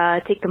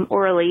to take them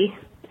orally,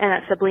 and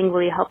that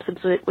sublingually helps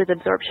with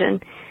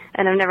absorption.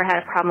 And I've never had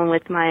a problem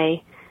with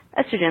my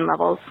estrogen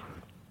levels.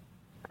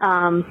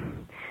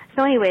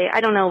 So anyway,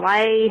 I don't know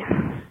why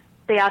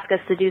they ask us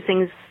to do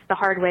things the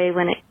hard way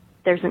when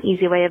there's an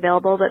easy way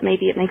available, but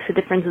maybe it makes a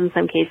difference in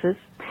some cases.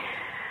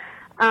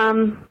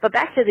 But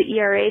back to the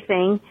ERA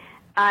thing,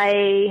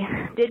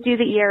 I did do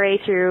the ERA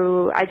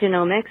through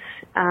iGenomics,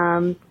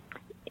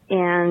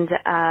 and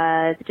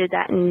did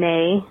that in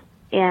May,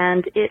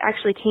 and it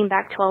actually came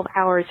back 12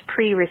 hours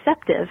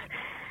pre-receptive,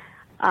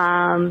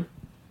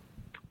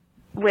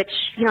 which,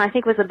 I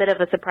think was a bit of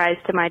a surprise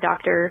to my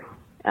doctor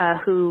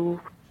who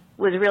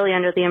was really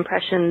under the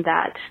impression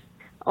that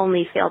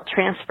only failed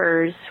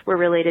transfers were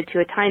related to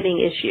a timing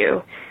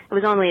issue. It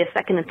was only a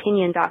second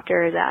opinion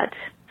doctor that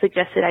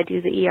suggested I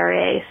do the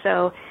ERA.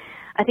 So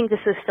I think this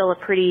is still a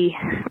pretty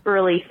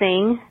early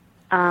thing.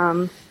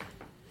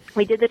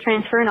 We did the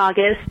transfer in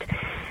August.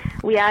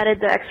 We added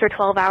the extra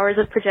 12 hours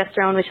of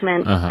progesterone, which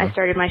meant I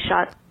started my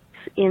shots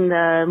in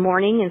the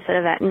morning instead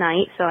of at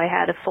night. So I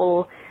had a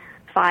full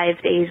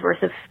 5 days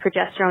worth of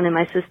progesterone in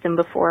my system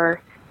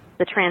before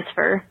the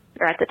transfer,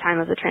 or at the time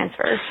of the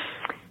transfer.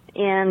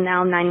 And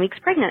now I'm 9 weeks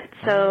pregnant.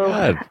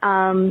 So,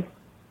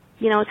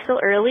 you know, it's still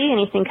early.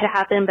 Anything could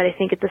happen, but I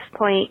think at this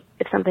point,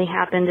 if something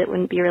happened, it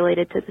wouldn't be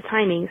related to the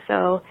timing.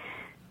 So,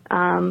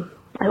 I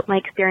hope my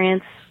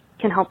experience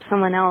can help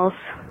someone else.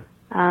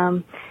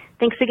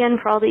 Thanks again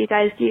for all that you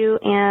guys do,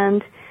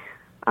 and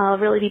I'll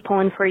really be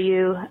pulling for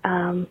you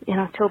in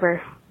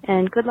October.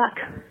 And good luck.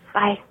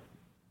 Bye.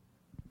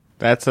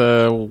 That's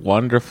a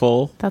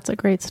wonderful That's a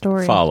great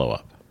story.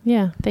 follow-up.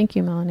 Yeah. Thank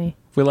you, Melanie.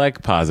 We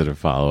like positive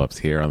follow-ups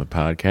here on the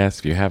podcast.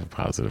 If you have a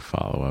positive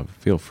follow-up,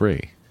 feel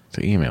free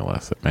to email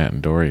us at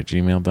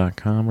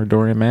mattanddory@gmail.com or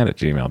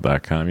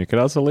doryandmatt@gmail.com. You could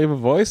also leave a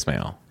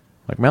voicemail,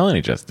 like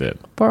Melanie just did,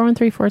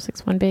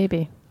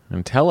 413-461-BABY.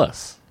 and tell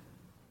us.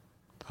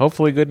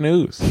 Hopefully good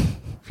news.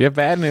 If you have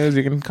bad news,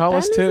 you can call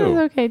us That too. is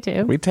okay,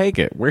 too. We take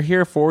it. We're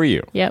here for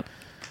you. Yep.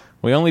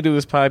 We only do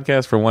this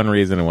podcast for one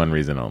reason and one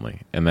reason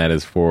only, and that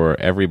is for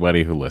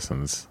everybody who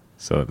listens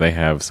so that they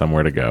have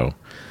somewhere to go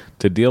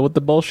to deal with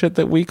the bullshit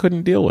that we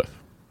couldn't deal with.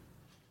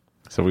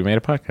 So we made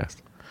a podcast.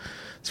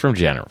 It's from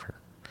Jennifer.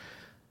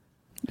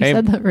 You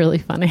said that really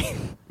funny.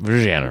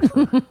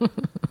 Jennifer.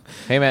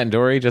 Hey, Matt and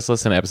Dory, just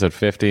listened to episode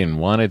 50 and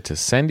wanted to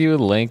send you a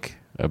link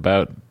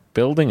about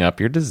building up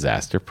your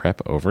disaster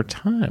prep over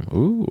time.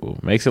 Ooh,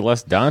 makes it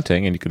less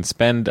daunting, and you can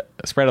spread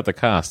out the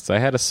costs. I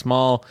had a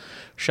small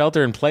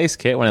shelter-in-place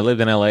kit when I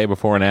lived in LA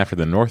before and after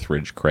the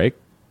Northridge quake.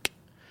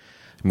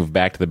 Moved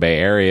back to the Bay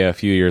Area a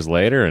few years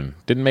later and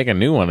didn't make a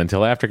new one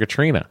until after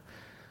Katrina.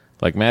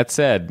 Like Matt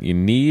said, you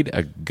need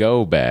a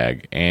go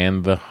bag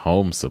and the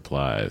home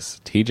supplies.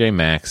 TJ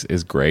Maxx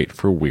is great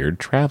for weird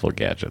travel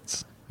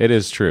gadgets. It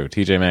is true.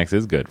 TJ Maxx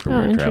is good for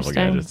weird travel interesting.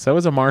 gadgets. So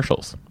is a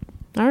Marshall's.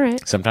 All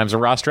right. Sometimes a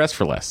Ross Dress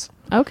for less.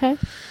 Okay.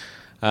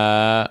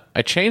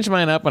 I changed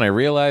mine up when I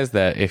realized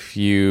that if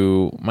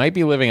you might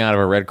be living out of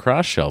a Red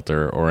Cross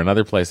shelter or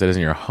another place that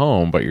isn't your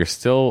home, but you're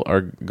still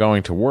are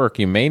going to work,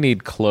 you may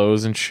need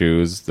clothes and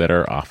shoes that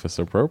are office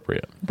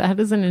appropriate. That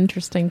is an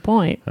interesting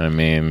point. I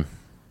mean,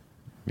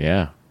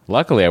 yeah.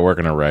 Luckily, I work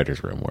in a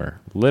writer's room where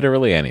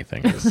literally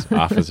anything is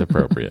office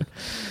appropriate.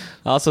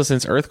 Also,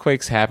 since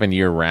earthquakes happen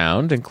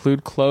year-round,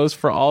 include clothes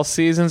for all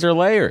seasons or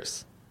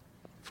layers.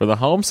 For the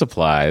home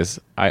supplies,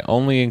 I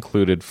only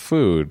included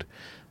food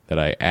that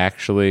I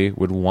actually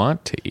would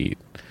want to eat.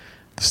 If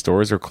the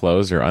stores are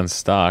closed or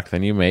unstocked,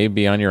 then you may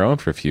be on your own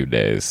for a few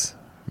days.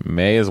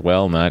 May as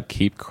well not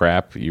keep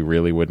crap you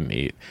really wouldn't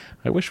eat.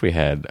 I wish we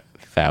had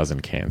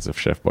 1,000 cans of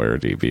Chef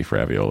Boyardee beef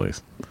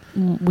raviolis.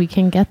 We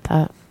can get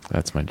that.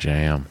 That's my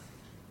jam.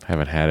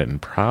 Haven't had it in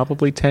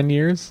probably 10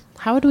 years.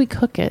 How would we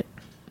cook it?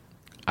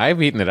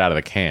 I've eaten it out of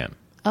the can.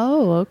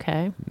 Oh,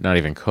 okay. Not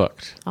even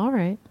cooked. All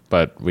right.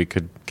 But we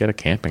could get a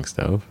camping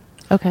stove.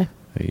 Okay.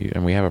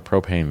 And we have a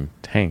propane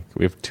tank.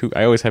 We have two.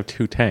 I always have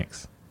 2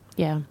 tanks.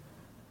 Yeah.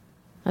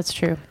 That's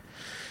true.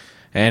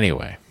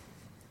 Anyway.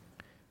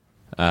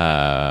 Crap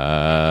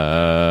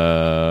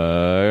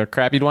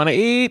you'd want to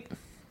eat.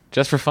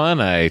 Just for fun,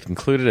 I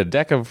included a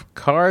deck of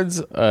cards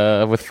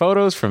with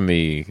photos from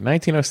the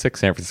 1906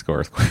 San Francisco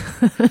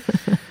earthquake.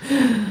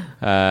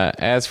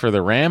 As for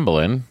the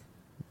Ramblin',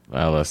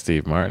 a la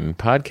Steve Martin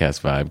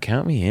podcast vibe,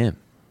 count me in.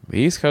 The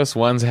East Coast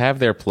ones have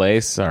their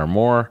place, are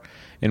more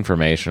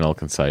informational,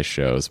 concise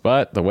shows,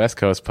 but the West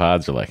Coast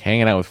pods are like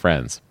hanging out with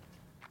friends.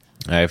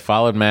 I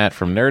followed Matt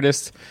from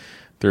Nerdist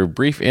through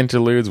brief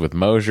interludes with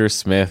Mosier,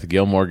 Smith,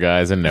 Gilmore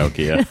Guys, and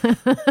Nokia.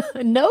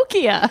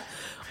 Nokia.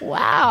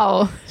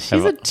 Wow.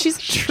 She's a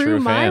true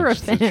Myra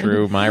fan. She's a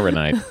true Myra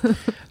night.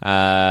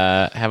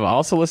 Have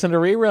also listened to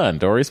Rerun,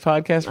 Dory's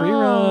podcast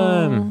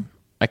Rerun. Oh.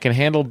 I can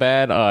handle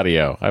bad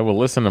audio. I will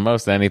listen to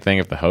most anything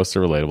if the hosts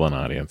are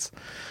relatable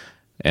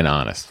and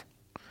honest.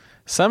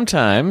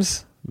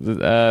 Sometimes,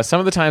 some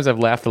of the times I've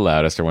laughed the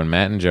loudest are when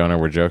Matt and Jonah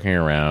were joking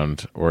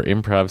around or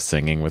improv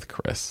singing with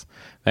Chris.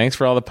 Thanks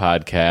for all the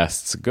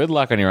podcasts. Good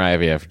luck on your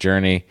IVF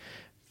journey.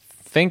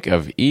 Think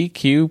of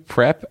EQ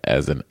Prep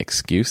as an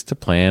excuse to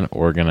plan,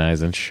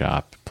 organize, and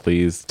shop.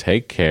 Please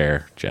take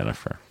care,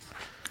 Jennifer.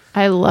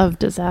 I love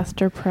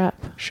disaster prep.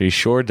 She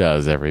sure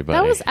does, everybody.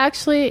 That was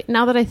actually,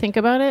 now that I think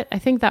about it, I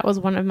think that was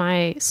one of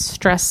my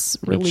stress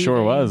relieving. It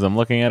sure was. I'm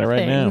looking at it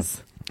right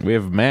things. now. We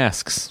have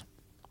masks.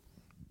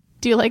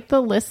 Do you like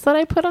the list that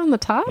I put on the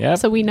top? Yep.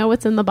 So we know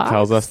what's in the box?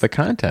 Tells us the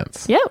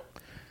contents. Yep.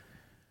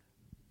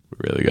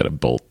 We really got to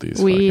bolt these.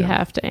 We fucking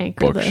have to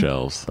anchor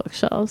bookshelves. the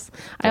bookshelves.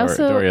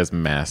 Dory has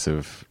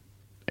massive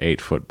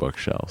 8-foot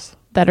bookshelves.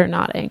 That are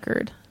not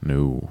anchored.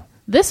 No.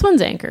 This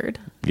one's anchored.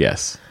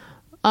 Yes.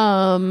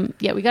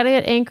 Yeah, we got to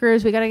get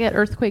anchors. We got to get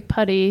earthquake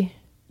putty.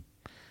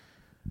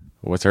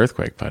 What's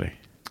Earthquake Putty?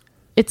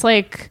 It's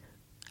like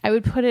I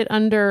would put it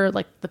under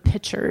like the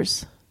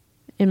pictures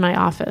in my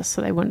office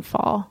so they wouldn't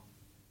fall.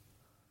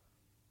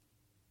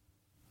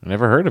 I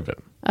never heard of it.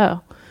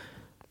 Oh,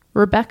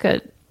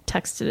 Rebecca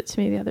texted it to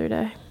me the other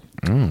day.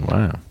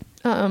 Wow.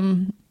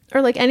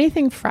 Or like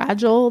anything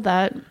fragile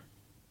that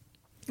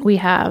we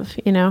have,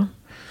 you know.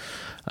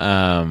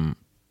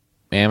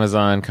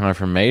 Amazon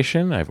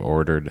confirmation. I've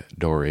ordered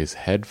Dory's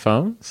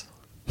headphones.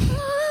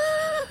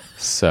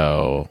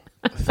 So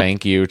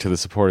thank you to the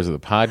supporters of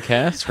the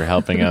podcast for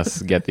helping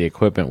us get the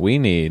equipment we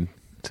need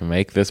to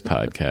make this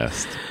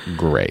podcast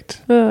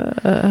great.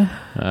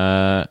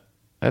 That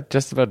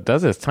just about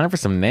does it. It's time for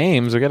some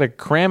names. We got to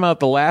cram out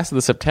the last of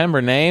the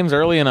September names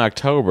early in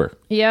October.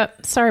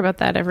 Yep. Sorry about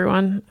that,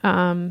 everyone.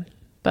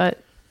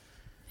 But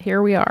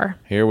here we are.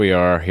 Here we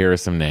are. Here are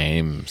some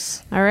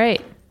names. All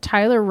right.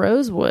 Tyler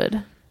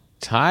Rosewood.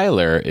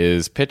 Tyler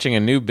is pitching a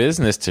new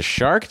business to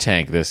Shark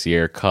Tank this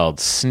year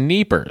called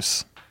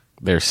Sneepers.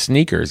 They're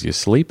sneakers you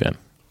sleep in.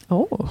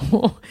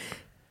 Oh.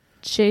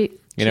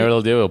 You know what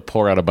it'll do? It'll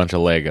pour out a bunch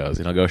of Legos.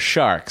 And it'll go,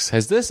 Sharks,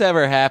 has this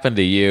ever happened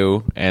to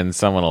you? And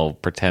someone will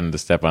pretend to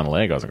step on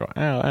Legos and go,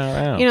 ow,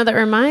 ow, ow. You know, that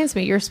reminds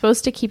me, you're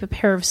supposed to keep a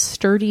pair of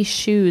sturdy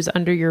shoes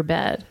under your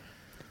bed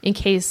in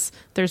case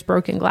there's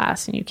broken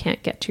glass and you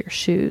can't get to your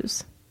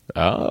shoes.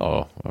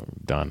 Oh,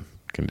 done.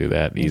 Can do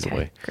that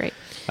easily. Okay, great.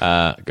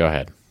 Go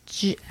ahead.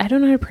 I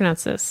don't know how to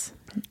pronounce this.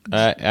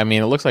 I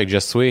mean, it looks like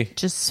Jesui.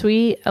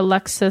 Jesui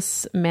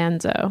Alexis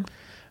Manzo.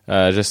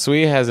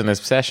 Jesui has an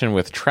obsession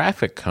with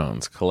traffic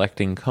cones,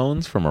 collecting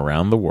cones from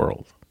around the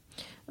world.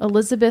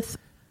 Elizabeth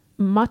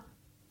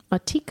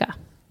Matika.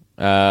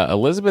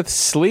 Elizabeth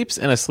sleeps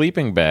in a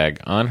sleeping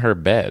bag on her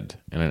bed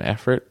in an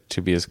effort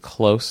to be as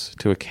close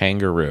to a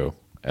kangaroo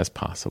as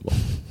possible.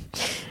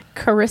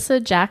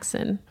 Carissa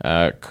Jackson.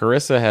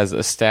 Carissa has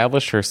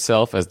established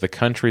herself as the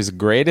country's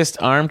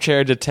greatest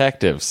armchair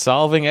detective,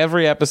 solving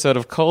every episode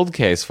of Cold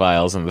Case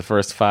Files in the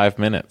first 5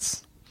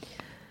 minutes.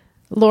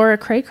 Laura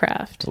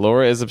Craycraft.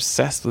 Laura is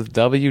obsessed with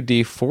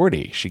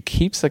WD-40. She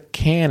keeps a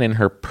can in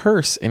her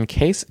purse in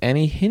case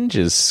any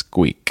hinges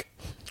squeak.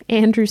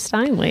 Andrew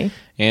Steinley.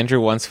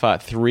 Andrew once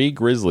fought 3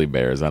 grizzly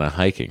bears on a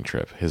hiking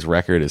trip. His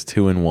record is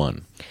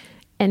 2-1.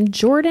 And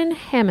Jordan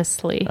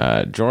Hammersley.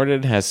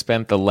 Jordan has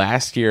spent the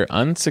last year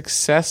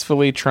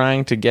unsuccessfully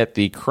trying to get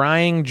the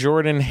crying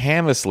Jordan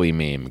Hammersley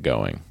meme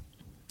going.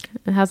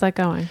 How's that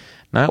going?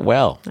 Not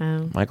well.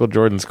 Oh. Michael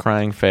Jordan's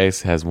crying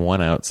face has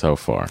won out so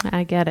far.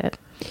 I get it.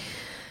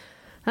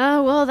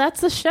 Well,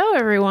 that's the show,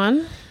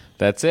 everyone.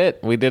 That's it.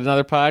 We did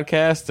another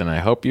podcast, and I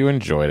hope you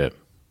enjoyed it.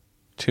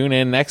 Tune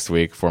in next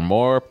week for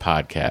more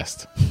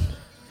podcast.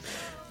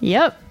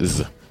 Yep.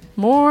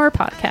 More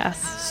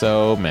podcasts.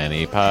 So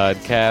many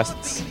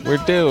podcasts.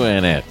 We're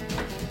doing it.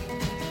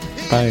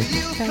 Bye.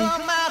 Come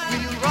out,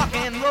 we'll rock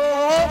and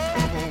roll.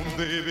 Come on,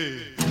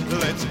 baby,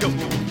 let's go.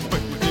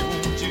 Baby,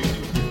 won't you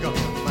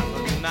come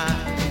out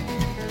tonight?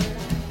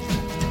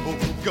 Oh,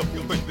 go,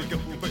 baby.